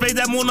Daniels, bei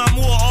der Mon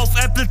Amour auf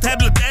Apple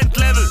Tablet,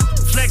 Endlevel.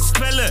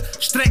 Flexquelle,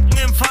 Strecken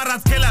im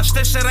Fahrradkeller,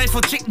 Stecherei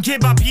von Chicken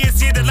Kebab, hier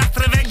ist jede Nacht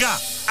Revenga.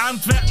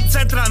 Antwerpen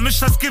Zentral, misch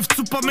das Gift,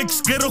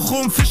 Supermix, Geruch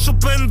und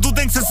Fischsuppen, du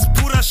denkst es ist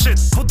purer Shit.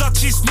 Butter,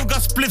 Cheese,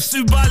 Nougat, Spliffs,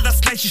 überall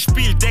das gleiche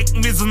Spiel.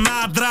 Denken wir so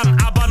nah dran,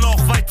 aber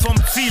noch weit vom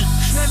Ziel.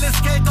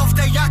 Schnelles Geld auf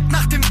der Jagd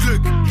nach dem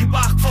Glück. Gib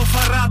Acht vor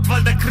Verrat,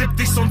 weil der Krypt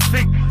dich sonst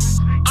fickt.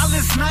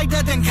 Alles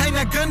Neider, denn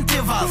keiner gönnt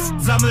dir was.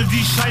 Sammel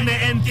die Scheine,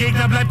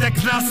 Endgegner bleibt der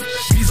Knast.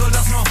 Wie soll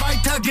das noch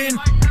weitergehen?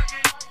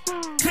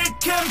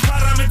 Ticken,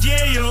 Para mit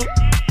Yeyo.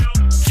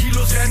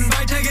 Kilos werden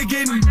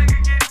weitergegeben.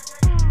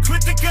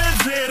 Critical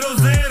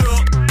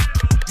 0-0.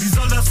 Wie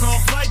soll das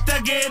noch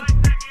weitergehen?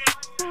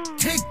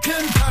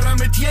 Ticken, Para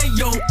mit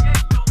Yeyo.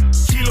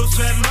 Kilos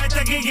werden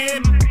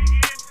weitergegeben.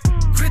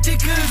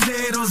 Critical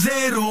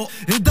 0-0.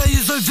 Da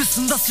ihr soll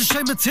wissen, dass ich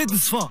ein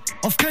Mercedes fahr.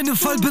 Auf keinen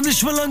Fall bin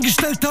ich mal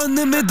Angestellter an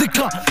der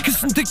Medica.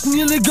 Kissen dicken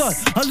illegal,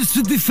 alles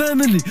für die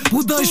Family.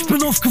 Bruder, ich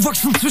bin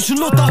aufgewachsen zwischen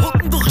Lothar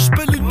Hucken, doch ich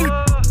Berlin.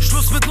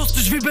 Schluss mit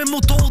lustig wie beim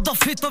Motor oder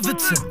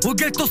Väterwitze. Hol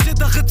Geld aus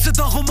jeder Ritze,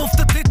 darum auf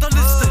der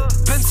Täterliste.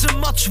 Benz im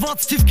Matt,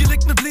 schwarz, tief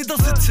gelegt mit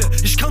Ledersitze.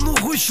 Ich kann nur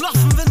ruhig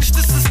schlafen, wenn ich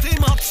das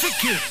System hab,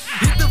 ficke.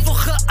 Jede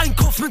Woche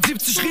Einkauf mit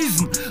 70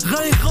 Riesen.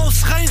 Rein,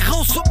 raus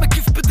und mit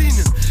Gift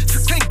bedienen.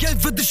 Für kein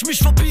Geld würde ich mich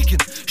verbiegen.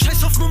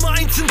 Scheiß auf Nummer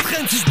 1 in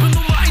Trends, ich bin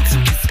Nummer 1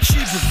 im Kissen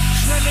schieben.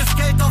 Schnelles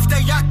Geld auf der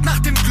Jagd nach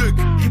dem Glück.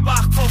 Gib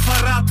Acht vor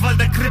Verrat, weil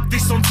der Krypt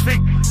dich sonst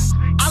fickt.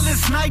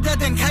 Alles Neider,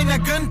 denn keiner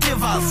gönnt dir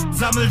was.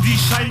 Sammel die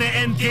Scheine,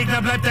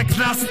 Endgegner bleibt der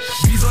Knast.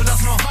 Wie soll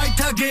das noch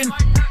weitergehen?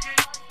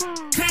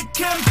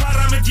 Ticken,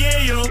 Para mit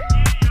Yeyo.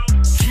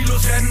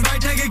 Kilos werden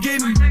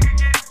weitergegeben.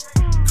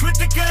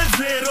 Critical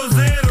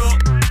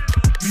 0-0.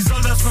 Wie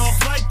soll das noch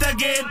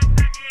weitergehen?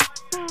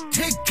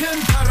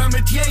 Ticken, Para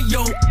mit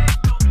Yeyo.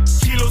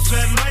 Kilos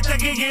werden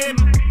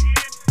weitergegeben.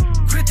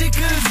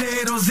 Critical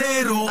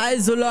 0-0.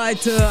 Also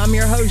Leute, I'm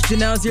your host,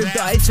 Janelle's your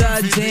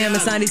Deutscher Jam.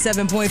 It's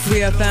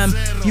 97.3 FM.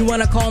 You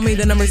wanna call me,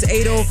 the number's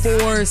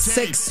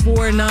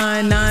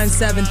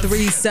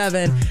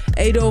 804-649-9737.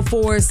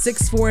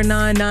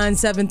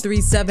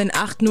 804-649-9737.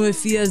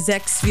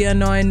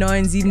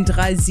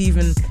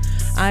 804-649-9737.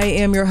 I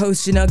am your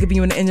host, Janelle, giving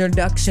you an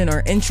introduction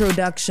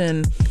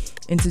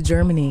into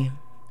Germany.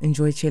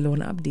 Enjoy Chelo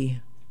und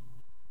Abdi.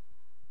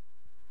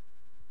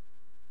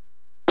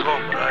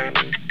 Komm rein,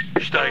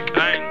 steig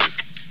ein,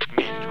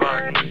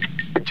 Mietwagen,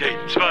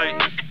 Tape 2.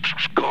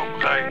 Komm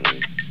rein,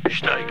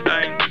 steig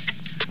ein,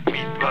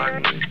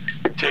 Mietwagen,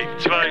 Tape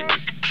 2.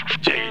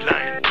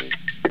 J-Line,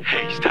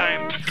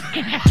 Haze-Time.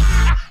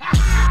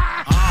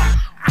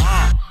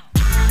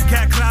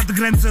 Kerkrade,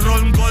 Grenze,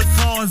 Rollen, Gold,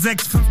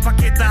 V6, 5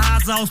 Pakete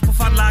Hase,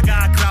 Auspuffanlage,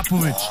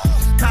 Akrapovic.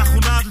 Tacho,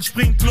 Nadel,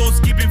 springt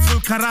los, gib ihm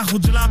Füll, Karacho,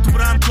 Gelato,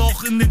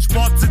 Brandloch in den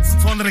Sportsitzen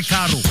von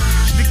Recaro.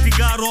 Schnickt die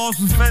Garo aus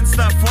dem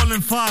Fenster, voll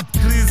in Fahrt,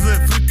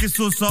 Krise,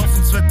 Friedgesuss auf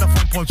ins Wetter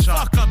von Paul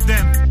Schaar. Fuck up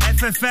them,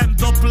 FFM,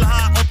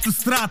 Doppel-H,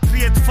 Autostrat,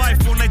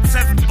 385,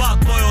 187, Bad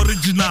Boy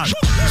Original.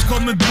 Ich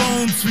komm mit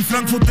Bones, wie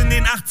Frankfurt in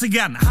den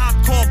 80ern,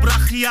 Hardcore,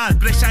 brachial,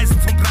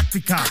 Brecheisen vom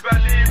Praktika.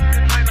 Überleben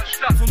in meiner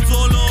Stadt, von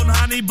Solo und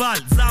Hannibal,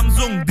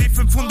 Samsung,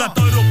 D500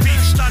 Euro,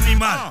 Beef,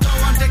 Stanimal.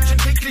 Dauernd Action,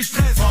 täglich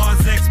Stress.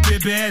 V6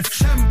 BBS,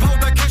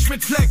 Powder Cash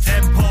mit Flex.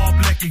 Empor,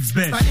 Black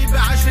X-Best. Bei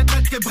EBA wird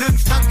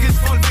mitgebremst, Tank ist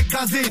voll weg,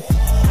 da seht.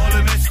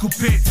 Volle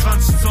Coupé,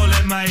 20 Zoll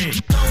MAE.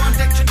 Dauernd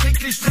Action,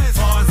 täglich Stress.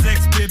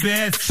 V6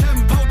 BBS,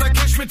 Powder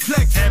Cash mit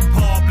Flex.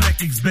 Empor,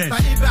 Black X-Best. Bei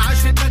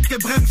EBA wird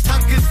mitgebremst,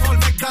 Tank ist voll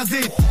weg, da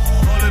seht.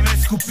 Volle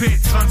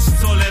Coupé, 20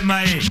 Zoll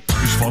MAE. Ich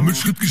fahr mit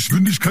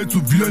Schrittgeschwindigkeit so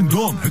wie ein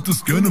Dorn.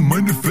 Hättest gerne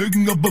meine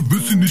Felgen, aber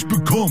wirst sie nicht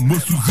bekommen.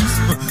 Was du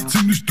siehst,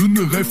 ziemlich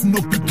dünne Reifen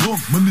auf Beton.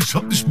 Mann, ich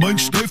hab nicht meinen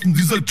Steifen.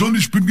 Sie sagt John,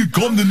 ich bin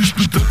gekommen, denn ich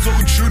bin Tänzer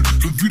und schön.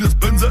 So wie das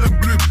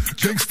Benzer-Emblem.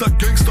 Gangster,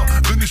 Gangster,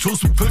 wenn ich aus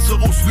dem Fenster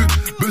rausred.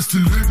 Beste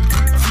Leben,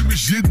 fühl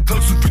mich jeden Tag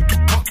so wie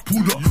Tupac,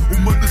 Bruder.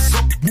 Und meine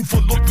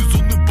Subwoofer laut wie so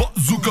eine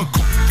Bazooka.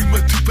 Guck, wie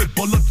mein Tiefheit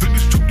ballert, wenn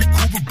ich um die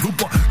Kurve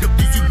blubber. Ich hab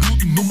diese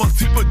Ludennummer,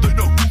 zieh bei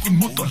deiner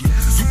Hurenmutter.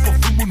 Super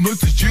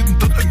 95, jeden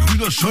Tag ein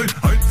grüner Schein.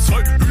 1,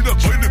 2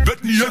 Hühnerbeine,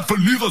 werd nie ein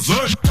Verlierer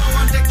sein.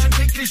 Dauernd Action,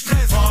 täglich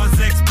Stress.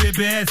 V6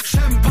 BBS,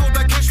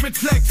 Powder Cash mit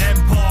Flex.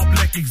 Empor,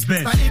 Black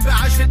X-Best. Bei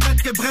EBA wird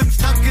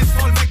mitgebremst, Tank ist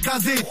voll weg, da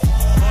seht.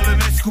 Volle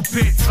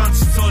Coupé,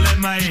 20 Zoll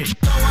MAE.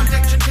 Dauernd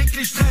Action,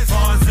 täglich Stress.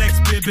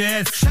 V6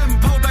 BBS,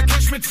 Powder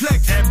Cash mit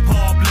Flex.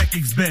 Empor, Black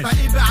X-Best. Bei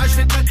EBA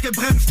wird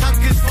mitgebremst,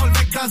 Tank ist voll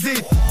weg, da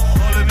seht.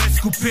 Volle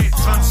Coupé,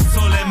 20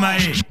 Zoll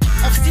MAE.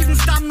 Auf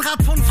Stevens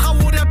Damenrad von Frau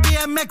oder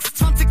BMX.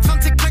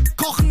 2020 Pack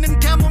kochen in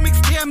Thermomix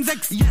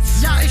TM6.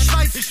 Yes. Ja, ich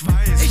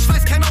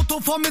weiß, kein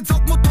Auto vor mit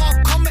Saugmotor.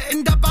 Komme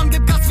in der Bahn,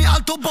 gib Gas wie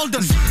Alto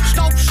Bolden.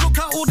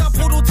 Staubschlucker oder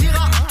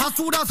Produzierer. Hast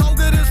du das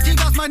Auge des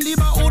Tigers, mein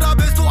Lieber, oder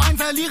bist du ein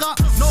Verlierer?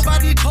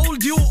 Nobody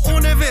told you,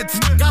 ohne Witz,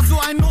 dass du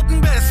ein Noten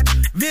bist.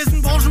 Wir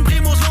sind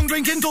Branchenprimus,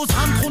 Longdrink Intos,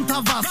 Hand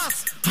runter was?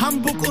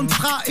 Hamburg und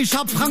Fra, ich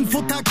hab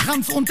Frankfurter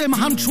Kranz und im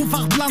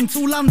Handschuhfach Blanz.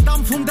 Ulan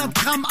Dampf 100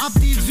 Gramm ab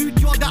die Süd,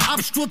 ja, der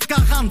Absturz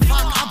garant.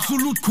 Fahr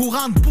absolut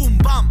kurant, boom,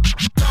 bam.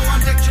 Dauernd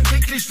Dauernd Action,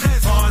 täglich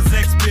Stress.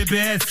 V6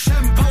 BBS,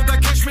 Shampoo,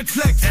 Cash mit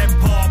Flex.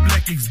 Empor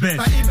Black XBet.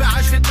 Bei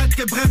eBay wird nicht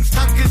gebremst,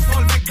 Tank ist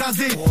voll weg, da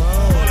seh.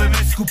 Volle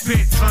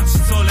Coupé,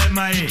 20 Zoll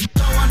MAE.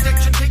 Dauernd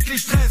Action,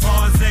 täglich Stress.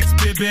 V6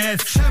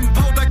 BBS,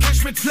 Shampoo,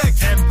 Cash mit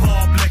Flex.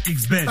 Empor Black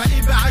XBet. Bei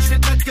eBay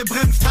wird nicht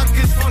gebremst, Tank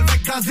ist voll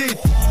weg, da seh.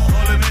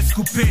 Volle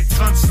Coupé,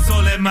 20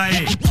 Zoll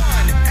MAE. And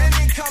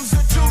then comes the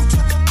 2 to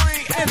the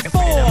 3 and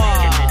 4.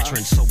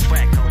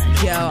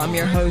 Yo, I'm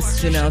your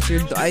host, Janelle. It's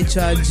your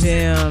Deutsche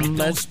Jam.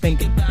 Let's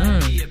think.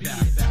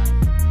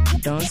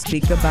 Don't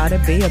speak about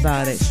it, be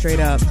about it. Straight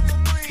up.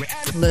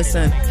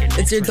 Listen,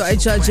 it's your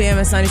Deutsche Jam.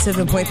 It's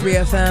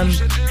 97.3 FM.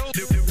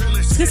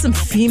 Let's get some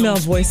female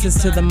voices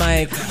to the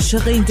mic.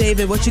 Shireen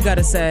David, what you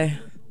gotta say?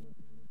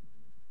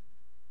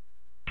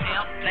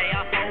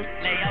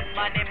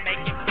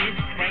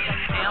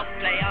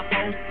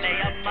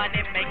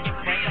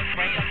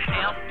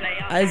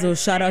 Also,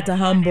 shout out to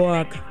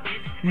Hamburg.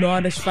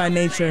 Nordisch by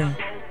nature.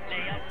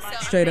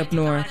 Straight up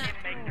north.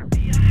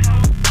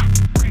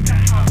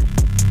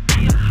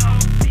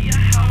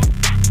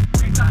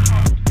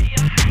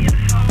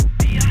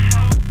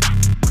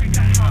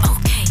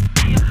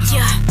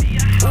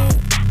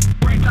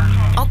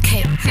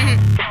 Okay,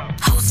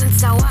 Haus sind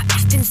sauer,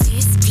 ich bin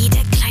süß wie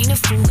der kleine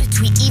Vogel.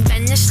 Tweety,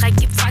 wenn ne Schrei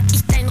gibt, frag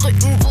ich deinen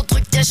Rücken, wo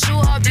drückt der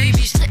Schuh? Oh,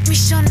 Baby, stritt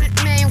mich schon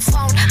mit mehr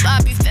Jungfrauen.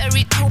 Barbie,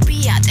 Fairy,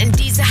 Topia, denn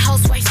diese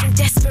Housewives sind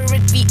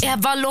desperate wie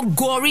Eva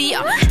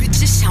Longoria.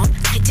 Bitte schauen,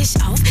 kritisch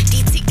auf,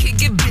 die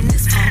zickige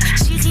Bindesfrau.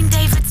 Shireen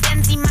David,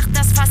 denn sie macht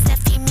das Fass der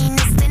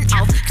Feministin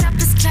auf.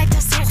 Knappes Kleid,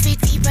 das hochweht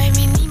wie bei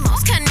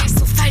Minimaus. Kann nicht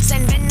so falsch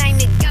sein, wenn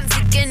eine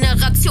ganze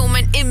Generation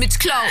mein Image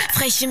klaut.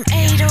 Frech im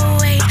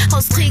 808,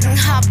 aus Regen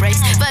Heartbreaks,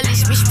 weil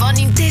ich mich von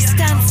ihm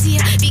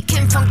distanziere, wie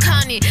Kim von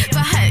Kanye.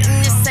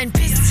 Verhalten ist ein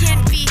bisschen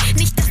wie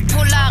nicht das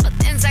Polare,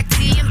 denn sagt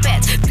sie im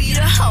Bett, be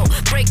the hoe,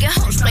 break a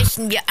hoe,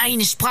 sprechen wir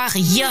eine Sprache,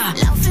 ja.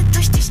 Laufe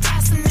durch die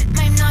Straßen mit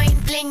meinem neuen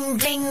Bling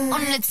Bling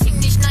und ne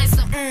ziemlich nice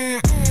macht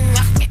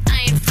mir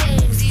einen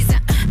Film. Sie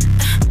sagt,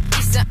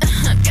 ich sag,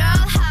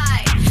 Girl,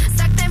 hi,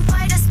 sag dein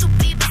Boy, dass du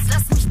B bist,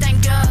 lass mich dein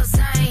Girl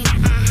sein.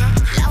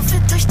 Laufe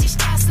durch die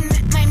Straßen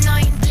mit meinem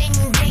neuen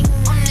Bling Bling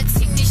und ne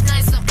ziemlich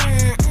nice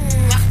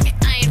macht mir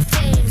einen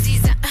Film. Sie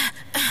sagt,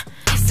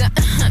 ich sag,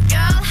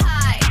 Girl,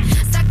 hi,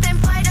 sag dein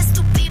Boy, dass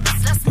du B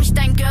bist, lass mich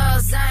dein Girl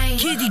sein.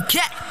 Kitty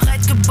Cat,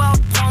 breit gebaut,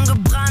 braun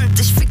gebrannt,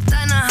 ich fick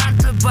deine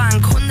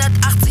Handelbank,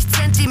 180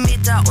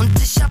 Zentimeter und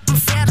ich hab 'n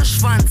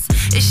Pferdeschwanz.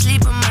 Ich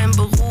liebe meinen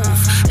Beruf,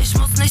 ich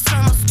muss nichts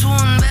anderes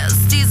tun. Wer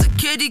ist diese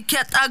Kitty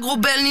Cat?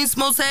 Agro-Berlins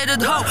most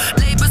hated ho.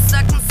 Labels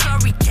sagen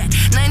sorry Cat,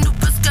 nein du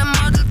bist kein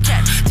Model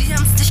Cat. Die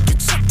haben's nicht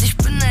gecheckt, ich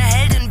bin ne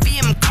Heldin wie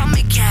im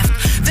Comic-Heft.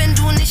 Wenn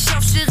du nicht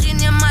auf Shireen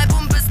im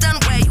Album bist, dann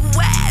where you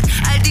at?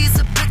 All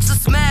diese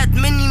Bitches mad,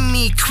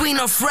 Mini-Me, Queen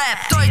of Rap.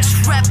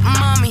 Deutsch-Rap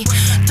Mommy,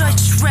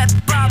 Deutsch-Rap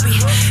Barbie.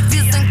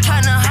 Wir sind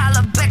keine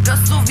Hallerbecker,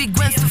 so wie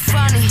Gwen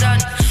Stefani.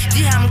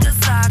 Die haben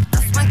gesagt,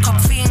 dass mein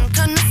Kopf wie ein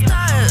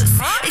Kanister ist.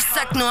 Ich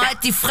sag nur halt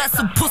die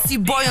Fresse,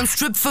 Pussyboy und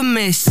Strip für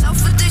mich.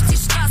 Laufe durch die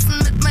Straßen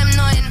mit meinem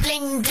neuen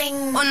Bling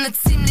Bling und ne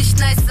ziemlich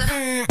nice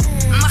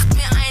macht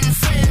mir einen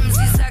Film.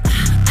 Sie sagt,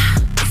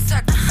 ich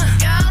sag,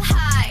 Girl,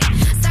 hi,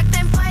 sag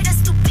dein Boy,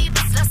 dass du B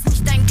bist, lass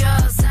mich dein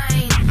Girl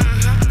sein.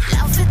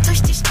 Laufe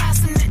durch die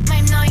Straßen mit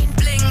meinem neuen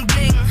Bling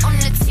Bling und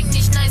ne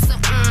ziemlich nice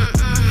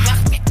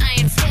macht mir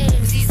einen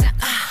Film. Sie sagt,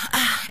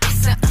 ich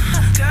sag,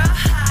 Girl,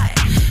 hi,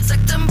 sag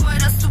dein Boy,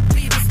 dass du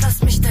B bist,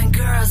 lass mich dein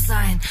Girl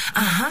sein.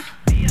 Aha.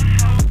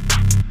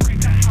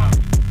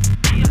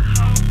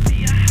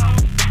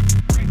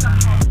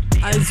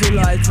 Also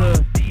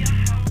Leute,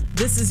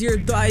 this is your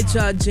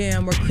Deutsche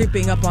Jam. We're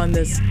creeping up on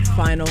this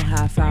final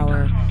half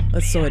hour.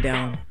 Let's slow it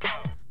down.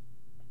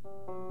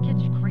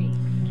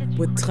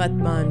 With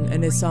Tretman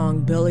and his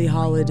song Billie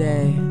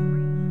Holiday.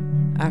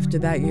 After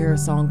that, you hear a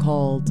song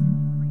called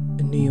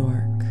New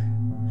York.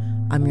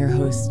 I'm your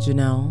host,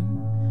 Janelle.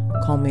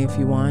 Call me if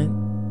you want.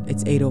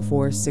 It's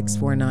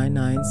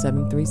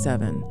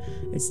 804-649-9737.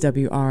 It's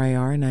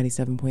WRIR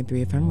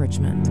 97.3 FM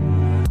Richmond.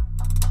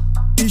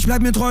 Ich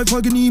bleib mir treu,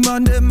 folge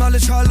niemandem,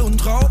 alles Schall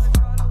und Rauch.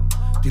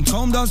 Den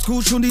Traum, das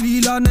Kusch und die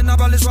Lilanen,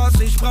 aber alles, was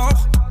ich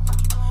brauch.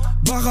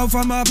 Wach auf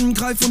am Abend,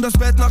 greif um das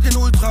Bett nach den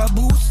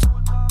Ultra-Boost.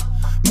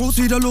 Muss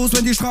wieder los,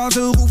 wenn die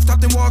Straße ruft,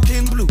 hab den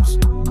Walking Blues.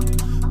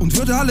 Und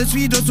würde alles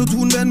wieder so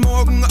tun, wenn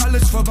morgen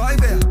alles vorbei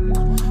wär.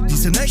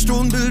 Diese Nächte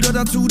und Bilder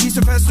dazu,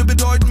 diese Feste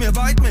bedeuten mir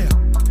weit mehr.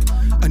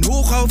 Ein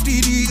Hoch auf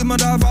die, die immer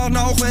da waren,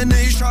 auch wenn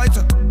ich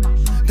scheitere.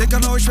 Denk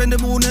an euch, wenn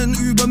Dämonen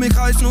über mich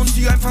reißen und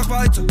zieh einfach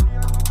weiter.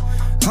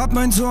 Hab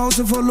mein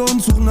Zuhause verloren,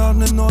 such nach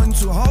einem neuen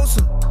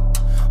Zuhause.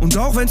 Und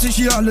auch wenn sich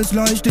hier alles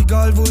leicht,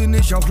 egal wohin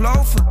ich auch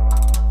laufe.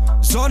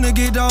 Sonne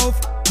geht auf,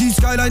 die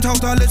Skyline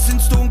taucht alles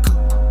ins Dunkel.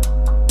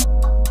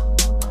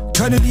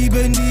 Keine Liebe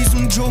in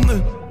diesem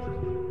Dschungel.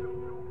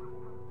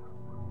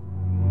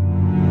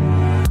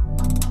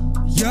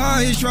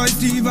 Ja, ich weiß,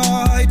 die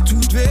Wahrheit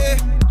tut weh.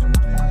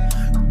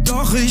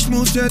 Doch ich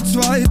muss jetzt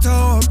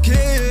weiter,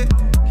 okay.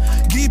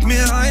 Gib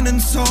mir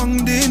einen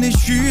Song, den ich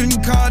fühlen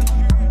kann.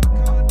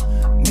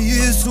 Nie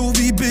ist so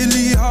wie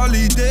Billie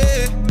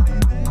Holiday.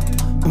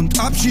 Und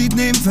Abschied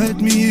nehmen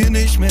fällt mir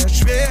nicht mehr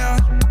schwer.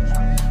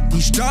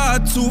 Die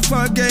Stadt so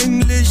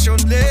vergänglich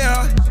und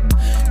leer.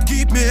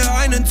 Gib mir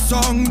einen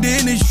Song,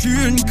 den ich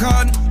fühlen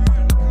kann.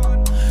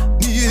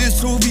 Nie ist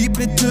so wie,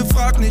 bitte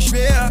frag nicht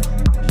wer.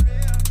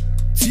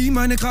 Zieh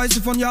meine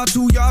Kreise von Jahr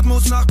zu Jahr,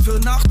 muss Nacht für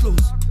Nacht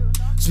los.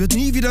 Es wird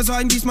nie wieder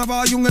sein, diesmal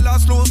war, Junge,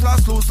 lass los,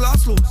 lass los,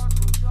 lass los.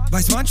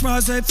 Weiß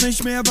manchmal selbst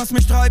nicht mehr, was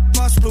mich treibt,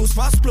 was bloß,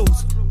 was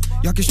bloß.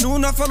 Jag ich nur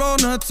nach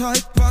verlorener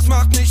Zeit, was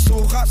macht mich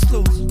so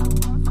rastlos?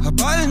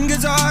 Hab allen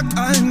gesagt,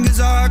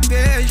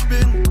 wer ich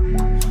bin.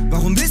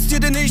 Warum wisst ihr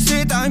denn nicht,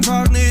 seht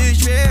einfach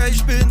nicht, wer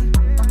ich bin.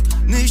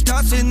 Nicht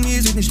das in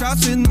mir, seht nicht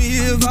das in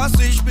mir, was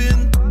ich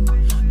bin.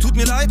 Tut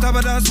mir leid,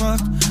 aber das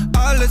macht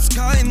alles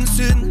keinen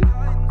Sinn.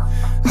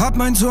 Hab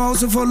mein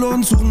Zuhause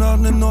verloren, such nach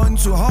einem neuen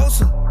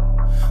Zuhause.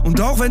 Und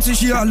auch wenn sich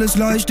hier alles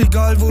leicht,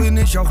 egal wohin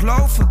ich auch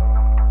laufe.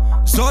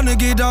 Sonne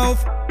geht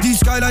auf, die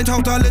Skyline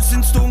taucht alles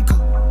ins Dunkel.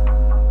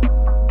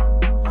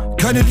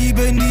 Keine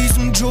Liebe in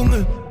diesem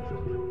Dschungel.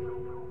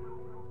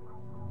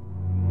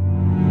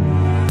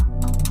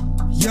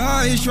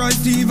 Ja, ich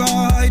weiß, die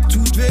Wahrheit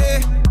tut weh.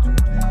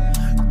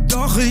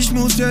 Doch ich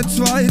muss jetzt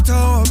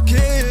weiter,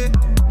 okay.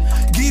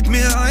 Gib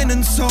mir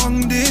einen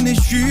Song, den ich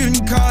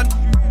fühlen kann.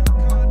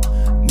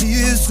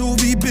 Mir ist so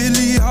wie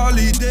Billie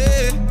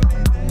Holiday.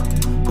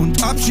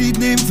 Und Abschied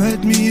nehmen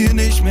fällt mir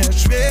nicht mehr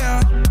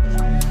schwer.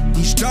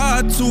 Die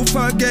Stadt so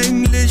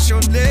vergänglich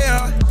und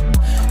leer.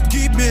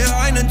 Gib mir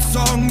einen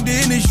Song,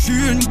 den ich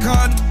fühlen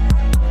kann.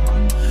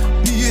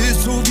 Mir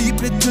ist so wie,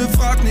 bitte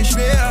frag nicht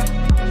wer.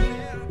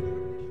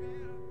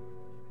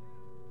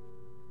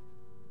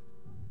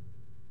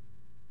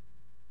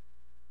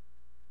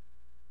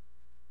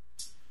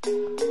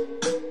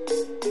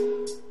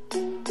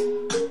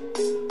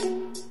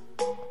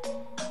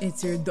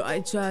 It's your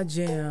Deutsche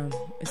Jam.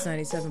 It's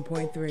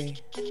 97.3.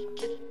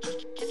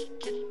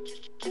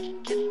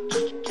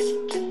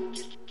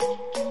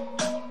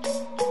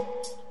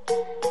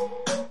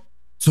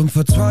 Zum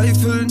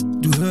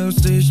Verzweifeln, du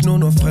hörst dich nur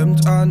noch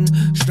fremd an.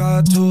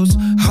 Status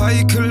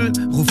heikel,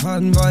 ruf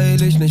an,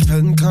 weil ich nicht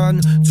pennen kann.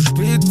 Zu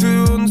spät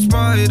für uns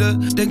beide,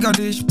 denk an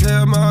dich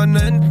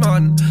permanent,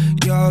 Mann.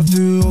 Ja,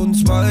 für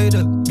uns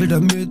beide, will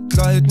dein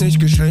Mitleid nicht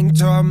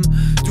geschenkt haben.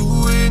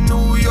 Du in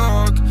New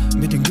York,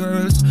 mit den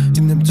Girls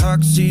in dem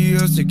Taxi,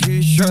 hörst die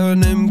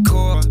Kichern im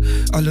Chor.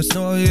 Alles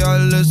neu,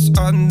 alles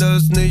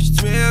anders,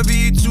 nichts mehr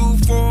wie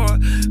zuvor.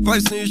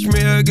 Weiß nicht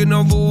mehr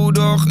genau wo,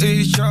 doch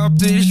ich hab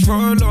dich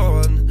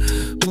verloren.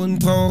 Und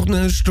brauch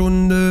ne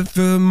Stunde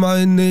für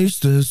mein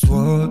nächstes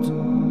Wort.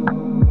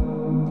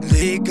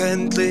 Leg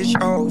endlich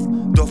auf,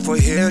 doch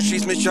vorher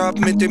schieß mich ab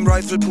mit dem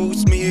Rifle,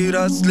 pust mir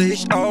das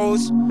Licht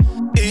aus.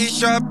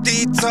 Ich hab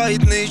die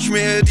Zeit nicht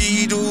mehr,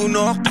 die du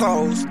noch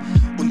brauchst.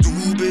 Und du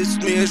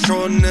bist mir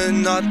schon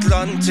in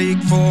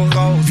Atlantik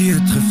voraus. Wir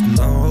driften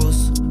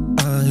aus,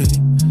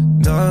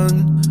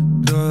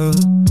 einander,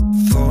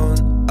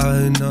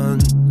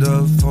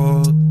 voneinander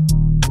fort.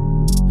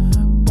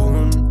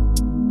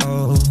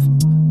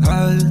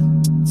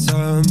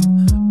 Unaufhaltsam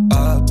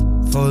ab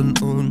von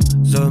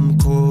unserem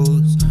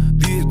Kurs.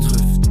 Wir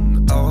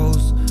driften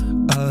aus,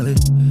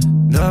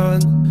 einander,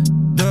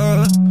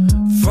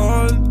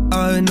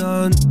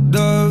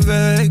 voneinander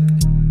weg.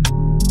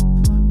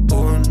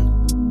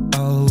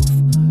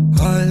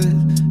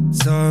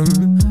 Unaufhaltsam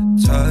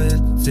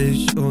teilt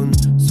sich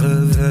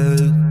unsere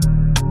Welt.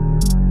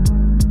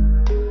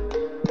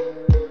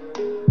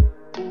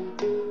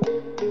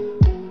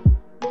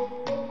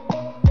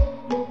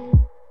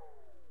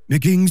 Mir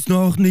ging's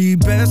noch nie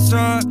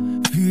besser,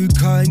 fühl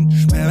keinen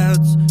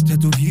Schmerz.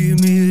 Tätowier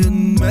mir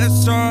ein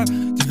Messer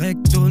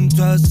direkt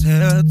unters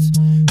Herz.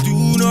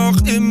 Du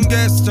noch im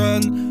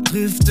Gestern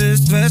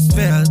driftest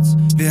westwärts,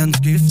 während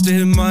Gift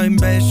in meinem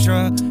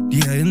Becher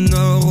die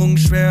Erinnerung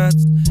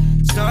schwärzt.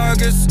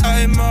 Sag es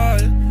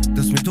einmal,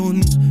 das mit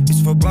uns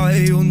ist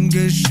vorbei und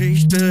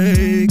Geschichte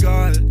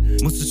egal.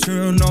 Muss es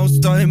hören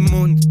aus deinem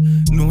Mund,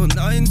 nur ein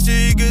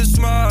einziges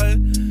Mal.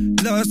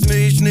 Lass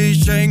mich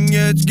nicht hängen,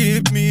 jetzt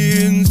gib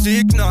mir ein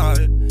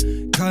Signal.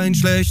 Kein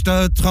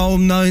schlechter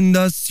Traum, nein,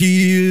 das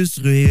hier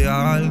ist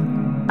real.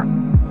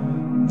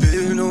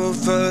 Will nur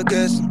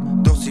vergessen,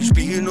 doch sie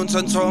spielen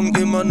unseren Song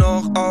immer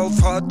noch auf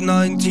Hot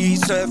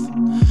 97.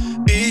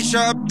 Ich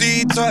hab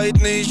die Zeit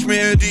nicht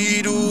mehr,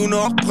 die du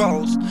noch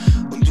brauchst.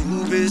 Und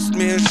du bist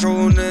mir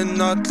schon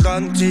in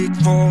Atlantik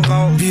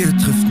voraus. Wir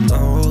driften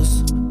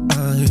aus,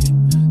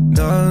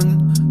 einander,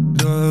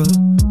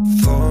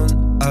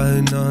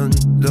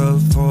 voneinander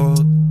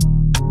fort.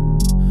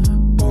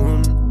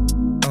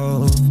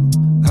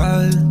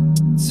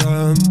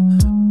 Unaufhaltsam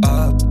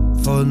ab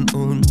von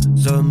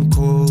unserem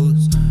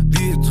Kurs.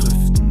 Wir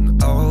driften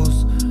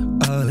aus,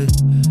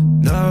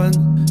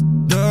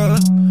 einander,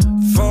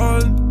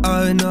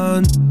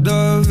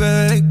 voneinander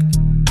weg.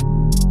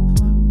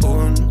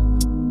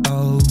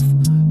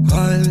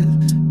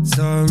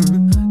 Unaufhaltsam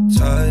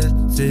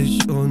teilt sich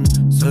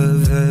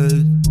unsere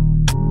Welt.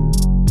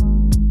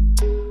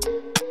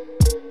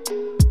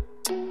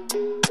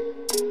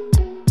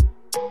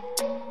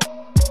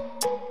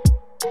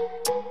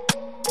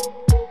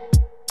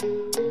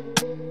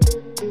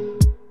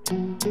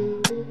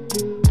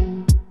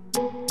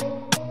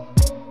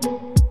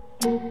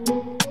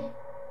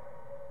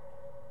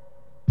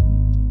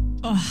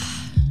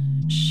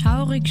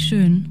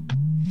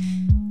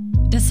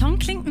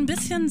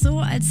 klingt so,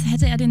 als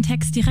hätte er den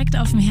Text direkt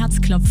auf dem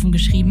Herzklopfen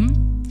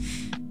geschrieben.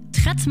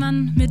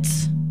 Trettmann mit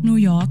New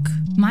York.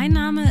 Mein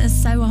Name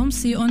ist Salwa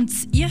Humsi und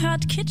ihr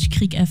hört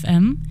Kitschkrieg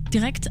FM,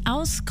 direkt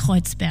aus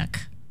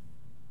Kreuzberg.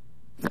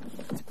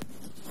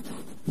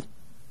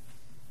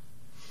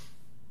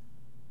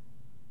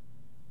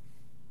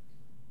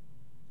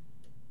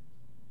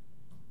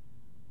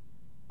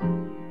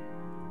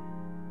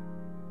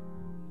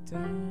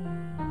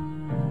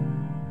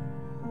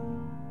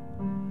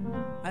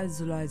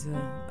 Also Leute,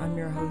 I'm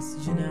your host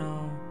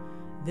Janelle.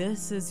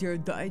 This is your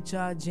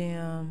Deutsche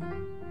Jam.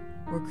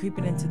 We're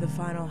creeping into the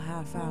final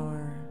half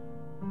hour.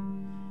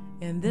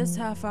 In this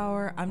half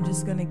hour, I'm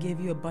just gonna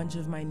give you a bunch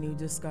of my new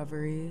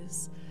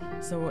discoveries.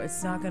 So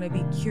it's not gonna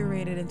be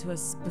curated into a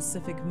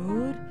specific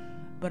mood,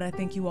 but I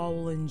think you all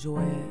will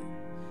enjoy it.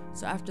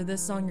 So after this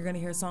song, you're gonna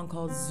hear a song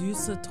called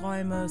Süße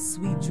Träume,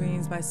 Sweet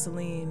Dreams by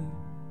Celine.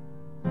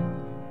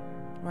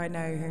 Right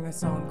now you're hearing a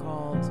song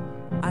called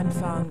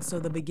Anfang, so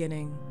the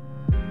beginning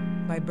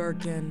by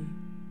Birkin.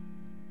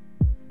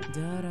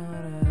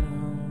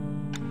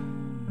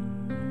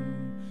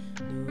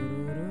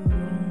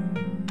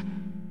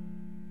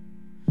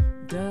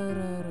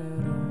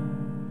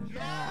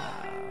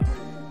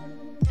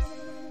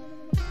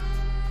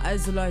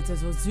 Also Leute,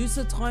 so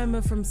Süße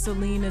Träume from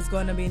Celine is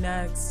gonna be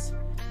next.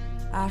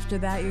 After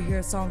that, you hear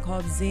a song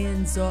called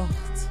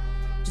Sehnsucht.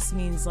 Just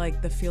means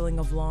like the feeling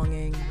of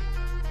longing.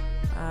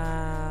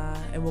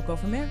 And we'll go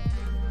from there.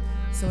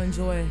 So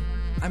enjoy.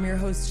 I'm your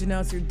host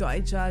Janelle, it's your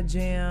Deutsche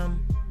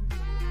Jam.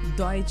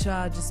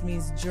 Deutsche just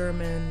means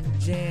German,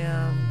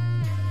 jam.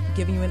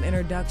 Giving you an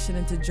introduction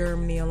into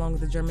Germany along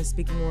with the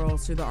German-speaking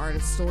world through the art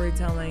of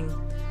storytelling,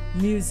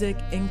 music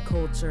and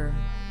culture.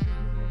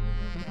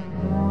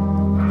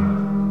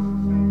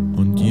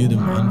 Und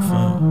jedem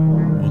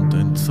Anfang wohnt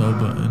ein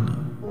Zauber inne,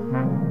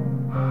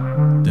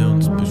 der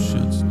uns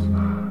beschützt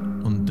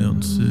und der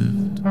uns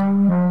hilft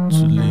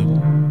zu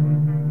leben.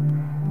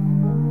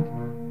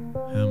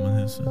 Hermann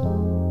Hesse.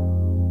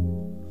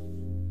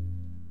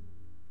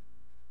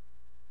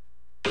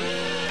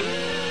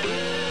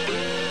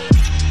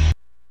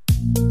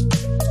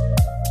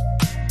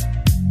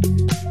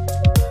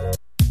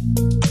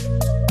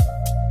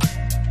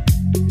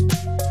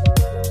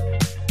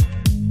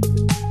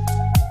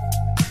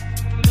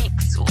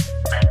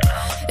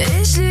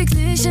 Ich lieg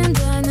nicht in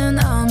deinen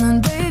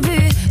Armen,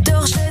 Baby,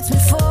 doch stell's mir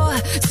vor,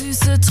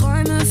 süße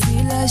Träume,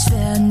 vielleicht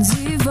werden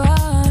sie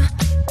wahr.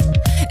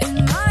 In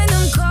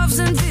meinem Kopf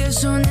sind wir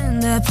schon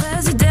in der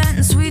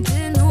Präsidentensuite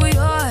in New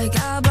York,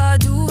 aber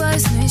du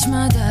weißt nicht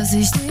mal, dass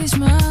ich dich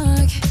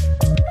mag.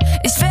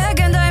 Ich wär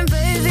gern dein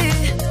Baby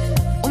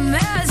und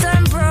mehr als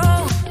ein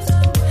Bro.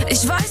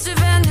 Ich weiß, wir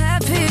wären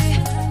happy,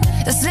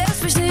 das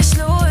lässt mich nicht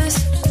los.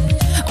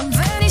 Und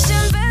wenn ich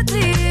im Bett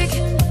lieg,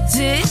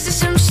 seh ich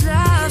dich im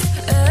Schlaf.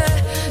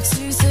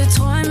 Süße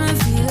Träume,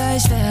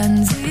 vielleicht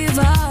werden sie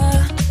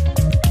wahr.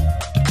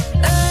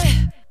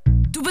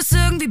 Du bist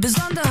irgendwie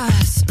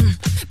besonders,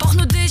 brauch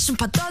nur dich und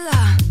paar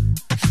Dollar.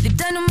 Lieb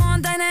dein Humor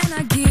und deine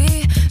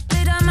Energie,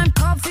 Bilder in meinem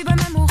Kopf wie bei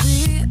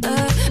Memory.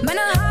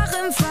 Meine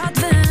Haare im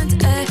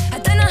Fahrtwind,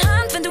 halt deine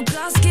Hand, wenn du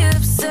Gas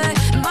gibst.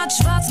 Im Matt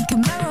schwarzen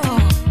Camaro,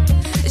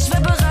 ich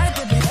wär bereit,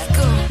 Baby, let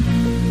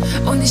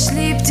go. Und ich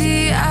lieb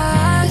die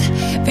Art,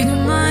 wie du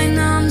meinen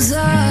Namen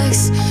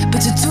sagst.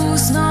 Bitte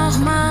tu's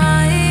nochmal.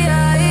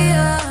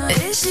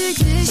 Ich lieg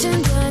nicht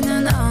in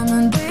deinen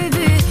Armen,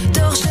 Baby,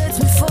 doch stell's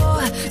mir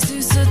vor,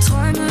 süße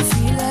Träume,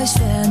 vielleicht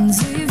werden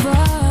sie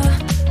wahr.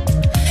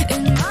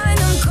 In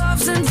meinem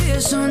Kopf sind wir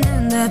schon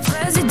in der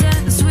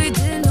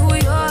Präsidentensuite in New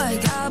York,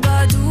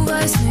 aber du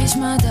weißt nicht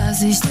mal,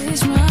 dass ich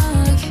dich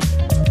mag.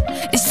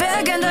 Ich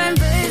wär gern dein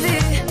Baby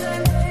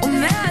und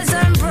mehr als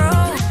ein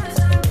Bro.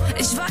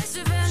 Ich weiß,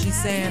 wir werden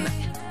She's saying,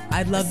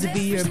 I'd love to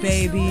be your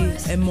baby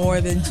and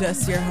more than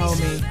just your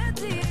homie.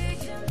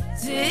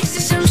 Seh ich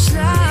dich im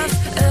Schlaf,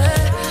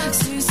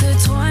 süße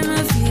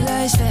Träume,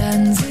 vielleicht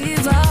werden sie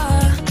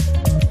wahr.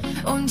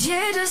 Und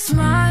jedes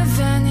Mal,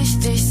 wenn ich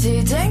dich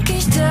seh, denk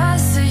ich,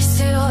 dass ich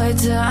dir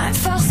heute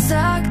einfach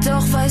sag,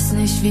 doch weiß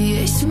nicht, wie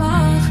ich's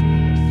mach.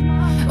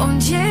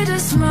 Und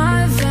jedes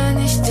Mal,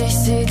 wenn ich dich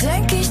seh,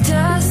 denk ich,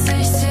 dass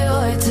ich dir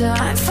heute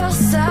einfach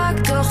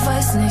sag, doch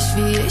weiß nicht,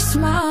 wie ich's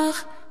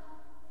mach.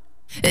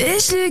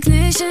 Ich lieg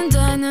nicht in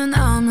deinen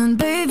Armen,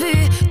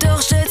 Baby, doch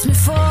stell's mir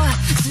vor,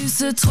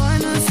 süße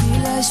Träume,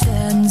 vielleicht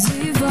werden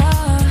sie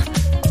wahr.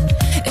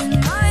 In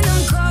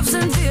meinem Kopf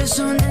sind wir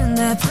schon in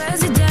der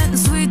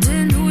Präsidentensuite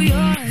in New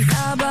York,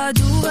 aber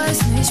du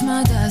weißt nicht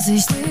mal, dass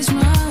ich dich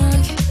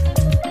mag.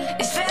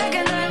 Ich wär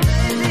gern dein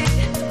Baby.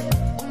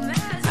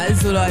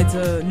 Also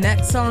Leute,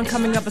 next song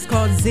coming up is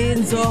called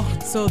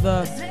Sehnsucht, so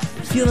the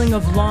feeling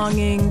of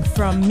longing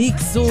from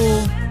Mixo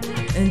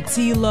and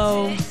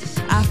Tilo.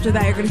 After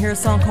that, you're gonna hear a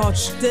song called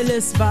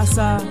Stilles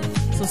Wasser,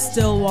 so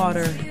still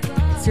water.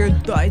 It's your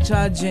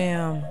Deutsche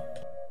Jam.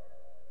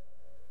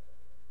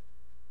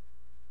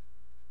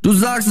 Du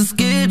sagst, es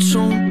geht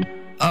schon,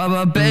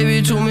 aber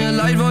Baby, tu mir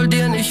leid, wollt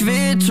dir nicht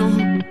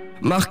wehtun.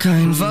 Mach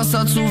kein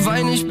Wasser zu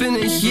Wein, ich bin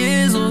nicht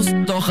Jesus.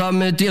 Doch hab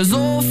mit dir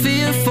so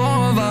viel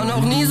vor, war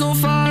noch nie so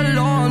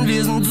verloren.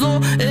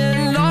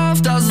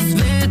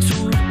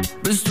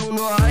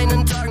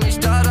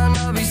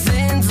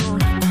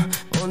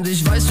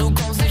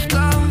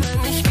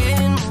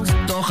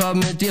 hab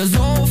mit dir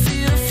so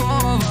viel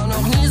vor, war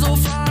noch nie so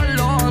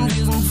verloren.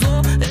 Wir sind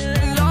so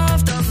in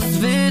love, dass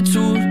es weh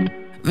tut.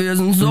 Wir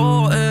sind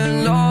so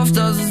in love,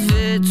 dass es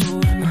weh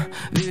tut.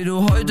 Wie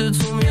du heute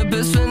zu mir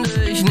bist, finde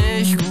ich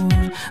nicht gut.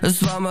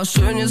 Es war mal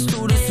schön, jetzt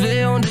tut es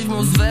weh und ich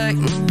muss weg.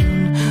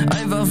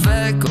 Einfach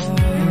weg, oh.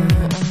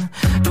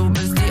 Du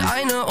bist die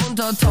eine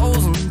unter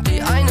tausend,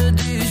 die eine,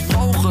 die ich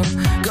brauche.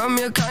 Gönn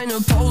mir keine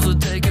Pause,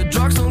 take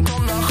drugs und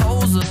komm nach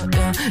Hause.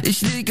 Ja,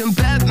 ich lieg im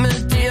Bett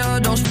mit dir,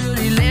 doch spür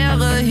die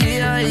Leere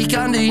hier. Ich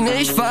kann dich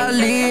nicht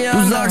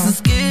verlieren. Du sagst,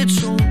 es geht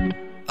schon,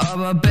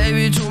 aber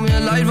Baby, tu mir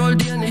leid,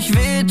 wollt dir nicht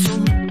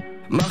wehtun.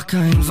 Mach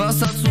kein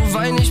Wasser zu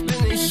Wein, ich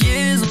bin nicht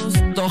Jesus.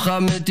 Doch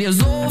hab mit dir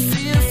so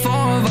viel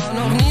vor, war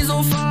noch nie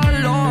so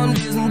verloren.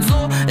 Wir sind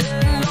so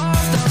in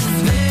love, dass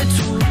es weh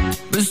tut.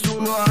 Bist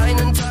du nur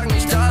einen Tag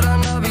nicht da,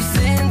 dann hab ich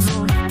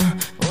Sehnsucht.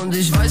 Und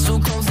ich weiß, du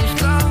kommst nicht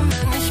klar,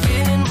 wenn ich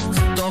gehen muss.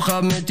 Doch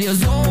hab mit dir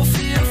so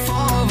viel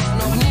vor, war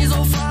noch nie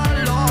so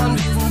verloren.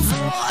 Wir sind so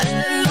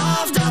in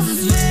love, dass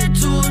es weh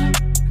tut.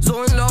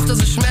 So in love, dass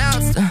es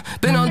schmerzt.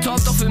 Bin on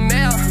top, doch viel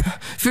mehr.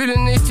 Fühle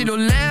nicht Silo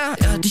leer.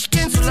 Ja, dich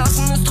gehen zu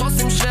lassen ist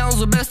trotzdem schwer.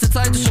 Unsere beste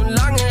Zeit ist schon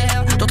lange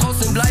her. Doch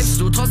trotzdem bleibst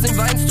du, trotzdem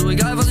weinst du.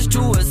 Egal was ich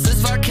tue, es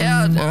ist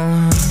verkehrt.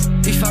 Ja.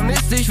 Ich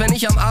vermiss dich, wenn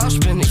ich am Arsch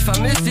bin. Ich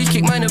vermiss dich,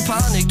 krieg meine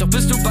Panik. Doch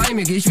bist du bei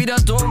mir, geh ich wieder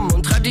dumm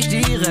und treib dich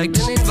direkt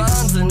in den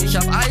Wahnsinn. Ich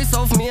hab Eis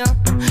auf mir,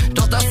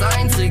 doch das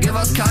Einzige,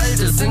 was kalt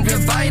ist, sind wir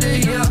beide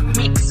hier.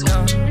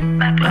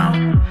 Ja.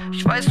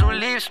 Ich weiß, du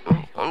liebst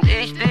mich und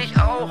ich dich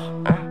auch.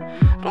 Ja.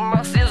 Du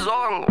machst dir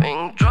Sorgen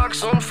wegen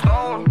Drugs und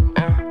Frauen.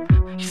 Ja.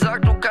 Ich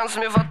sag, du kannst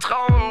mir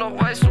vertrauen, doch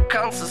weißt, du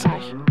kannst es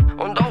nicht.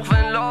 Und auch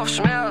wenn Love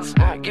schmerzt,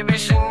 ja, geb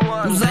ich ihn nur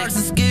an. Du sagst,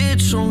 es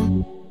geht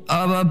schon,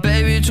 aber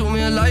Baby, tu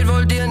mir leid,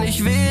 wollt dir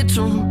nicht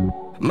wehtun.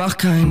 Mach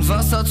kein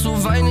Wasser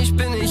zu Wein, ich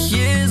bin nicht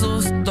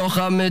Jesus. Doch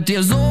hab mit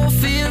dir so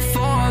viel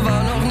vor,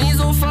 war noch nie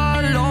so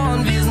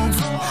verloren. Wir sind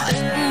so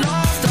in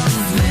love, dass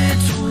es weh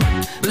tut.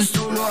 Bist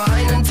du nur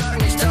einen Tag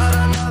nicht da,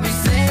 dann hab ich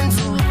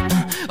Sehnsucht.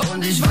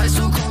 Und ich weiß,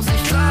 du kommst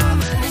nicht klar,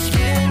 wenn ich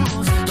gehen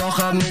muss. Doch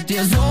hab mit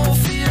dir so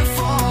viel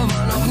vor,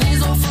 war noch nie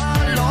so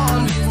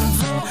verloren. Wir sind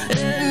so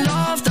in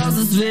love, dass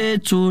es weh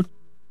tut.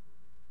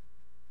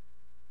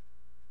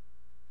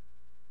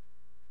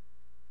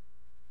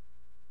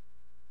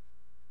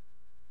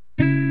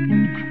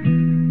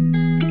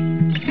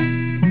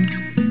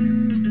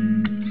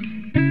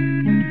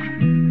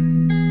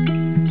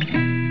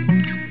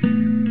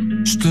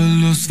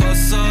 Stilles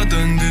Wasser,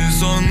 denn die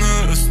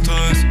Sonne ist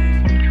heiß.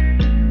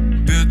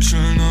 Wir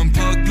chillen am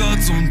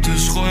Parkplatz und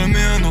ich roll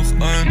mir noch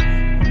ein.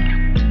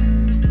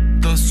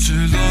 Das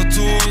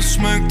Gelato, es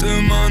schmeckt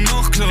immer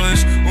noch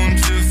gleich und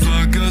wir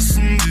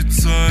vergessen die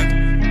Zeit,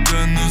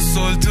 denn es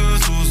sollte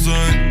so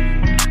sein.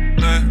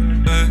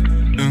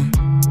 Ja.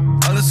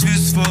 Alles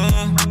wie's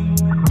war,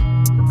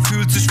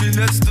 fühlt sich wie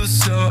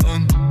letztes Jahr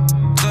an.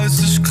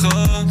 30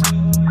 Grad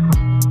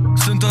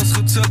sind das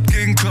Rezept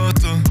gegen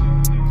Kater.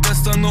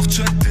 Gestern noch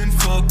check den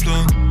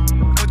Fahrplan.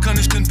 Heute kann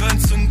ich den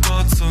Benz in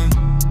Bar zahlen.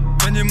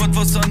 Wenn jemand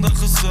was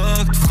anderes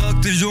sagt, frag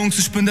die Jungs,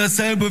 ich bin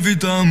derselbe wie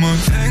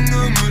damals.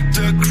 Hänge mit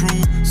der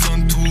Crew,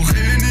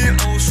 Santorini,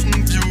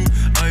 Ocean View.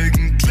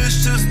 Eigentlich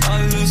ist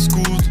alles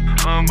gut,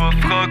 aber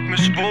frag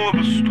mich, wo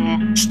bist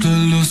du?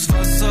 Stilles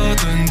Wasser,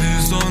 denn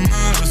die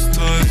Sonne ist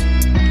heiß.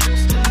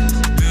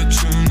 Wir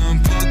chillen am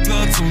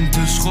Parkplatz und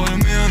ich roll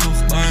mir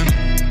noch ein.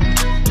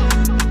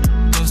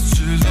 Das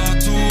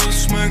Gelato, es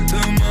schmeckt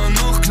immer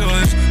noch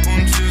gleich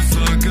und wir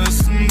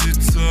vergessen die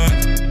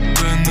Zeit,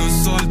 denn es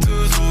sollte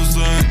so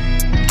sein.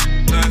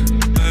 Ja.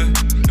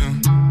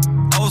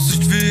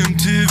 Aussicht wie im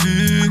TV,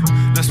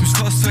 lass mich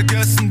fast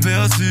vergessen,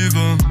 wer sie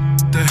war.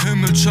 Der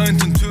Himmel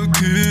scheint in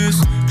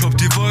Türkis, glaub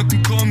die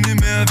Wolken kommen nie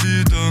mehr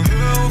wieder.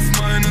 Hör auf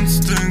meinen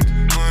Instinkt,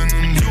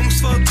 meinen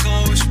Jungs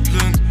vertrau ich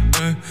blind.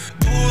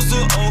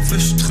 Dose auf,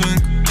 ich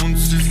trink und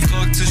sie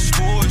fragt sich,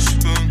 wo ich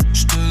bin.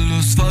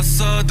 Stilles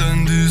Wasser,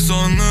 denn die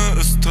Sonne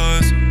ist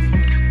heiß.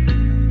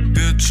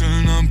 Wir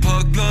chillen am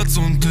Parkplatz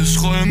und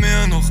ich roll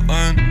mir noch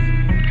ein.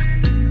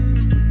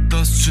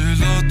 Das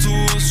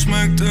Gelato, es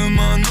schmeckt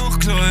immer noch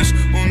gleich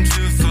und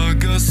wir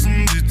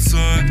vergessen die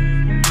Zeit,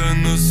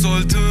 denn es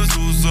sollte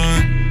so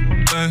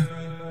sein. Ey.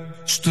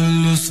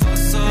 Stilles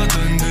Wasser,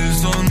 denn die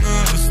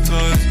Sonne ist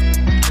heiß.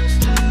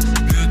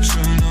 Wir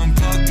chillen am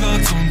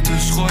Parkplatz und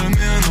ich roll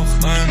mir noch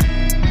ein.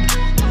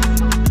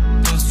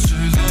 Das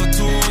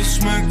Gelato, es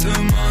schmeckt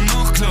immer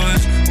noch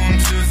gleich und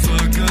wir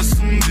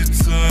vergessen die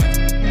Zeit,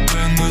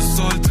 denn es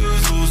sollte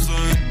so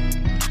sein.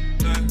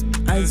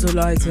 Also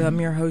Leute, I'm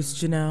your host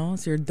Janelle.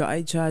 It's your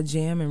Deutsche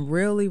Jam, and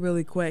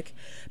really quick,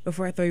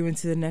 before I throw you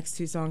into the next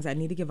two songs, I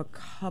need to give a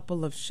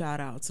couple of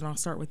shout outs, and I'll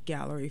start with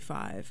Gallery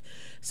 5.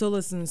 So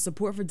listen,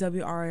 support for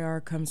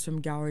WRIR comes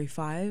from Gallery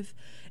 5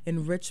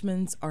 in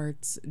Richmond's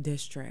Arts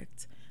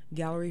District.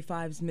 Gallery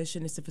 5's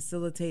mission is to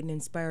facilitate and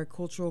inspire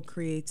cultural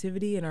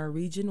creativity in our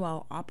region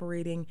while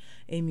operating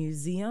a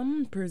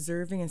museum,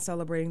 preserving and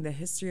celebrating the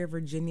history of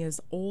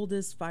Virginia's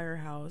oldest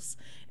firehouse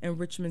and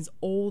Richmond's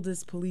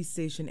oldest police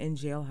station and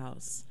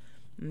jailhouse.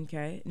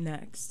 Okay,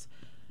 next.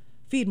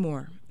 Feed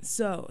More.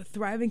 So,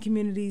 thriving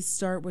communities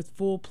start with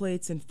full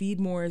plates, and Feed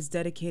More is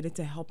dedicated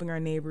to helping our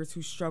neighbors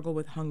who struggle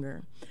with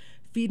hunger.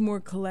 Feed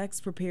More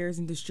collects, prepares,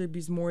 and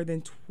distributes more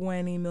than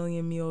 20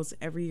 million meals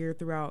every year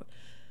throughout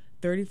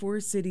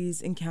 34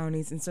 cities and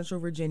counties in Central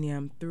Virginia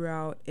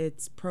through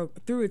its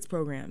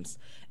programs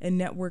and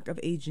network of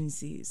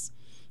agencies.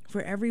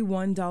 For every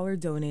 $1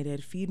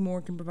 donated, Feed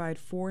More can provide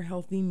 4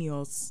 healthy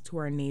meals to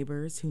our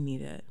neighbors who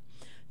need it.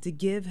 To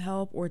give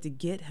help or to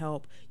get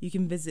help, you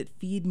can visit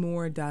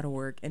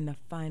feedmore.org. And the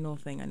final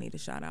thing I need to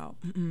shout out.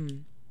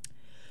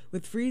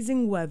 With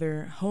freezing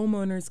weather,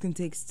 homeowners can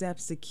take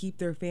steps to keep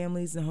their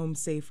families and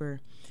homes safer.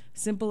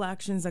 Simple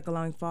actions like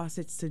allowing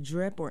faucets to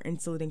drip or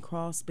insulating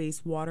crawl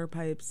space water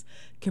pipes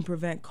can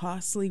prevent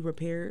costly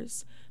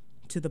repairs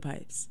to the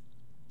pipes.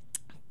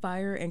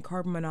 Fire and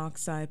carbon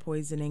monoxide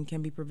poisoning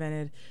can be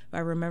prevented by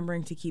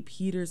remembering to keep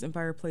heaters and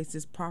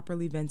fireplaces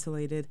properly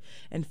ventilated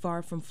and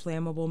far from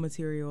flammable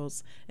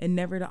materials, and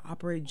never to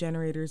operate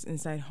generators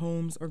inside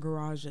homes or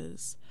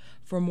garages.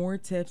 For more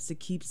tips to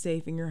keep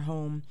safe in your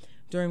home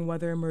during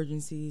weather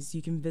emergencies,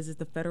 you can visit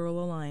the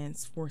Federal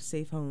Alliance for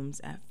Safe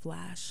Homes at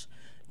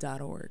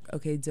flash.org.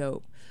 Okay,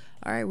 dope.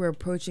 All right, we're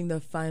approaching the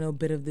final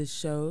bit of this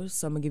show,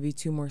 so I'm going to give you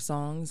 2 more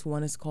songs.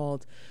 One is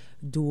called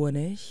Du und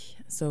ich,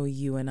 so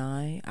You and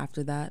I.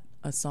 After that,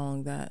 a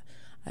song that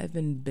I've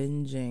been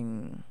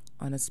binging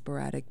on a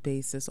sporadic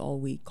basis all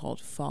week called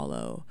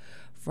Follow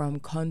from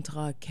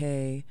Contra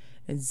K,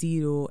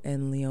 Zero,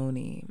 and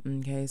Leone.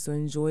 Okay, so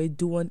enjoy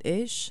Du und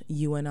ich,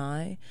 You and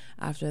I.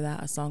 After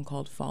that, a song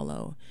called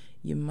Follow.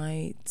 You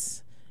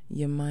might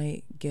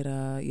get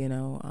a,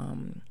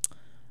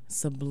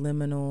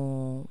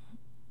 subliminal,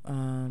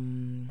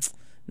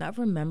 not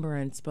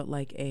remembrance, but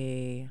like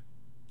it's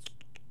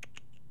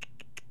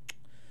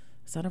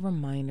not a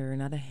reminder,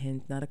 not a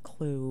hint, not a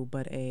clue,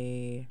 but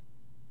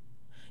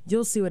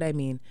you'll see what I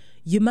mean.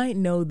 You might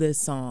know this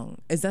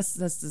song.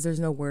 There's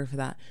no word for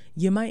that.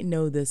 You might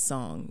know this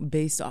song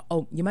based off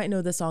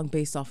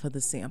of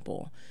the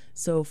sample.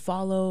 So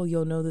Follow,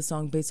 you'll know the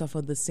song based off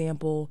of the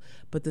sample,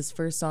 but this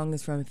first song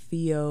is from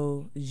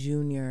Theo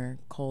Jr.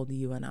 called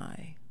You and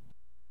I.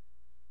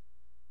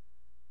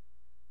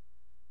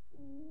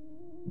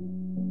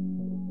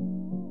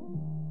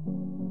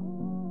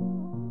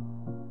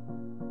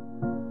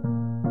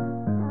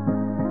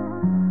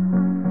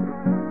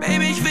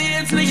 Baby, ich will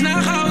jetzt nicht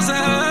nach Hause.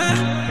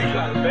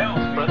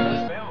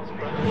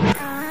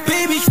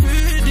 Baby, ich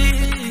fühl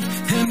dich.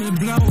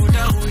 Himmelblau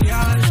oder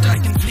royal.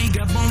 Steig in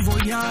Flieger, Bon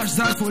Voyage.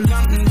 Sag, wo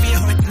landen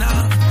wir heute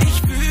Nacht?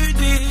 Ich fühl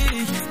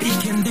dich. Ich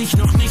kenn dich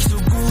noch nicht so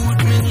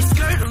gut.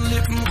 Miniskirt und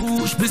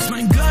Lippenrouge. Bist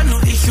mein Girl,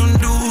 nur ich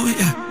und du.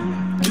 Yeah.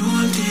 Du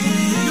und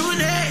ich. Du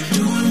und ich.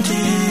 Du und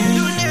ich.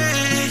 Du und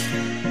ich.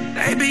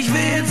 Baby, ich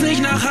will jetzt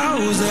nicht nach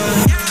Hause.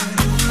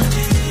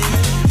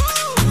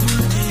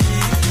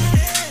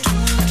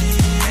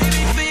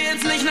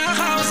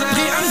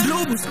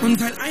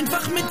 Und halt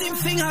einfach mit dem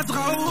Finger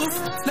drauf.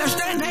 Lösch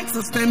dein Ex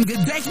aus deinem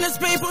Gedächtnis,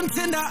 Babe, und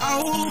Tinder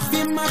auch.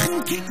 Wir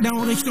machen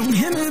Kickdown Richtung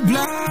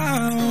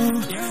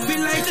Himmelblau.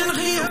 Vielleicht in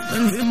Rio,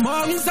 wenn wir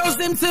morgens aus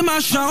dem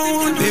Zimmer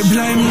schauen. Wir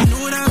bleiben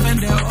nur da, wenn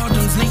der Ort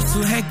uns nicht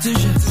zu hektisch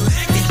ist.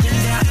 Ich bin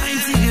der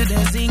Einzige,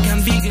 der sehen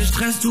kann, wie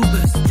gestresst du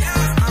bist.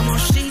 Amor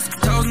schießt,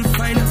 1000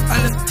 Pfeile,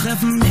 alle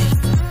treffen mich.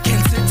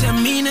 Cancel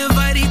Termine,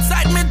 weil die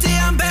Zeit mit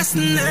dir am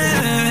besten ist.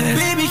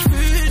 Baby, ich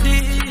fühl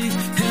dich.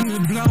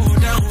 Himmelblau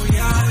oder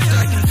royal.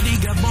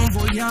 Bon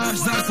Voyage,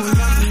 sag, wo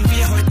landen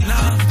wir heute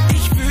Nacht?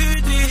 Ich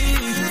fühl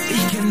dich,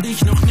 ich kenn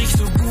dich noch nicht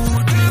so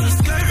gut.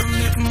 Miniskirt und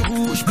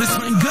Lippenrouge, bist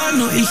mein Girl,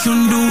 nur ich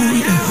und du.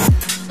 Yeah.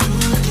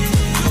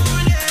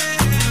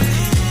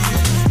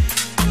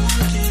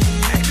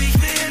 Baby, ich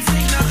will jetzt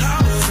nicht nach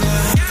Hause.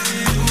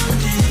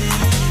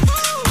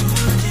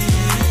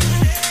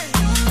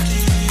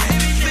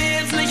 Baby, ich will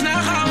jetzt nicht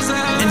nach Hause.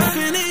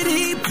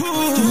 Infinity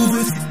Pool, du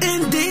bist in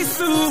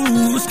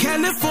Dessous.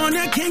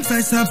 California King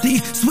Size, hab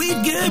die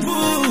Sweet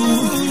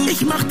gebucht.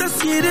 Ich mach,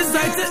 dass jede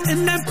Seite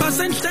in deinem Pass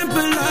ein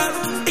Stempel hat.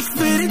 Ich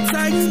will dir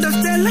zeigen,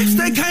 dass der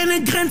Lifestyle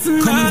keine Grenzen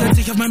hat. Komm, setz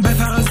dich auf meinen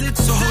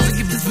Beifahrersitz. Zu Hause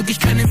gibt es wirklich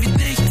keine wie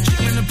dich. Schick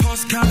mir eine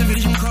Postkarte, will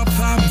ich im Kopf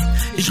haben.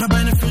 Ich schreib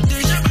eine für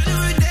dich,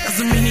 dass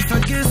du mich nicht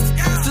vergisst.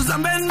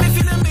 Zusammen werden wir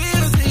viele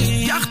Meere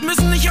sehen. Yacht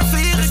müssen nicht auf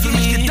Fähre gehen. Für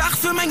mich gedacht,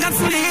 für mein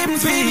ganzen Leben,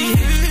 Baby.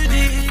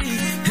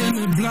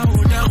 Himmelblau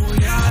oder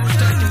royal.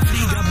 Steig in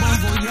Flieger, Bon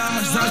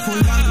Voyage. Sag, wo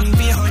landen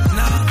wir heute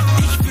Nacht?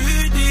 Ich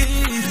fühl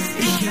dich,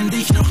 ich kenn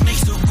dich noch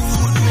nicht so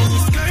gut.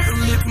 Miniskirt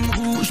und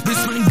Lippenrouge,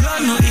 bist mein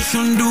Girl, nur ich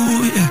und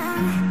du, yeah.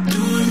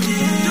 Du und ich,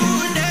 du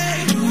und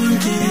ich, du und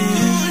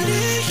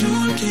ich, du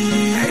und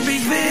ich. Baby,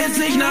 ich will jetzt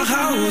nicht nach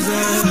Hause.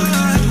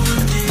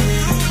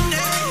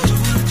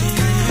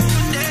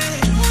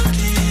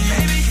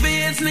 Baby, ich will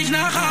jetzt nicht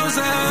nach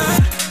Hause.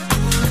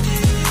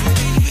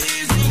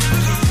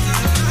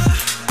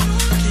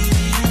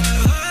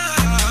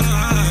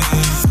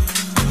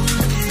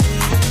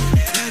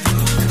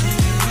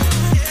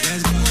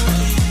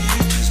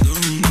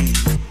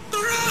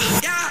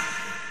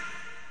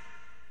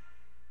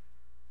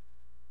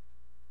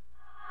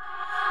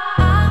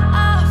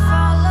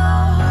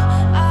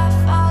 I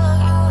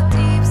follow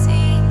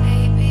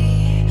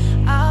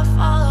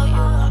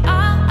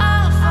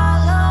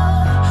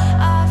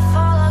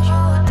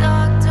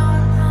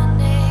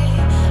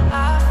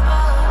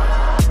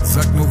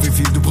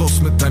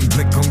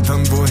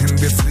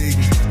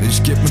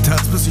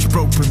bis ich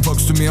broke bin,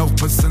 folgst du mir auch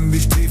bis in die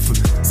Tiefe.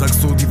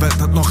 Sagst du, die Welt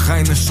hat noch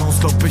eine Chance,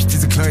 glaub ich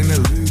diese kleine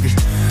Lüge.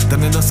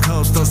 Dann in das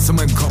Chaos, das in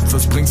meinem Kopf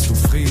ist, bringst du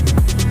Frieden.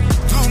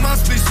 Du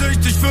machst mich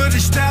süchtig, für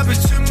dich sterbe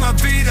ich immer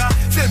wieder.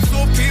 Selbst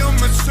Opium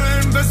ist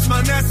schön, bis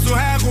man erst so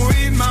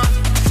Heroin macht.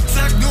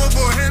 Sag nur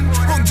wohin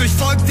und ich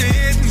folg dir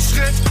jeden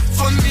Schritt.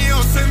 Von mir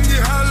aus in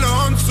die Hölle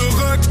und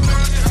zurück.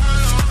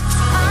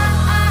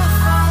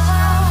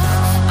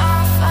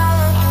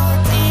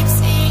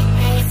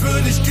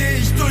 Für dich geh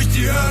ich durch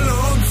die Hölle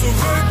und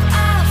zurück.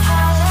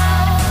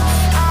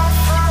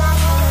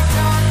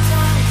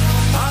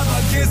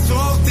 Aber gehst du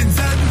auch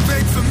denselben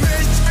Weg für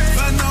mich?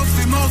 Wenn aus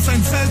dem Haus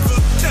ein Zelt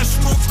wird, der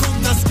Schmuck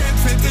und das Geld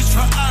fällt dich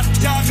für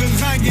 8 Jahre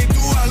rein. Geh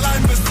du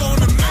allein bist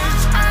ohne mich.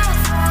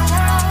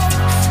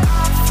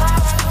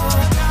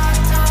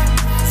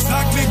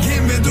 Sag mir,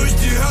 gehen wir durch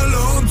die Hölle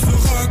und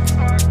zurück.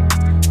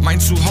 Mein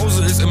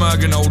Zuhause ist immer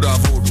genau da,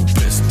 wo du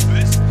bist.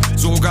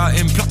 Sogar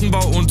im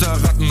Plattenbau unter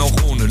Ratten, auch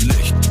ohne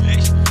Licht.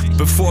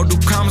 Bevor du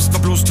kamst, war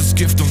bloß das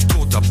Gift und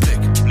toter Blick.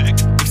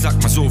 Ich sag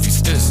mal so,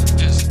 wie's ist.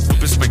 Du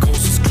bist mein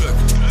großes Glück.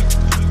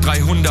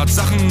 300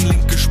 Sachen,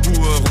 linke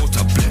Spur,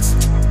 roter Blitz.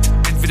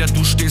 Entweder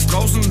du stehst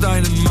draußen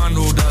deinen Mann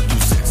oder du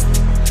sitzt.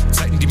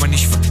 Zeiten, die man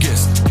nicht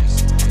vergisst,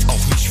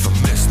 auch nicht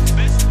vermisst.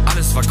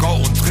 Alles war grau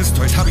und trist,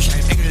 heute hab ich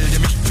einen Engel, der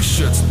mich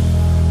beschützt.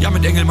 Ja,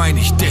 mit Engel meine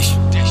ich dich.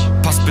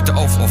 Passt bitte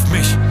auf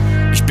mich.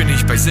 Ich bin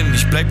nicht bei Sinn,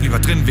 ich bleib lieber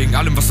drin, wegen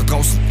allem, was da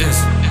draußen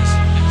ist.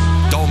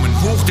 Daumen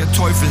hoch, der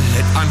Teufel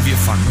hält an, wir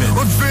fahren mit.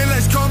 Und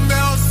vielleicht kommen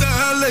wir aus der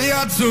Hölle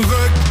ja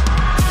zurück.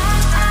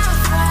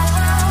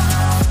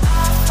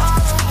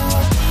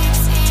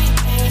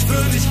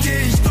 Für dich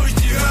geh ich durch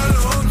die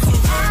Hölle und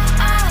zurück.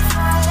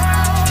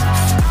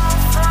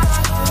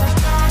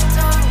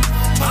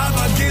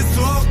 Aber gehst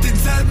du auch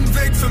denselben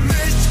Weg für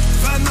mich?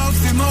 Wenn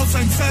aus dem Haus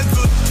ein Zelt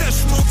wird, der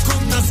Schmuck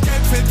und das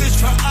Geld fällt dich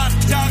für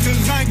 8 Jahre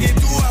rein. Geh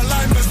du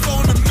allein bist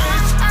ohne mich.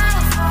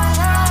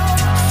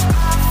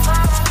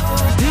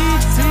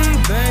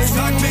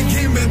 Sag mir,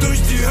 gehen wir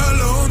durch die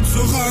Hölle und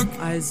zurück.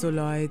 Also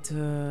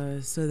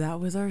Leute, so that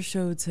was our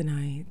show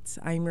tonight.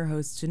 I'm your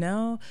host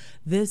Janelle.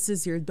 This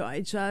is your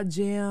Deutsche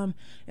Jam,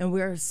 and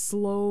we are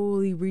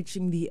slowly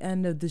reaching the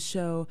end of the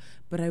show,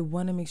 but I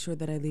want to make sure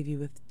that I leave you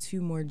with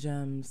 2 more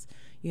gems.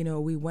 You know,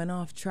 we went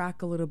off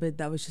track a little bit.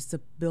 That was just to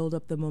build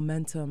up the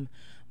momentum.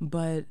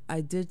 But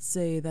I did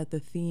say that the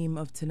theme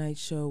of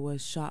tonight's show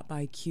was shot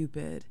by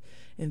Cupid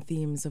and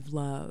themes of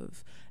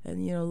love.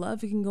 And, you know,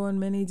 love can go in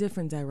many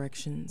different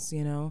directions,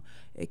 you know.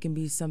 It can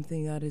be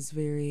something that is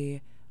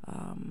very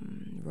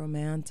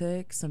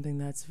romantic, something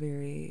that's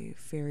very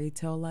fairy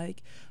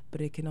tale-like,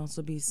 but it can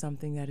also be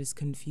something that is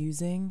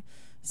confusing,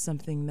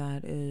 something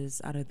that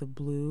is out of the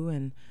blue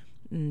and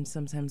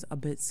sometimes a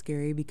bit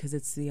scary because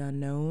it's the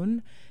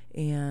unknown,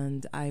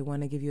 and I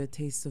want to give you a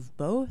taste of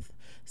both.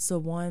 So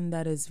one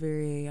that is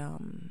very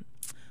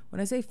when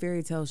I say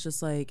fairy tale, it's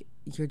just like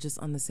you're just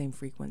on the same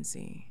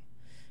frequency,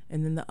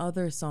 and then the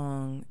other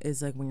song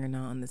is like when you're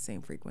not on the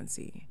same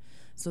frequency.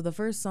 So the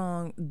first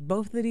song,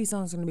 both of these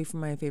songs are going to be from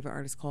my favorite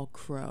artist called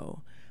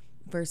Crow.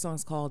 First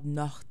song's called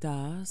Noch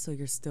Da, so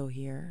you're still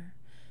here,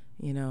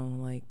 you know,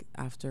 like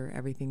after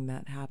everything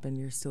that happened,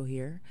 you're still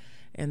here.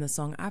 And the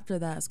song after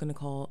that is going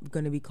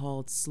to be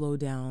called Slow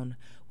Down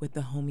with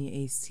the homie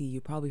Ace-T. You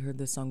probably heard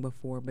this song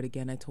before, but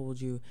again, I told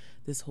you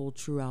this whole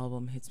True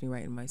album hits me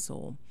right in my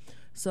soul.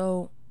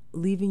 So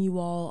leaving you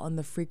all on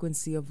the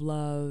frequency of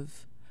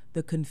love,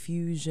 the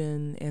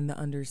confusion and the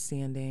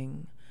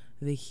understanding,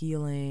 the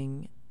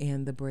healing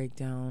and the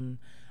breakdown.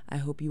 I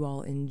hope you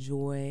all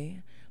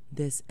enjoy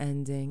this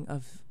ending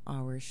of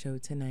our show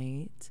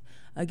tonight.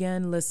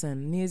 Again,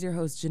 listen, me as your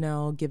host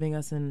Janelle, giving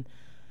us an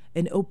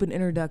open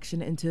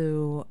introduction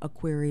into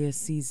Aquarius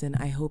season.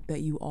 I hope that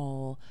you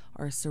all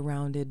are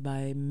surrounded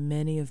by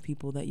many of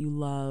people that you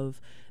love,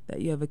 that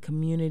you have a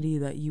community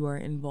that you are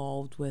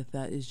involved with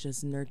that is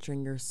just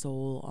nurturing your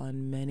soul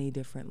on many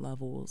different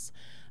levels.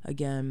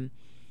 Again,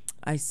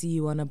 I see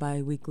you on a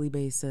bi-weekly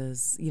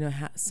basis. You know,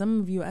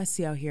 some of you I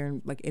see out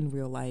here in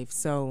real life.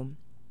 So,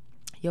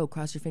 yo,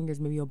 cross your fingers.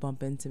 Maybe you'll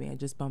bump into me. I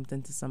just bumped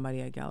into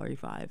somebody at Gallery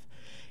 5.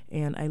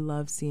 And I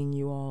love seeing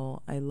you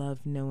all. I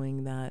love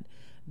knowing that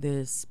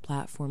this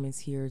platform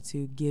is here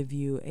to give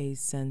you a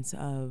sense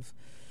of,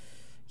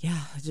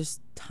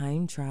 just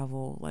time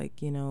travel,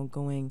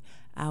 going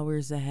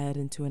hours ahead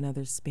into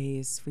another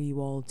space for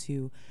you all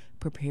to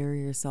prepare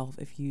yourself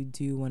if you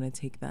do want to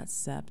take that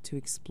step to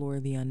explore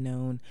the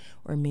unknown,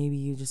 or maybe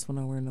you just want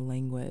to learn a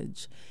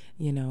language,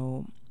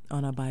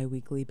 on a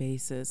bi-weekly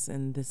basis.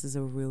 And this is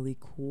a really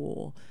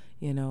cool,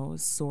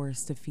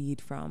 source to feed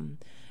from.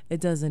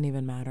 It doesn't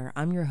even matter.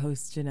 I'm your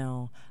host,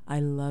 Janelle. I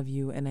love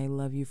you, and I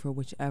love you for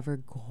whichever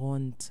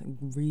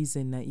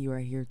reason that you are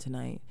here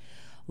tonight.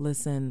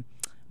 Listen,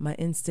 my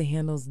Insta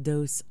handle's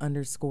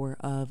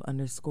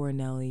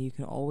dose_of_Nelly. You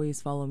can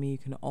always follow me. You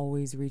can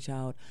always reach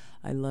out.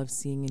 I love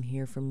seeing and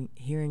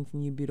hearing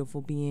from you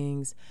beautiful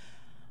beings.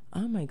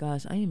 Oh my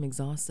gosh, I am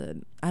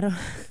exhausted. I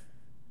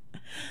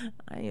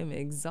am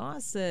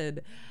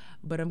exhausted.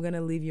 But I'm going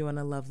to leave you on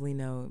a lovely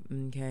note,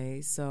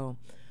 okay? So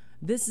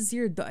This is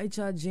your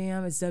Deutsche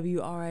Jam. It's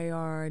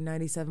WRIR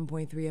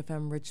 97.3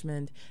 FM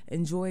Richmond.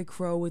 Enjoy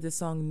Crow with the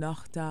song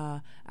Noch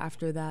Da.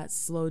 After that,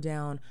 slow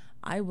down.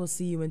 I will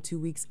see you in 2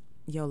 weeks.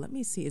 Yo, let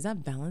me see. Is that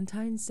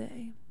Valentine's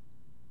Day?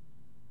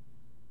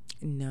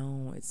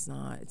 No, it's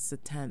not. It's the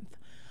 10th.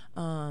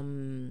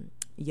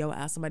 Yo,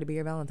 ask somebody to be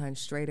your Valentine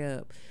straight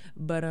up.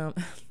 But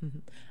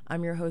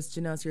I'm your host,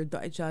 Janelle. It's your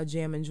Deutsche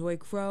Jam. Enjoy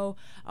Crow.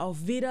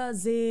 Auf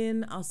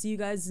Wiedersehen. I'll see you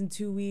guys in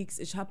 2 weeks.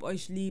 Ich hab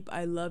euch lieb.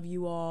 I love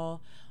you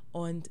all.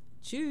 Und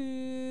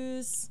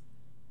tschüss.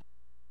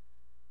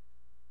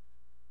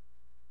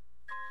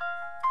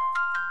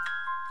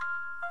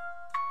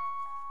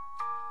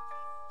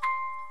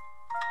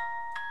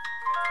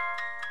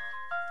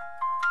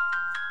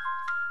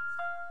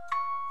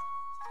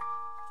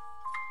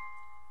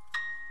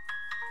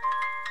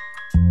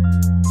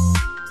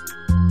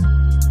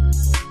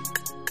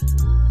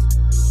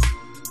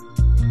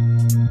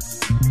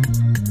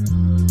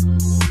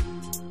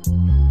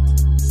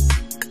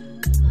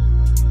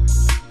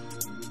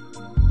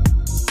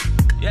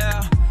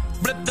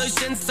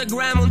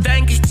 Instagram und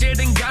denk, ich chill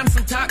den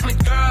ganzen Tag mit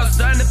Girls.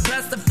 Seine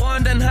beste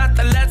Freundin hat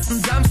am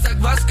letzten Samstag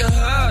was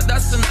gehört.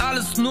 Das sind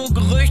alles nur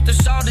Gerüchte,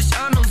 schau dich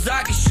an und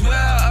sag, ich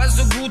schwör.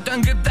 Also gut,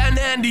 dann gib dein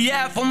Handy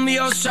her, von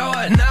mir aus schau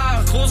halt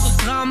nach. Großes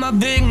Drama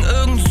wegen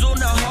irgend so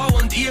einer Ho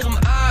und ihrem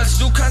Arsch.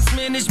 Du kannst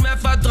mir nicht mehr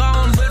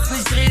vertrauen, willst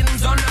nicht reden,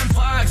 sondern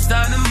fragst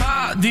deine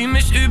Ma, die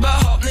mich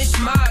überhaupt nicht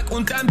mag.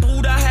 Und dein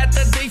Bruder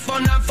hätte dich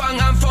von Anfang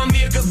an von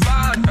mir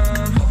gewarnt.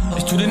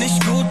 Ich tu dir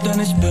nicht gut, denn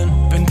ich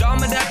bin down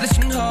mit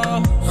etlichen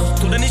Ho.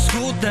 Tu dir nicht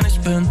gut, denn ich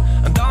bin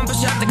down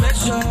beschäftigt mit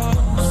Show.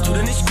 Tu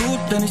dir nicht gut,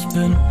 denn ich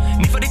bin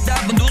nie für dich da,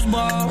 wenn du's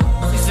brauchst.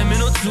 Ich seh mir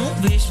nur zu,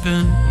 wie ich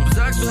bin. Und du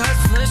sagst, du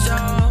hältst nicht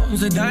auf.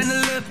 Seh deine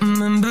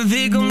Lippen in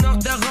Bewegung, doch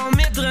der Raum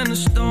hier drin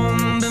ist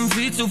stumm. Bin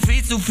viel zu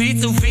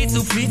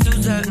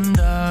selten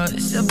da.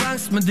 Ich hab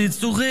Angst, mit dir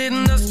zu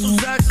reden, dass du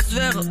sagst, es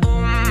wäre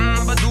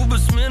aber du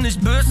bist mir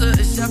nicht böse.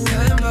 Ich hab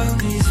keinen Plan,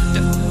 wieso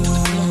du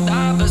noch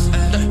da bist.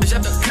 Ich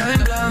hab doch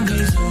keinen Plan,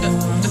 wieso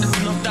du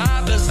noch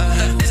da bist.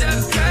 Ich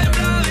hab keinen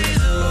Plan,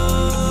 wieso du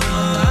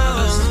noch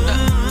da bist.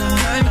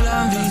 Kein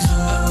Plan, wieso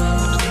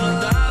du noch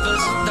da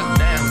bist.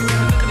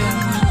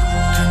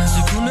 Keine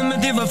Sekunde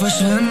mit dir war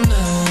verschwendet.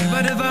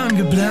 Beide waren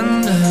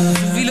geblendet.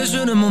 So viele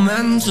schöne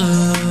Momente.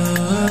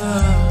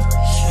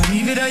 Ich will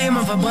nie wieder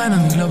jemand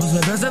verbrennen. Ich glaub, es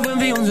wäre besser, wenn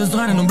wir uns jetzt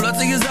trennen. Und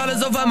plötzlich ist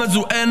alles auf einmal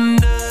zu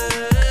Ende.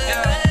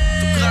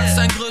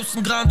 Deinen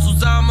größten Gramm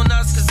zusammen und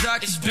hast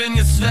gesagt, ich bin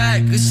jetzt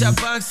weg. Ich hab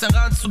Angst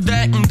daran zu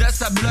denken,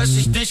 deshalb lösche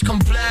ich dich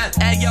komplett.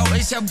 Ey, yo,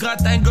 ich hab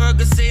grad dein Girl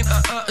gesehen,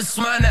 ist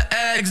meine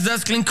Ex.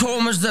 Das klingt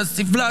komisch, setz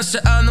die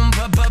Flasche an und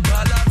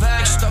baller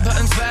weg. Stoppe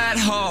ins Bad,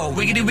 ho,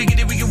 wiggity,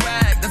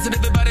 wack. Das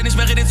sind wir beide nicht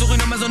mehr reden, suche ich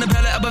nochmal so eine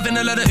Pelle, aber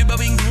finde leider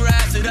überwiegend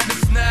Rap.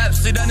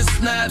 Seh deine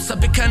Snaps,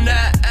 hab ich keine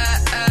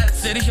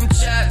Seh dich im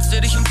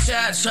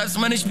Chat, schreib's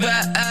mir nicht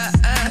back.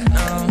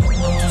 No.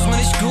 Tust mir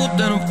nicht gut,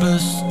 denn du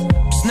bist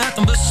nett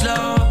und bist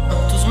schlau.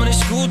 Tust mir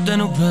nicht gut, denn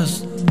du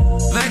bist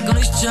weg und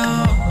nicht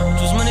ciao.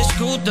 Tust mir nicht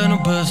gut, denn du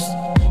bist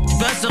die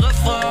bessere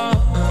Frau.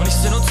 Und ich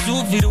seh nur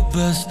zu, wie du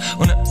bist.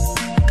 Und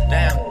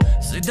damn.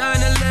 Seh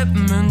deine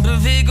Lippen in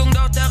Bewegung,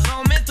 doch der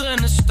Raum hier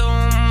drin ist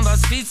stumm.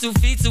 Warst viel zu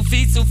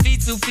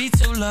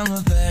lange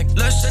weg.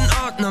 Lösch den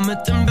Ordner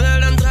mit den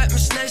Bildern, treib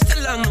mich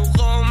nächtelang nur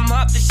rum.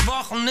 Hab dich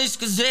Wochen nicht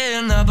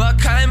gesehen, aber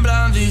kein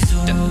Plan,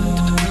 wieso du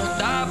noch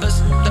da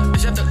bist.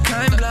 Ich hab doch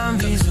keinen Plan,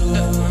 wieso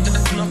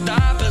du noch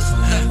da bist.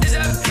 Ich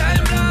hab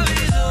keinen Plan,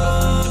 wieso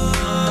du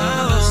noch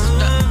da bist.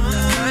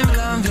 Kein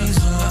Plan,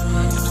 wieso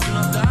du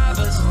noch da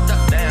bist.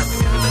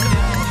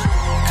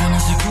 Keine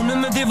Sekunde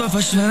mit dir war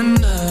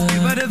verschwendet.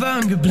 Wir beide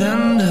waren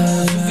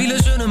geblendet. So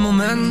viele schöne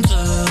Momente.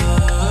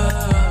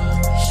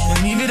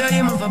 Ich will nie wieder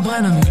jemand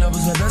verbrennen. Ich glaube,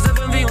 es wäre besser,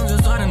 wenn wir uns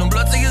jetzt trennen. Und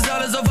plötzlich ist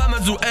alles auf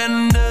einmal zu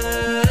Ende.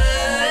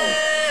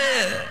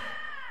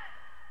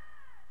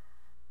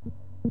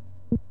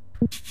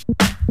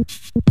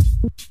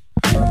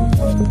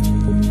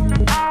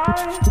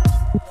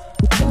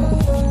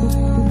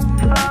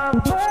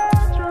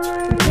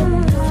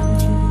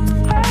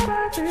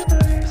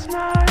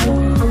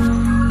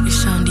 Ich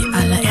schau in die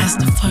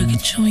allererste Folge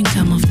Chewing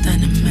Gum auf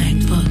deinem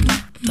MacBook.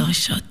 Doch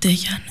ich schau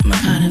dich an, immer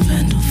gerade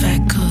wenn du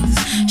wegguckst.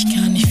 Ich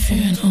kann nicht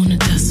fühlen, ohne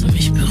dass du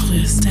mich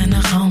berührst. Dein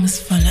Raum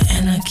ist voller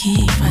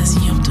Energie, ich weiß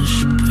nicht, ob du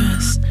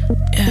spürst.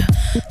 Ja, yeah,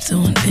 du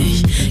und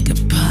ich,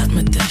 gepaart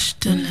mit der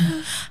Stille.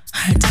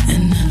 Halte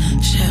inne,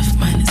 schärf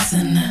meine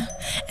Sinne.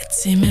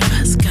 Erzähl mir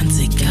was, ganz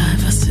egal,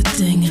 was für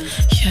Dinge.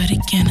 Ich hör dir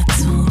gerne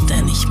zu,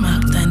 denn ich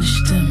mag deine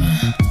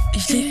Stimme.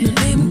 Ich leb nur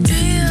neben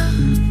dir,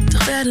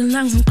 doch werde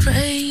langsam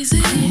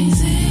crazy.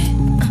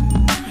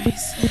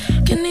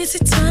 Genieß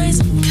die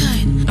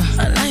Zweisamkeit,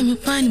 allein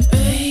mit meinem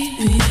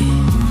Baby.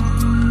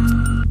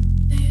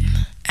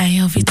 Ey,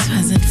 yo, wir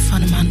zwei sind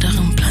von einem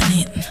anderen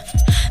Planeten.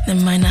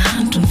 Nimm meine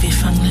Hand und wir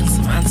fangen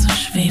langsam an zu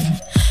schweben.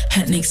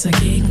 Hält nix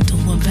dagegen, du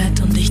im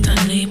Bett und ich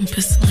dein Leben.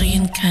 Bisschen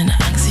reden, keine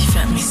Angst, ich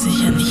werd mich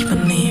sicher nicht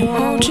benehmen.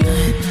 Won't you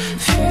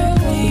feel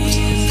me?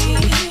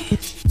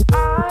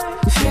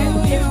 I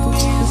feel you.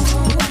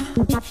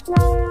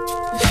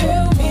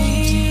 Feel me.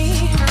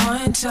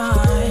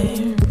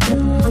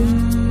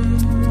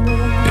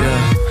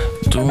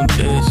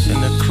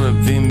 Trip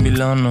wie in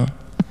Milano.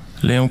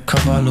 Leon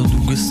Cavallo,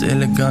 du gehst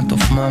elegant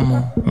auf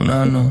Mamo und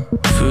Anno.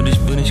 Für dich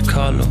bin ich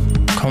Carlo.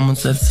 Komm und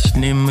setz dich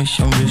neben mich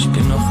und wir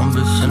spielen noch ein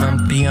bisschen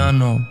am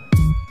Piano.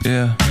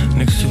 Yeah,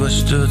 nix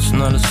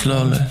überstürzen, alles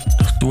lolly.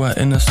 Doch du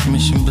erinnerst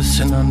mich ein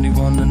bisschen an die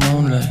One and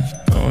Only.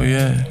 Oh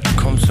yeah,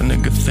 du kommst in eine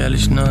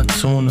gefährlich nahe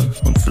Zone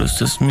und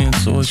flüsterst mir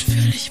ins Ohr. Ich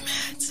fühl dich mehr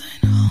als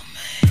ein Homie.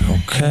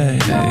 Okay,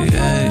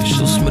 ey,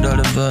 Schuss mit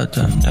allen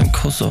Wörtern. Dein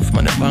Kuss auf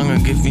meine Wange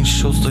geht wie ein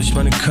Schuss durch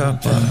meinen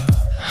Körper.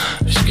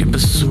 Ich geb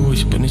es zu,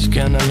 ich bin nicht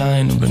gern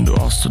allein. Und wenn du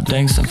auch so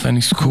denkst, dann fänd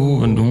ich's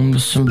cool, wenn du ein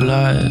bisschen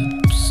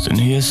bleibst. Denn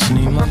hier ist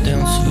niemand, der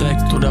uns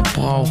weckt oder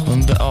braucht.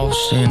 Wenn wir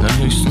aufstehen, dann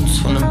höchstens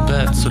von dem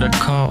Bett zu der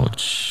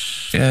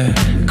Couch. Yeah,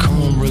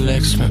 komm und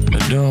relax mit mir,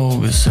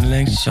 du. Wir sind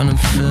längst schon im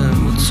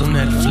Film und zu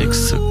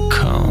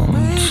Netflix-Account.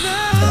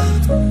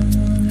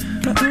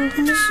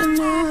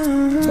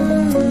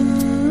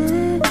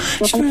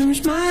 Ich will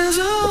mich mal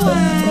so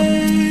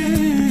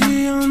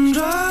wavy und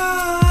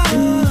drauf.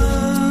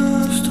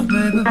 So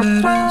baby,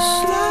 better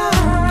slow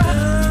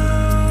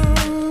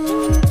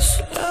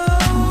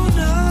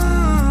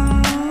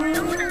down.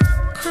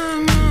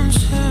 Komm und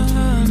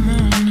hör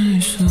mir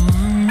nicht so.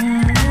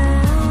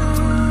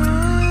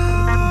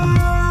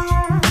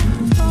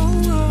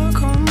 Oh,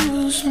 komm ein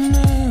bisschen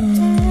näher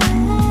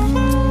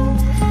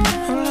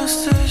und lass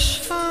dich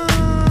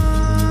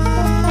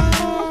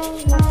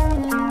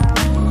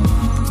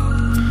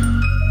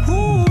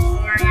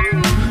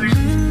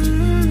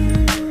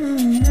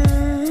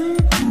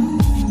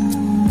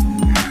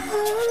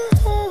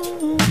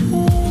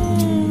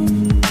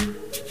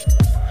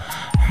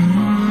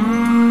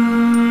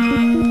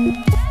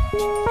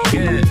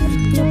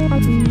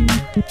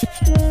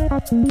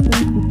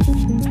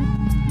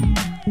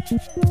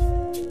Yeah.